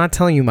you this. I'm not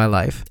telling you my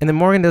life. And then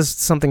Morgan does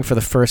something for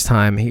the first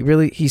time.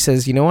 He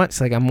says, you know what?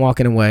 It's like, I'm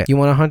walking away. You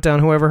want to hunt down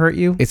whoever hurt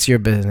you? It's your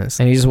business.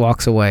 And he just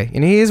walks away.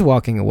 And he is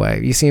walking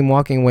away. You see him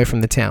walking away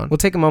from the town. We'll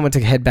take a moment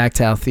to head back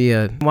to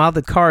Althea. While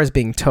the car is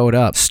being towed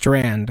up,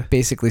 Strand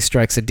basically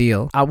strikes a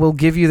deal. I will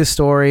give you the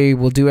story.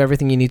 We'll do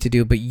everything you need to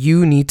do, but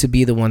you need to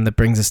be the one that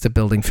brings us to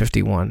Building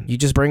 51. You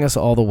just bring us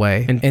all the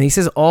way. And he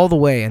says all the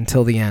way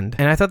until the end.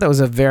 And I thought that was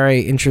a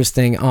very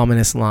interesting,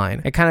 ominous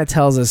line. It kind of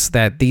tells us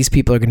that these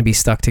people are going to be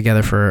stuck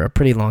together for a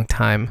pretty long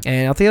time.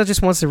 And Althea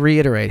just wants to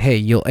reiterate, hey,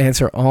 you'll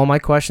answer all my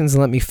questions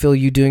and let me feel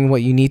you doing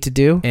what you need to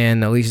do.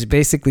 And Alicia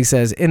basically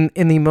says, in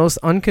the most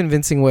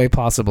unconvincing way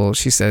possible,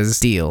 she says,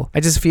 deal. I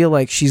just feel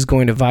like she's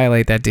going to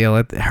violate that deal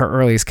at her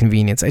earliest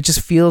convenience. It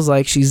just feels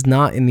like she's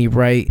not in the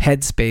right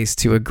headspace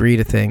to agree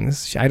to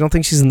things. I don't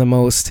think she's in the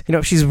most,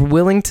 she's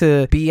willing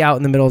to be out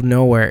in the middle of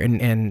nowhere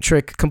and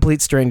trick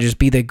complete strangers,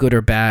 be they good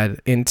or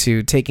bad,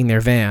 into taking their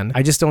van.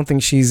 I just don't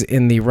think she's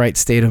in the right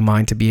state of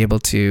mind to be able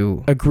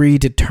to agree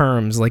to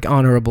terms, like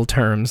honorable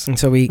terms. And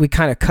so we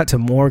kind of cut to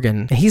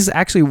Morgan. He's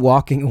actually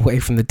walking away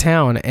from the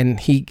town, and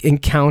he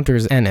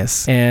encounters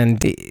Ennis.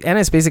 And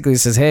Ennis basically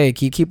says, hey,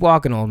 keep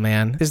walking, old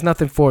man. There's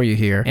nothing for you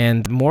here.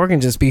 And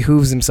Morgan just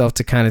behooves himself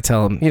to kind of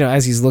tell him,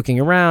 as he's looking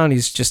around,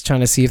 he's just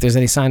trying to see if there's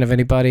any sign of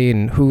anybody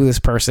and who this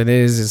person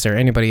is. Is there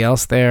anybody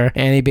else there?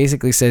 And he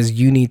basically says,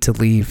 you need to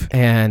leave.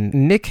 And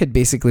Nick had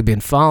basically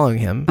been following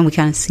him. And we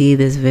kind of see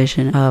this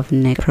vision of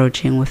Nick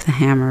approaching with the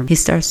hammer. He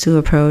starts to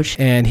approach,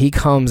 and he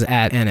comes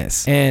at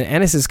Ennis. And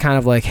Ennis is kind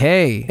of like,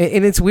 hey,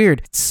 and it's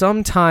weird.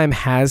 Some time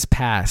has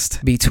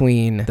passed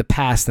between the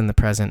past and the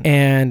present.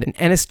 And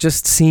Ennis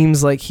just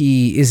seems like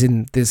he is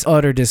in this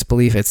utter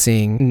disbelief at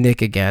seeing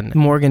Nick again.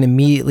 Morgan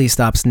immediately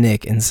stops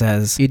Nick and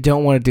says, you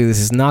don't want to do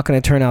this. It's not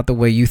going to turn out the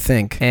way you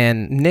think.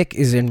 And Nick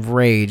is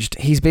enraged.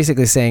 He's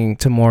basically saying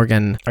to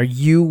Morgan, are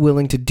you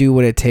willing to do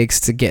what it takes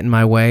to get in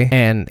my way?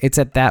 And it's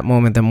at that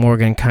moment that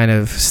Morgan kind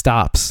of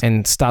stops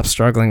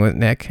struggling with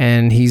Nick.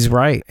 And he's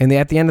right. And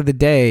at the end of the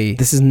day,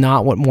 this is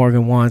not what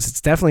Morgan wants.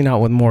 It's definitely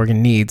not what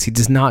Morgan needs. He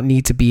does not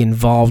need to be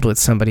involved with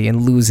somebody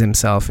and lose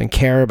himself and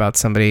care about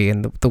somebody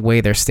and the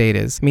way their state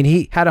is. I mean,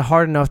 he had a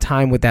hard enough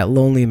time with that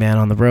lonely man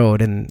on the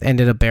road and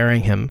ended up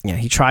burying him.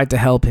 He tried to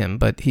help him,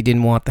 but he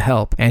didn't want the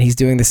help. And he's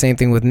doing the same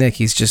thing with Nick.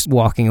 He's just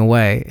walking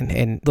away.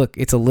 And look,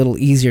 it's a little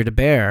easier to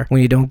bear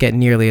when you don't get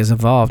nearly as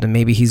involved. And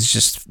maybe he's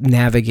just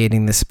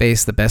navigating the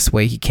space the best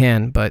way he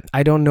can. But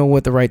I don't know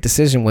what the right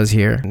decision was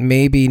here.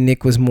 Maybe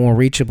Nick was more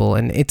reachable,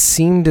 and it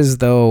seemed as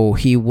though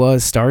he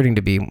was starting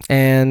to be.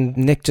 And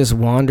Nick just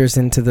wanders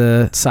into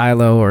the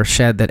silo or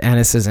shed that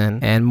Ennis is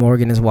in, and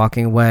Morgan is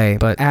walking away.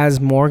 But as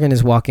Morgan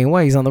is walking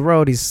away, he's on the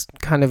road. He's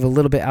kind of a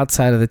little bit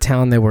outside of the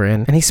town they were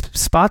in, and he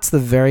spots the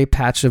very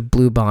patch of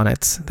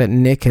Bluebonnets that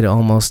Nick had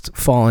almost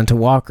fallen to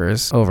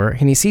walkers over.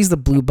 And he sees the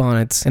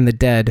Bluebonnets and the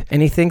dead,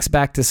 and he thinks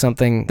back to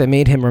something that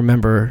made him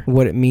remember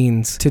what it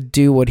means to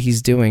do what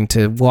he's doing,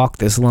 to walk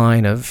this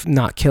line of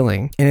not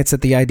killing. And it's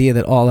at the idea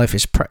that all life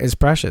is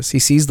precious. He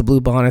sees the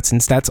Bluebonnets,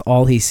 and that's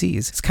all he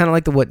sees. It's kind of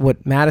like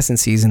what Madison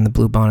sees in the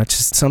Bluebonnets,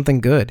 just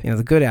something good,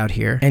 the good out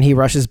here. And he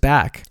rushes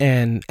back,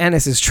 and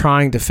Ennis is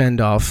trying to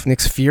fend off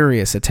Nick's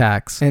furious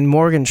attacks. And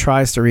Morgan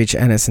tries to reach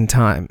Ennis in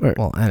time.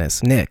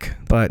 Nick.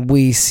 But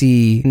we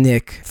see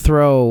Nick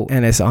throw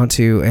Ennis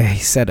onto a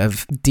set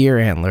of deer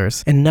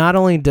antlers. And not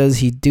only does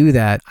he do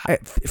that,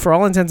 for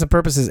all intents and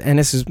purposes,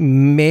 Ennis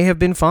may have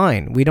been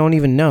fine. We don't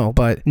even know.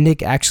 But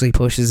Nick actually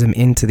pushes him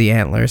into the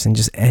antlers and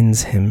just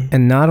ends him.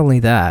 And not only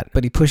that,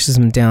 but he pushes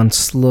him down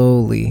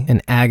slowly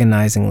and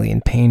agonizingly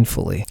and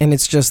painfully. And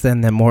it's just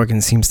then that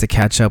Morgan seems to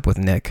catch up with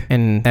Nick.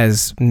 And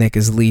as Nick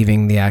is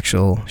leaving the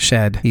actual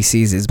shed, he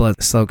sees his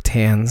blood-soaked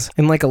hands.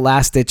 In like a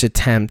last-ditch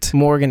attempt,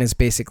 Morgan is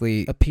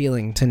basically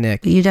appealing to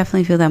Nick. You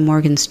definitely feel that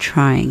Morgan's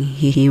trying.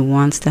 He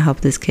wants to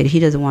help this kid. He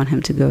doesn't want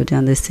him to go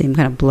down this same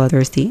kind of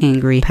bloodthirsty,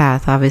 angry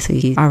path. Obviously,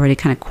 he's already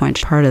kind of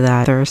quenched part of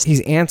that thirst.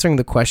 He's answering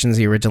the questions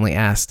he originally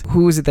asked.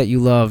 Who is it that you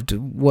loved?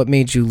 What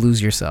made you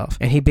lose yourself?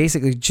 And he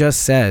basically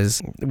just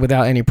says,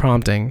 without any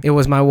prompting, it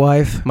was my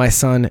wife, my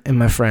son, and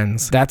my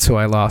friends. That's who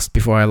I lost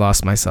before I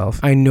lost myself.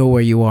 I know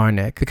where you are,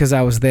 Nick, because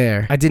I was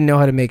there. I didn't know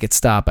how to make it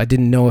stop. I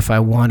didn't know if I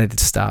wanted it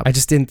to stop. I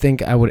just didn't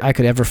think I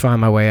could ever find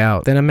my way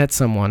out. Then I met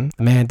someone.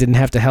 The man didn't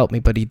have to help me,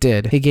 but he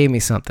did. He gave me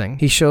something.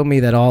 He showed me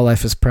that all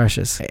life is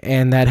precious,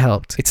 and that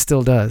helped. It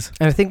still does.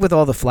 And I think with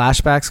all the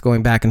flashbacks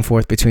going back and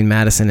forth between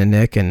Madison and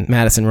Nick, and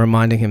Madison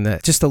reminding him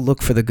that just to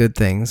look for the good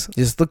things,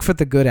 just look for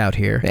the good out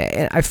here.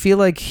 And I feel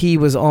like he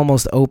was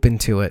almost open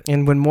to it.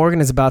 And when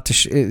Morgan is about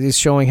to is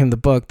showing him the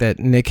book that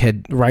Nick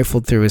had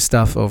rifled through his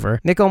stuff over,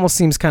 Nick almost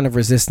seems kind of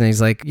resistant.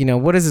 He's like,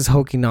 what is this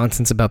hokey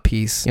nonsense about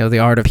peace? The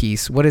art of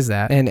peace. What is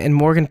that? And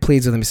Morgan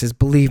pleads with him. He says,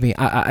 believe me,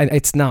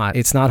 it's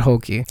not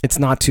hokey. It's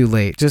not too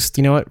late. Just,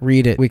 you know what?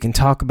 Read it. We can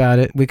talk about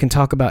it. We can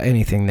talk about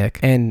anything, Nick.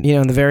 And,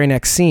 in the very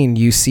next scene,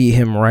 you see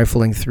him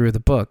rifling through the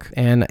book.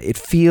 And it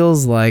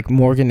feels like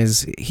Morgan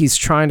he's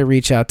trying to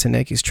reach out to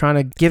Nick. He's trying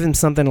to give him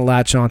something to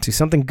latch onto,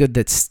 something good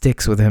that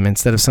sticks with him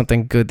instead of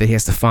something good that he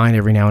has to find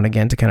every now and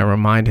again to kind of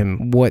remind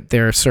him what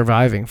they're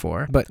surviving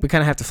for. But we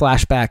kind of have to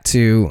flash back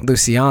to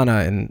Luciana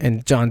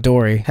and John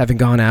Dory having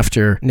gone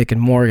after Nick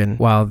and Morgan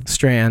while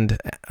Strand,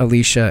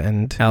 Alicia,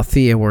 and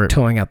Althea were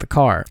towing out the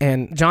car.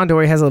 And John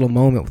Dory has a little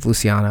moment with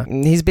Luciana.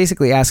 He's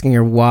basically asking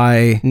her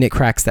why Nick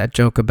cracks that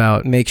joke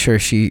about make sure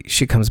she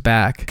comes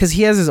back. Because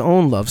he has his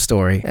own love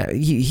story.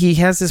 He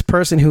has this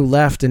person who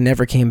left and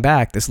never came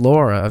back, this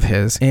Laura of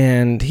his.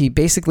 And he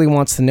basically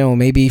wants to know,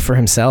 maybe for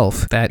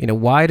himself, that,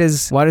 why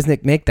does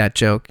Nick make that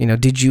joke?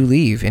 Did you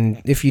leave?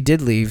 And if you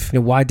did leave,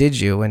 why did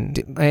you? And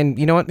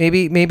you know what?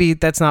 Maybe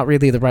that's not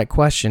really the right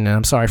question, and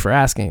I'm sorry for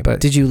asking, but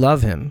did you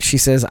love him? She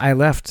says, I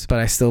left, but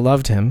I still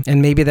loved him.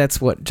 And maybe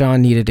that's what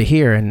John needed to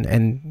hear.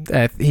 And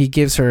he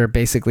gives her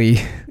basically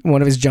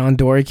one of his John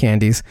Dory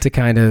candies to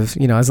kind of,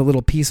 as a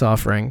little peace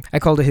offering. I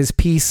called it his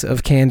piece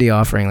of candy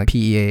offering, like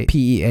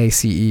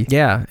P-E-A-C-E.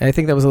 Yeah, I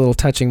think that was a little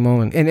touching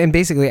moment. And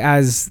basically,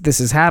 as this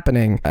is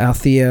happening,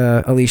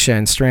 Althea, Alicia,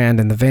 and Strand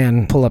and the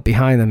van pull up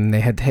behind them, and they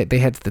head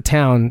to the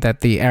town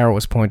that the arrow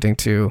was pointing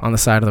to on the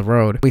side of the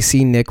road. We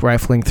see Nick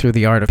rifling through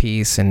the art of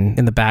peace, and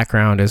in the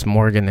background as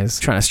Morgan is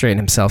trying to straighten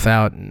himself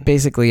out. And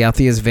basically,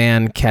 Althea's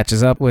van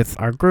catches up with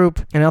our group,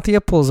 and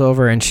Althea pulls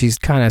over and she's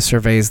kind of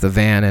surveys the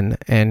van,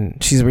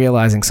 and she's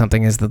realizing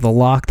something is that the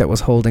lock that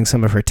was holding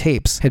some of her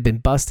tapes had been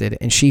busted,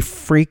 and she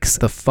freaks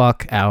the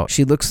fuck out.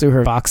 She looks through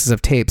her boxes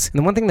of tapes, and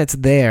the one thing that's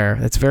there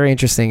that's very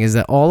interesting is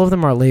that all of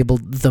them are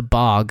labeled The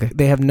Bog.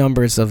 They have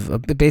numbers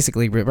of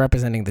basically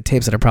representing the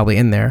tapes that are probably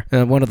in there.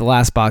 One of the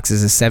last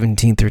boxes is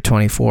 17 through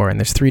 24, and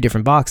there's 3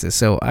 different boxes,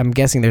 so I'm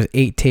guessing there's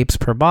 8 tapes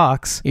per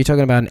box. You're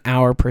talking about an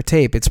hour per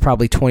tape. It's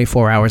probably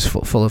 24 hours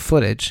full of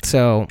footage.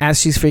 So as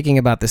she's freaking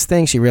about this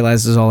thing, she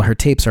realizes all her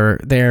tapes are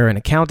there and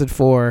accounted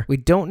for. We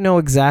don't know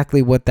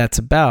exactly what that's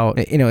about.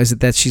 Is it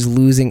that she's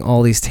losing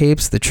all these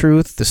tapes, the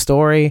truth, the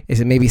story? Is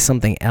it maybe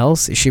something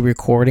else? Is she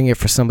recording it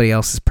for somebody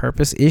else's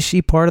purpose? Is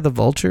she part of the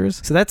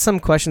Vultures? So that's some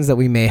questions that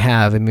we may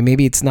have. I mean,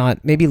 maybe it's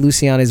not, maybe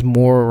Luciana is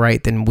more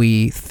right than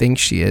we think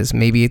she is.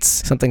 Maybe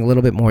it's something a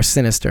little bit more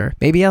sinister.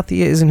 Maybe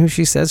Althea isn't who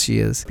she says she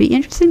is. It'd be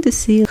interesting to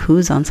see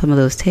who's on some of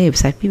those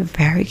tapes. I'd be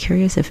very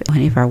curious if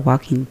any of our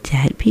Walking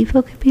Dead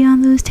people could be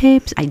on those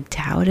tapes. I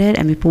doubt it.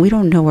 I mean, but we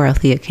don't know where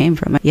Althea came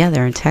from. Yeah,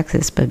 they're in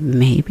Texas, but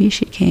maybe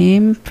she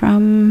came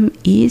from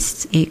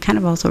East. It kind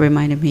of also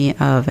reminded me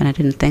of, and I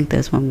didn't think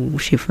this when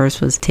she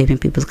first was taping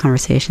people's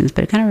conversations,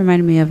 but it kind of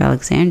reminded me of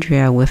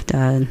Alexandria with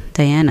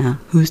Diana.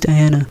 Who's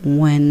Diana?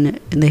 When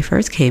they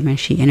first came and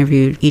she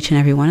interviewed each and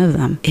every one of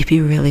them. It'd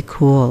be really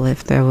cool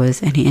if there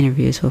was any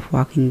interviews with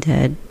Walking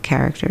Dead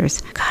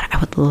characters. God, I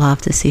would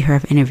love to see her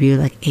have interviewed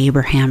like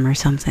Abraham or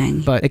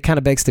something. But it kind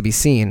of begs to be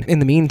seen. In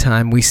the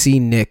meantime, we see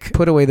Nick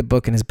put away the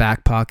book in his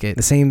back pocket,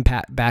 the same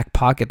back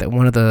pocket that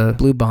one of the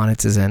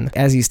bluebonnets is in.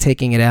 As he's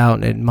taking it out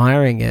and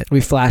admiring it,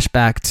 we flash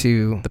back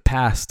to the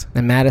past,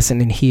 and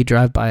Madison and he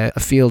drive by a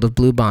field of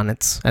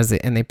bluebonnets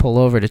and they pull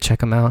over to check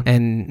them out.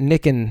 And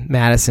Nick and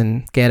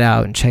Madison get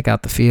out and check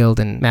out the field,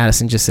 and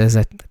Madison just says,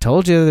 I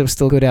told you it was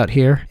still good out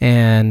here.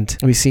 And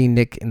we see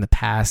Nick in the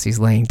past. He's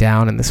laying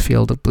down in this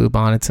field of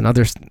bluebonnets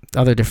bluebonnets and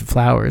other different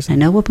flowers. I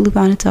know what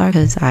bluebonnets are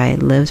because I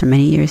lived for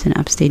many years in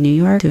upstate New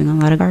York doing a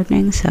lot of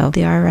gardening, so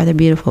they are rather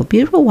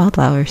beautiful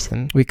wildflowers.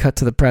 And we cut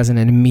to the present,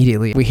 and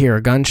immediately we hear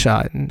a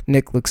gunshot, and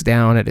Nick looks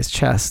down at his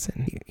chest,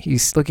 and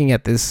he's looking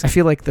at this. I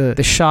feel like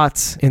the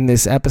shots in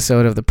this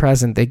episode of the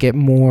present, they get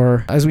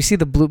more, as we see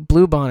the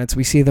bluebonnets,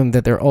 we see them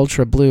that they're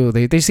ultra blue.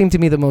 They seem to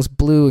be the most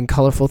blue and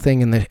colorful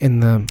thing in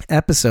the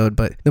episode,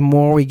 but the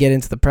more we get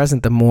into the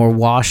present, the more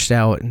washed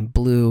out and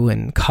blue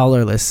and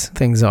colorless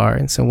things are.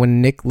 And so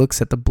when Nick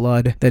looks at the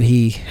blood that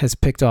he has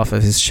picked off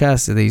of his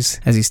chest,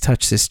 as he's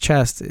touched his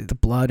chest, the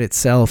blood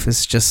itself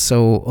is just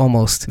so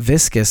almost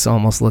viscous,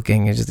 almost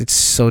looking. It's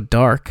so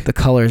dark. The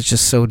color is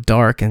just so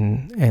dark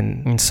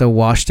and so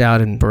washed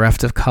out and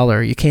bereft of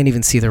color. You can't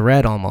even see the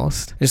red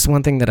almost. Just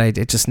one thing that I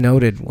just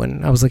noted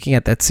when I was looking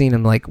at that scene,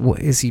 I'm like, what,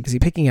 is he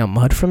picking out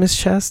mud from his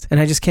chest? And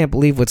I just can't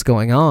believe what's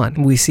going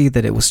on. We see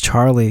that it was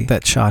Charlie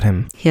that shot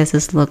him. He has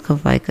this look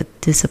of like a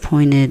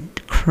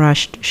disappointed,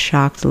 crushed,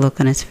 shocked look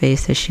on his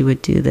face as she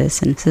would do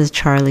this, and it says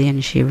Charlie,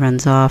 and she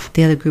runs off.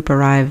 The other group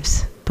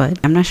arrives, but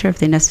I'm not sure if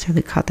they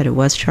necessarily caught that it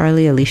was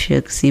Charlie.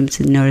 Alicia seems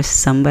to notice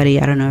somebody.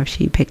 I don't know if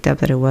she picked up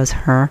that it was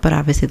her, but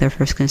obviously their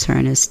first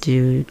concern is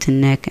to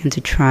Nick and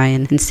to try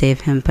and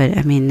save him. But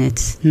I mean,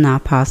 it's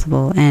not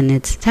possible, and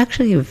it's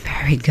actually a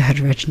very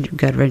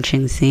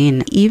gut-wrenching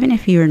scene. Even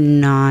if you're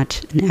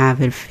not an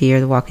avid Fear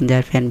the Walking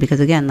Dead fan,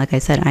 because again, like I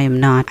said, I am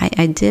not.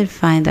 I did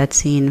find that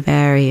scene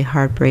very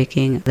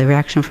heartbreaking. The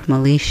reaction from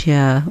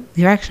Alicia,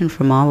 the reaction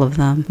from all of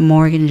them.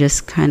 Morgan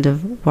just kind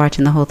of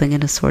watching the whole thing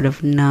in a sort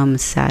of numb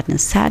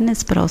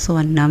sadness, but also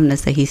a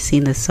numbness that he's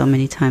seen this so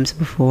many times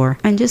before.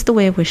 And just the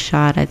way it was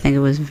shot, I think it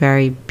was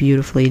very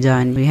beautifully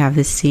done. We have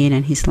this scene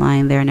and he's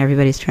lying there and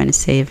everybody's trying to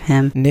save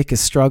him. Nick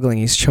is struggling.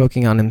 He's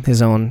choking on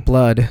his own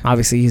blood.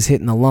 Obviously, he's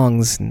hitting the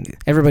lungs, and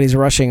everybody's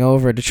rushing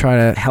over to try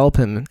to help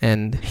him,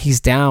 and he's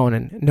down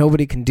and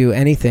nobody can do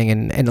anything.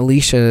 And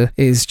Alicia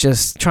is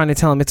just trying to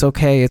tell him it's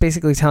okay. It's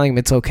basically telling him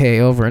it's okay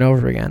over and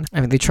over again.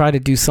 I mean, they try to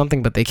do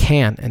something, but they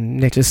can't, and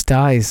Nick just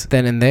dies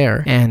then and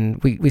there.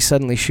 And we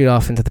suddenly shoot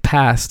off into the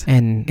past,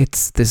 and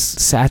it's this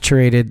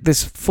saturated,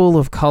 this full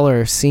of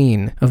color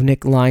scene of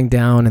Nick lying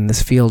down in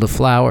this field of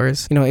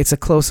flowers. You know, it's a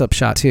close-up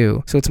shot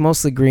too, so it's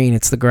mostly green,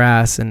 it's the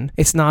grass, and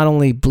it's not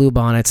only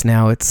bluebonnets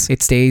now, it's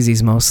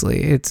daisies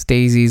mostly. It's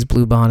daisies,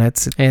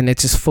 bluebonnets, and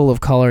it's just full of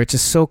color. It's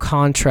just so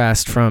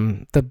contrast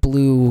from the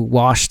blue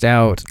washed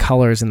out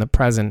colors in the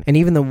present and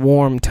even the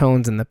warm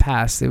tones in the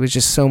past. It was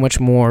just so much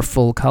more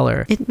full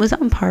color. It was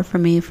on par for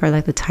me for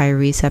like the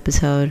Tyrese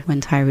episode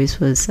when Tyrese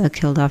was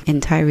killed off.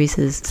 In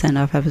Tyrese's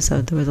send-off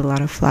episode, there was a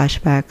lot of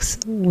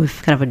flashbacks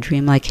with kind of a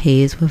dreamlike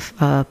haze with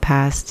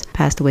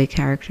passed away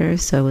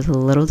characters, so it was a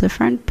little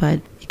different, but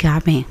it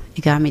got me,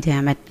 damn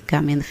it. It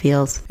got me in the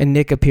fields. And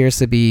Nick appears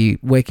to be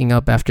waking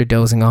up after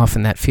dozing off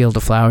in that field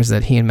of flowers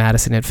that he and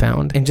Madison had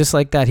found. And just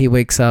like that, he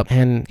wakes up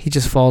and he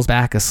just falls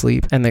back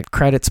asleep, and the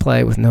credits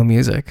play with no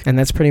music. And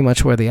that's pretty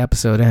much where the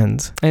episode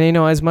ends. And you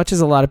know, as much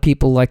as a lot of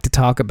people like to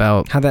talk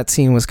about how that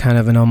scene was kind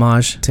of an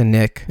homage to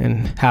Nick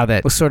and how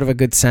that was sort of a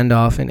good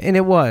send-off, and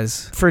it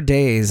was, for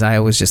days I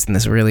was just in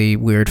this really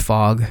weird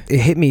fog. It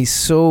hit me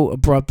so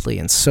abruptly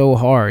and so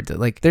hard that,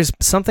 like, there's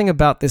something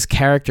about this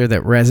character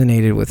that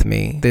resonated with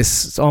me.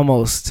 This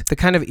almost the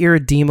kind of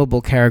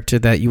irredeemable character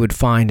that you would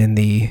find in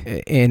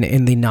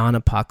the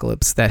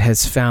non-apocalypse that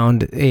has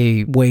found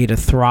a way to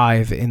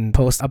thrive in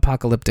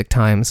post-apocalyptic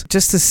times.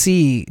 Just to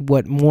see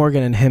what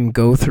Morgan and him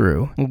go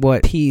through,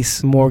 what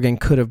peace Morgan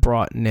could have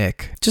brought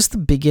Nick. Just the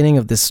beginning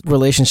of this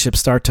relationship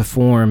start to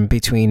form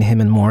between him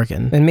and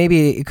Morgan. And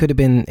maybe it could have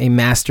been a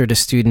master to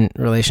student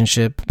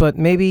relationship, but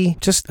maybe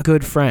just a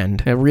good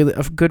friend, a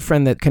good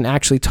friend that can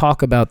actually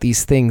talk about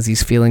these things,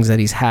 these feelings that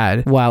he's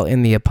had while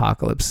in the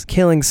apocalypse.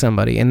 Killing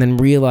somebody and then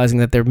realizing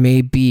that there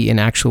may be an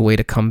actual way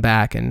to come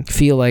back and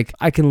feel like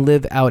I can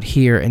live out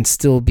here and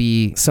still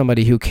be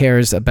somebody who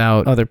cares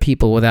about other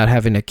people without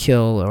having to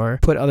kill or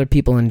put other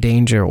people in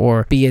danger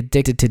or be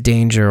addicted to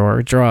danger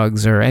or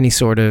drugs or any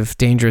sort of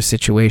dangerous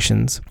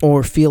situations,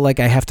 or feel like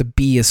I have to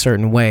be a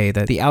certain way,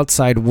 that the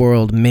outside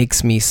world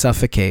makes me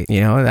suffocate.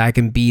 You know, I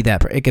can be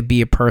that. It could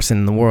be a person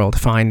in the world,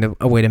 find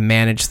a way to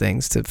manage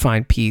things, to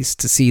find peace,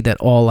 to see that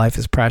all life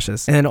is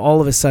precious. And then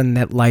all of a sudden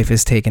that life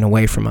is taken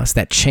away from us,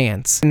 that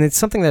chance. And it's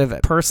something that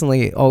I've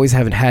personally always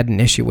haven't had an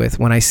issue with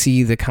when I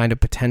see the kind of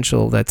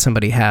potential that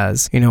somebody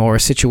has, you know, or a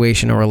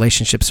situation or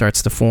relationship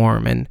starts to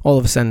form and all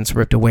of a sudden it's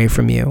ripped away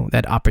from you,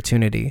 that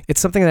opportunity. It's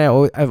something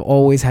that I've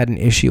always had an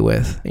issue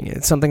with.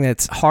 It's something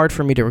that's hard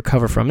for me to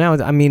recover from. Now,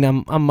 I mean,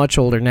 I'm much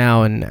older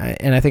now, and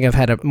I think I've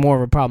had more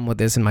of a problem with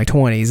this in my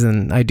 20s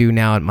than I do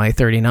now at my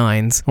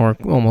 39s or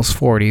almost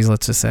 40s,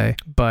 let's just say.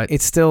 But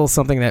it's still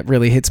something that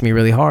really hits me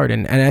really hard,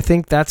 and I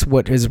think that's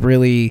what has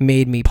really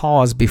made me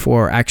pause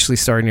before actually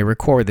starting to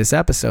record this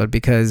episode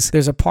because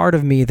there's a part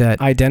of me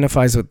that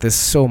identifies with this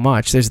so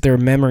much. There are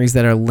memories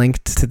that are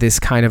linked to this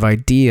kind of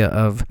idea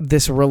of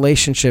this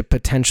relationship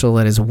potential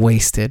that is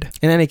wasted.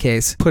 In any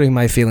case, putting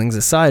my feelings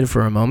aside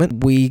for a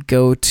moment, we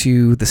go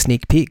to the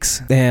sneak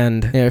peeks,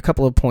 and there are a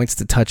couple of points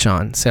to touch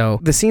on. So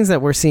the scenes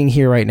that we're seeing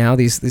here right now,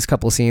 these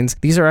couple of scenes,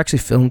 these are actually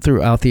filmed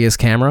through Althea's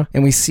camera,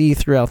 and we see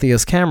through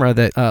Althea's camera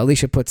that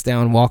Alicia puts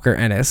down Walker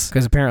Ennis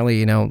because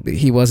apparently,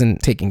 he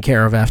wasn't taken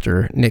care of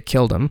after Nick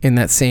killed him. In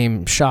that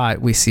same shot,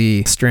 we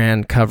see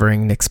Strand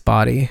covering Nick's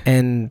body,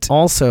 and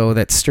also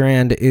that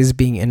Strand is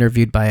being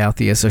interviewed by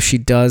Althea, so she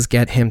does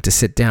get him to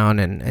sit down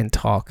and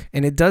talk.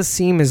 And it does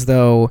seem as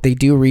though they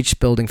do reach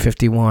Building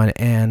 51,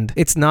 and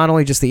it's not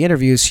only just the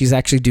interviews, she's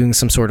actually doing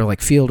some sort of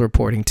like field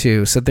reporting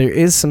too. So there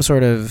is some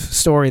sort of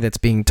story that's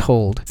being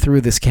told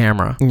through this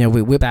camera.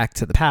 We whip back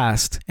to the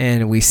past,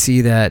 and we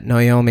see that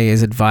Naomi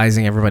is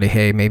advising everybody,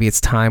 hey, maybe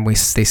it's time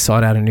they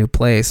sought out a new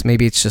place.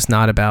 Maybe it's just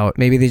not about,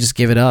 maybe they just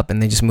give it up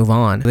and they just move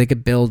on. They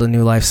could build a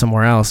new life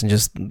somewhere else and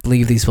just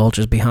leave these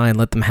vultures behind,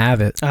 let them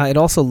have it. It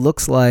also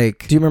looks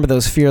like, do you remember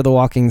those Fear the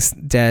Walking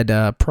Dead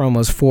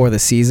promos for the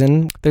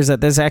season?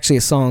 There's actually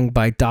a song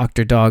by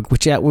Dr. Dog,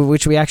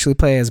 which we actually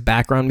play as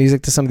background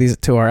music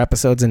to our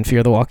episodes in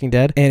Fear the Walking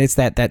Dead, and it's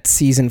that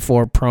season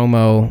 4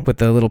 promo with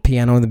the little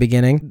piano in the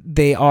beginning.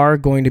 They are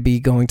going to be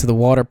going to the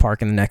water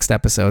park in the next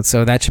episode,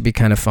 so that should be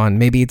kind of fun.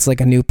 Maybe it's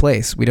like a new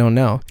place, we don't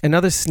know.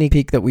 Another sneak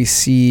peek that we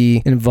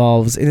see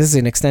involves, this is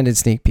an extended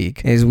sneak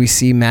peek, is we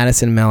see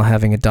Madison and Mel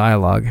having a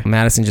dialogue.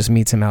 Madison just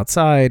meets him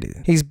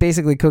outside. He's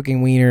basically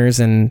cooking wieners,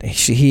 and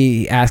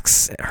he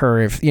asks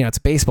her if, it's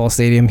a baseball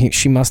stadium,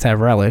 she must have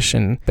relish,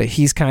 but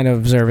he's kind of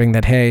observing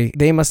that, hey,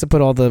 they must have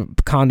put all the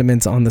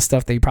condiments on the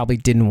stuff they probably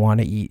didn't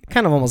want to eat,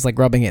 kind of almost like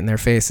rubbing it in their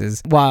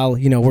faces, while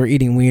we're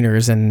eating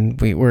wieners and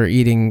we're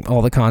eating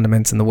all the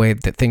condiments in the way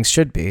that things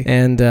should be.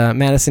 And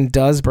Madison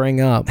does bring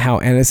up how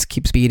Ennis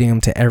keeps beating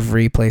him to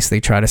every place they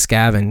try to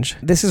scavenge.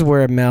 This is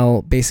where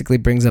Mel basically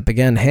brings up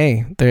again,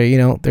 hey,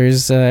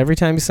 there's every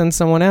time you send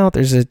someone out,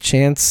 there's a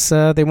chance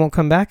they won't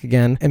come back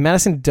again. And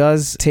Madison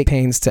does take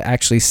pains to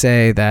actually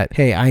say that,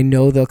 hey, I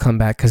know they'll come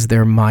back because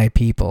they're my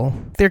people.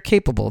 They're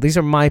capable. These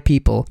are my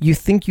people. You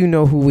think you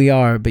know who we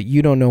are, but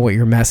you don't know what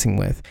you're messing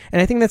with.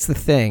 And I think that's the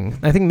thing.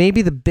 I think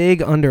maybe the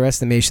big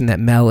underestimation that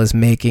Mel is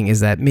making is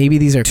that maybe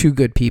these are two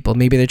good people.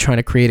 Maybe they're trying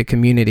to create a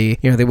community.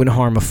 They wouldn't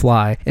harm a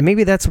fly. And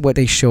maybe that's what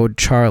they showed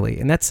Charlie.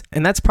 And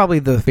that's probably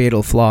the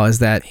fatal flaw, is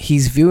that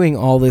he's viewing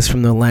all this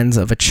from the lens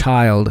of a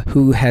child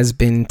who has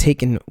been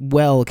taken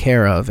well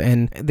care of.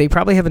 And they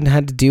probably haven't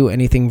had to do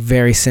anything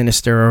very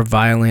sinister or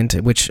violent,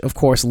 which of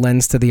course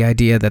lends to the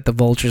idea that the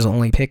vultures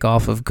only pick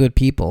off of good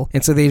people.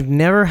 And so they've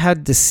never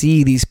had to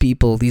see these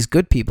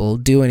good people,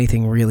 do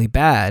anything really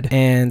bad.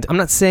 And I'm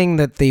not saying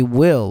that they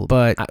will,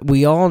 but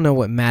we all know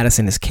what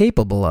Madison is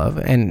capable of.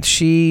 And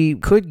she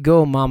could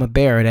go Mama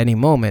Bear at any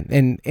moment,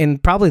 and in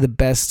probably the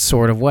best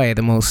sort of way,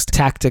 the most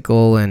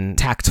tactical and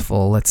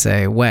tactful, let's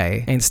say,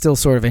 way, and still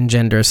sort of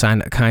engender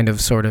a kind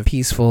of sort of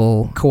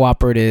peaceful,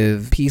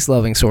 cooperative,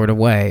 peace-loving sort of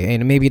way.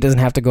 And maybe it doesn't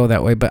have to go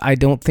that way, but I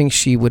don't think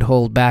she would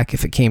hold back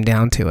if it came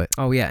down to it.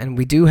 Oh yeah, and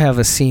we do have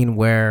a scene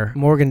where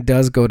Morgan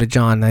does go to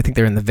John. I think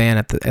they're in the van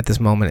at this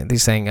moment. They're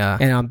saying,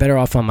 and I'm better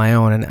off on my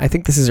own. And I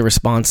think this is a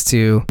response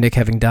to Nick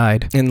having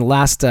died. In the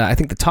last, I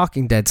think the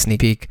Talking Dead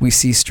sneak peek, we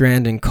see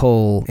Strand and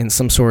Cole in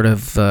some sort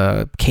of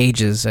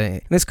cages.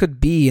 This could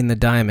be in the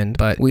Diamond,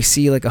 but we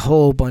see like a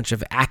whole bunch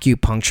of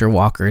acupuncture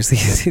walkers.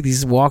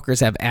 These walkers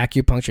have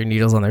acupuncture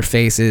needles on their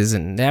faces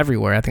and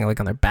everywhere. I think like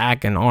on their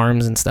back and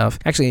arms and stuff.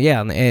 Actually,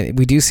 yeah, and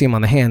we do see them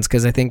on the hands,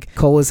 because I think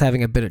Cole is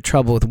having a bit of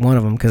trouble with one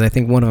of them, because I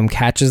think one of them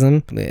catches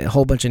them. A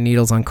whole bunch of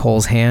needles on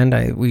Cole's hand.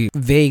 We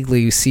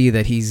vaguely see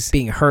that he's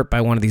being hurt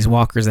by one of these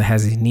walkers that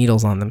has these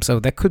needles on them. So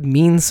that could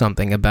mean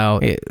something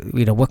about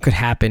what could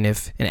happen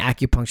if an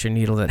acupuncture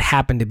needle that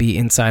happened to be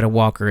inside a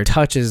walker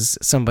touches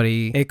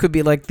somebody. It could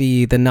be like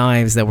the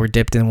knives that were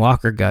dipped in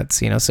walker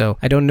guts, so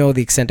I don't know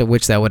the extent to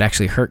which that would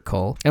actually hurt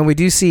Cole. And we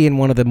do see in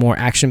one of the more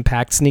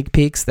action-packed sneak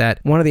peeks that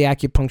one of the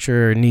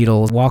acupuncture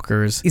needle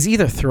walkers is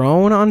either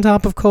thrown on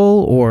top of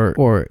Cole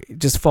or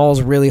just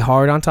falls really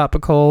hard on top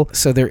of Cole.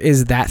 So there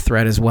is that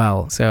threat as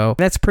well. So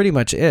that's pretty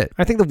much it.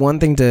 I think the one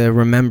thing to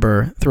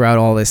remember throughout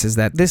all this is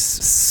that this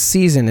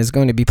season is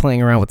going to be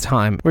playing around with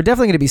time. We're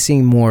definitely going to be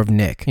seeing more of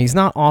Nick. He's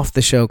not off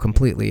the show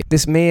completely.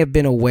 This may have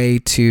been a way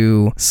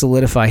to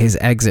solidify his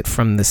exit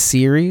from the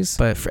series,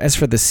 but as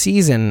for the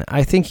season,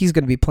 I think he's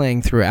going to be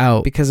playing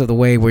throughout because of the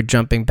way we're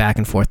jumping back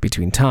and forth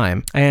between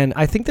time. And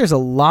I think there's a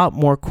lot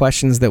more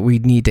questions that we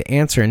need to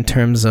answer in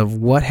terms of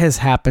what has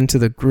happened to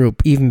the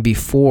group even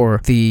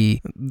before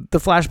the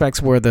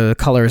flashbacks where the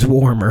color is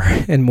warmer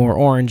and more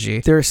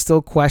orangey. There are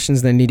still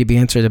questions that need to be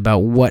answered about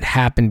what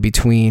happened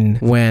between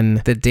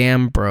when the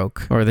dam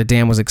broke or the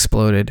dam was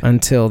exploded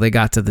until they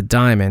got to the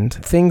Diamond.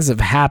 Things have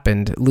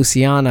happened.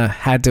 Luciana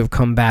had to have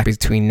come back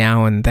between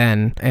now and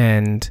then.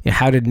 And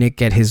how did Nick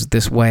get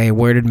this way?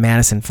 Where did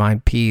Madison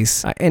find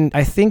peace? And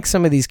I think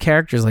some of these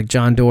characters like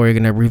John Dorie are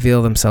going to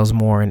reveal themselves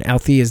more, and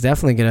Althea is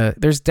definitely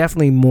there's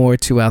definitely more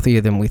to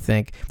Althea than we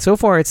think. So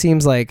far it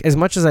seems like, as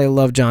much as I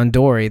love John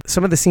Dory.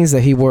 Some of the scenes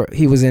that he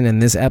was in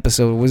this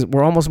episode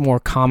were almost more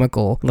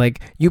comical. Like,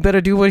 you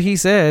better do what he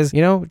says,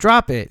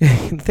 drop it.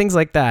 Things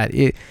like that.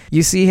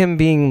 You see him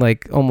being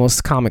like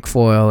almost comic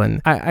foil,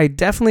 and I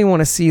definitely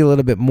want to see a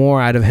little bit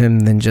more out of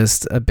him than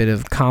just a bit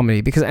of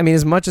comedy, because I mean,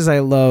 as much as I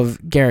love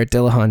Garrett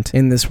Dillahunt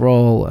in this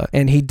role,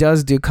 and he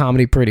does do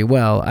comedy pretty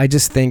well, I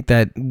just think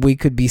that we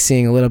could be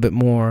seeing a little bit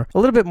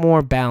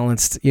more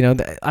balanced.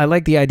 I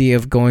like the idea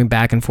of going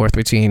back and forth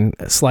between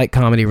slight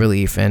comedy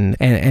relief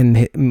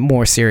and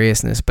more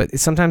seriousness, but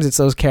sometimes it's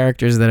those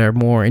characters that are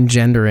more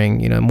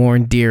engendering, more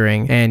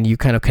endearing, and you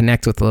kind of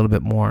connect with a little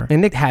bit more.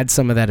 And Nick had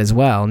some of that as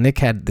well. Nick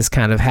had this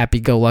kind of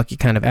happy-go-lucky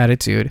kind of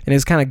attitude, and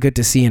it's kind of good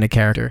to see in a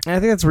character. And I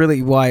think that's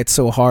really why it's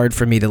so hard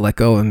for me to let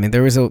go of him. I mean,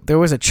 there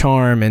was a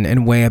charm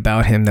and way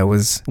about him that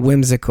was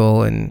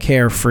whimsical and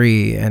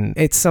carefree, and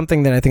it's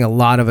something that I think a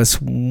lot of us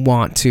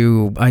want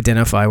to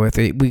identify with.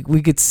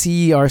 We could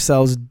see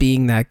ourselves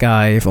being that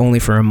guy, if only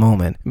for a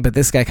moment, but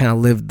this guy kind of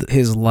lived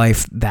his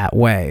life that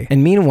way.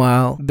 And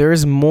meanwhile,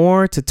 there's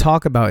more to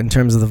talk about in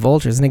terms of the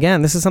Vultures. And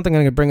again, this is something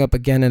I'm going to bring up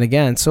again and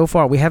again. So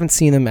far, we haven't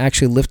seen them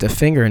actually lift a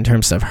finger in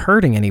terms of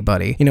hurting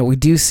anybody. We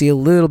do see a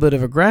little bit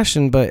of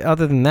aggression, but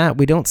other than that,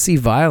 we don't see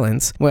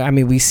violence. Well, I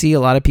mean, we see a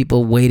lot of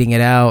people waiting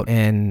it out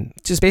and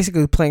just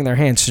basically playing their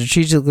hands,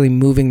 strategically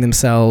moving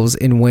themselves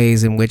in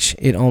ways in which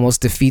it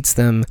almost defeats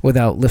them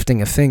without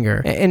lifting a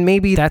finger. And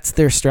maybe that's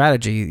their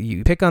strategy.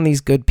 You pick on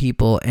these good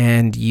people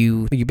and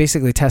you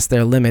basically test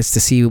their limits to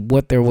see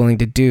what they're willing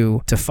to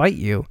do to fight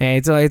you.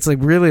 And it's like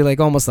really like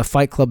almost a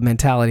Fight Club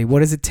mentality. What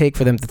does it take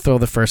for them to throw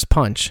the first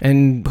punch?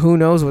 And who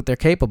knows what they're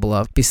capable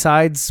of,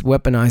 besides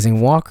weaponizing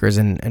walkers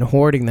and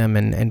hoarding them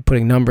and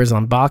putting numbers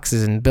on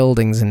boxes and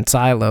buildings and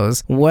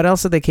silos. What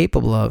else are they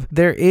capable of?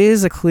 There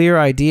is a clear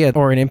idea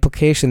or an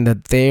implication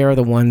that they are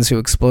the ones who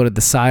exploded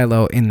the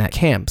silo in that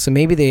camp. So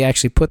maybe they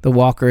actually put the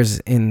walkers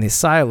in the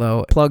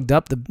silo, plugged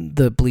up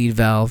the bleed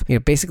valve,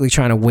 basically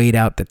trying to wait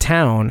out the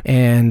town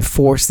and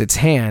forced its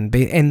hand.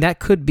 And that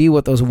could be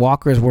what those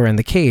walkers were in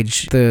the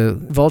cage. The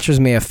Vultures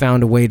may have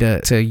found a way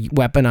to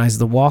weaponize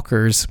the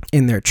walkers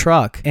in their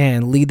truck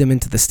and lead them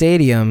into the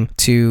stadium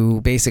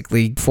to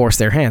basically force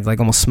their hands, like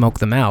almost smoke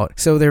them out.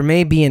 So there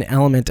may be an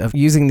element of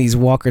using these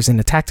walkers in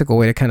a tactical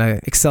way to kind of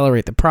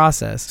accelerate the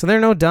process. So they're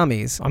no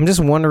dummies. I'm just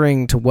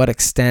wondering to what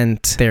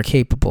extent they're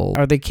capable.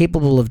 Are they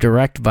capable of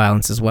direct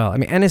violence as well? I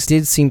mean, Ennis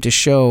did seem to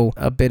show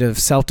a bit of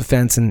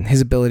self-defense, and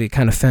his ability to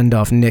kind of fend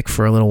off Nick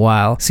for a little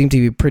while seemed to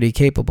be pretty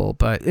capable.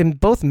 But in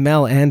both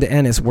Mel and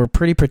Ennis were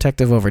pretty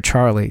protective over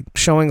Charlie,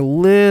 showing a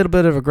little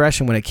bit of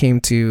aggression when it came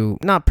to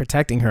not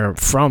protecting her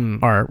from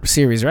our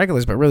series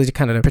regulars, but really to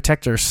kind of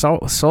protect her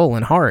soul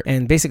and heart,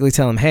 and basically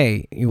tell him,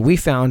 hey, we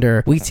found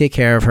her, we take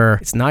care of her,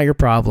 it's not your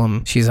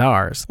problem, she's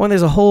ours. Well,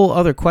 there's a whole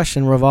other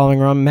question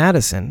revolving around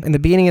Madison. In the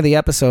beginning of the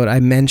episode, I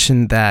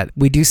mentioned that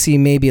we do see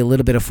maybe a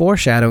little bit of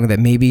foreshadowing that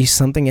maybe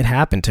something had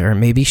happened to her,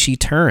 maybe she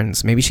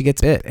turns, maybe she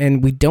gets bit,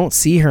 and we don't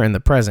see her in the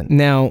present.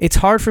 Now, it's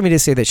hard for me to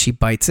say that she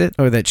bites it,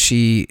 or that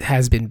she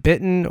has been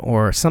bitten,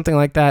 or something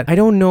like that. I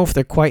don't know if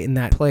they're quite in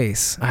that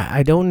place.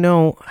 I don't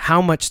know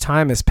how much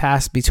time has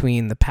passed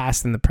between the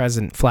past and the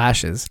present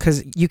flashes,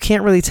 because you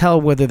can't really tell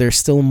whether they're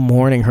still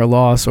mourning her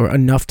loss or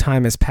enough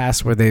time has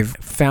passed where they've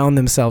found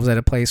themselves at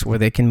a place where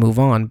they can move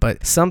on.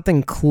 But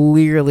something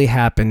clearly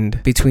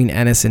happened between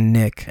Ennis and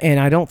Nick, and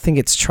I don't think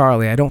it's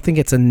Charlie. I don't think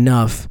it's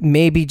enough.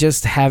 Maybe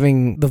just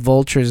having the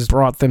Vultures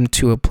brought them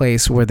to a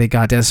place where they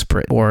got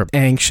desperate or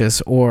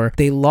anxious, or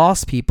they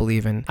lost people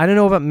even. I don't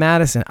know about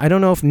Madison. I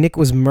don't know if Nick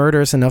was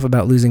murderous enough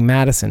about losing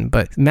Madison,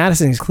 but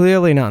Madison is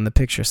clearly not in the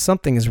picture.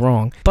 Something is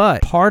wrong.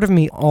 But part of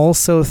me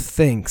also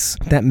thinks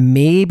that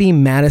maybe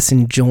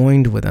Madison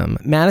joined with him.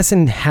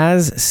 Madison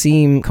has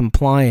seemed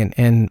compliant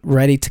and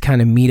ready to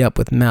kind of meet up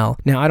with Mel.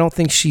 Now, I don't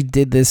think she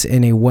did this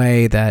in a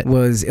way that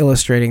was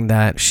illustrating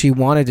that she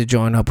wanted to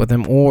join up with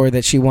him or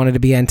that she wanted to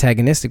be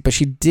antagonistic, but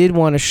she did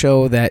want to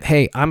show that,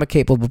 hey, I'm a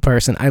capable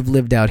person. I've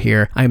lived out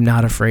here. I'm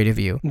not afraid of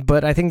you.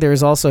 But I think there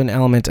is also an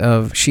element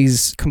of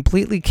she's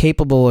completely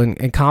capable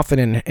and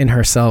confident in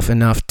herself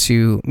enough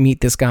to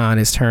meet this guy on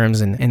his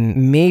terms,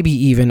 and maybe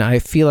even, I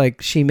feel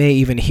like she may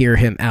even hear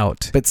him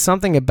out. But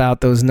something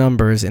about those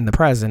numbers in the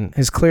present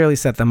has clearly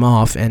set them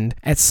off, and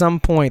at some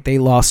point they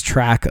lost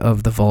track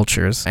of the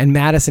Vultures, and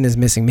Madison is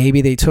missing.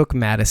 Maybe they took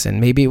Madison.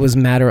 Maybe it was a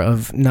matter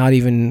of not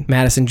even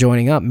Madison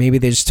joining up. Maybe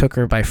they just took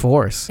her by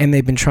force, and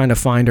they've been trying to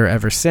find her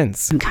ever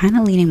since. I'm kind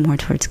of leaning more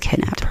towards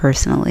kidnapped,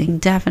 personally.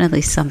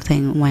 Definitely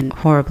something went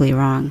horribly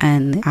wrong,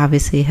 and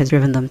obviously has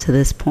driven them to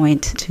this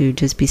point to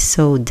just be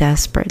so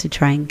desperate to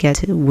try and get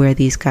to where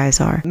these guys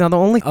are. Now, the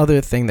only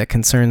other thing that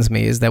concerns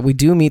me is that we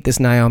do meet this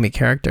Naomi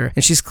character,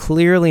 and she's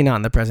clearly not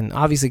in the present.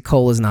 Obviously,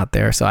 Cole is not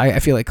there, so I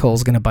feel like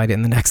Cole's going to bite it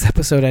in the next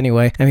episode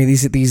anyway. I mean,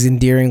 these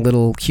endearing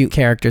little cute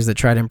characters that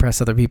try to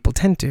impress other people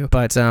tend to,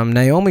 but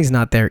Naomi's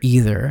not there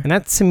either, and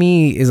that to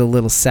me is a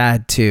little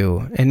sad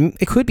too. And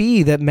it could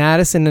be that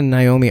Madison and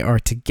Naomi are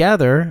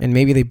together, and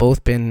maybe they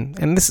both been,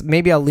 and this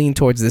maybe I'll lean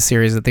towards this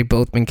series, that they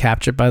both been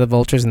captured by the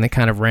Vultures and they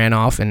kind of ran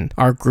off, and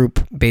our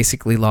group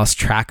basically lost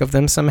track of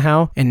them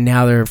somehow, and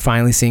now they're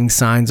finally seeing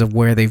signs of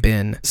where they've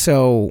been.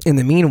 So in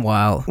the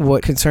meanwhile,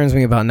 what concerns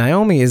me about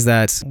Naomi is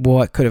that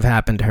what could have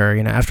happened to her,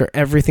 after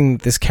everything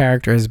that this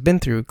character has been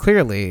through.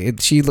 Clearly,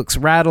 she looks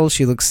rattled.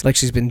 She looks like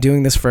she's been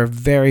doing this for a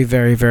very,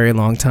 very, very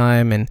long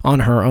time and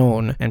on her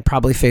own, and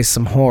probably faced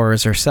some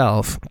horrors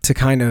herself. To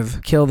kind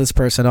of kill this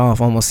person off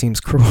almost seems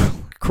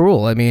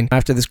cruel. I mean,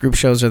 after this group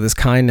shows her this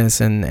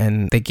kindness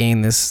and they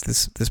gain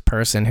this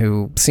person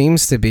who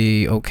seems to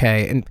be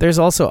okay. And there's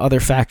also other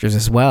factors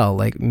as well.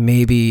 Like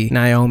maybe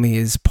Naomi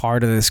is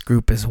part of this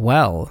group as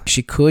well.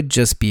 She could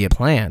just be a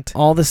plant.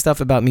 All this stuff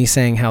about me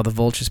saying how the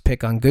vultures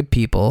pick on good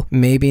people,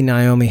 maybe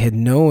Naomi had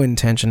no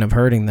intention of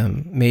hurting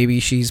them. Maybe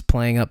she's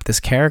playing up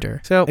this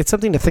character. So it's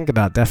something to think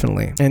about,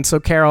 definitely. And so,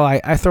 Carol,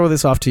 I throw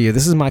this off to you.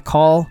 This is my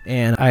call,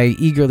 and I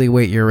eagerly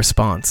wait your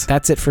response.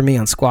 That's it for me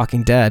on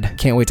Squawking Dead.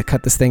 Can't wait to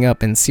cut this thing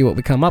up and see what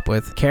we come up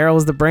with. Carol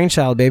is the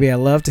brainchild, baby. I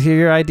love to hear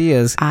your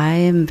ideas. I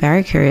am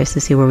very curious to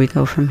see where we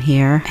go from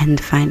here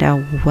and find out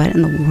what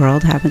in the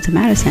world happened to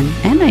Madison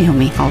and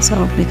Naomi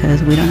also,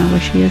 because we don't know where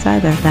she is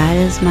either. That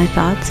is my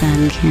thoughts,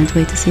 and can't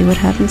wait to see what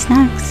happens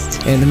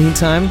next. In the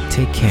meantime,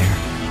 take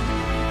care.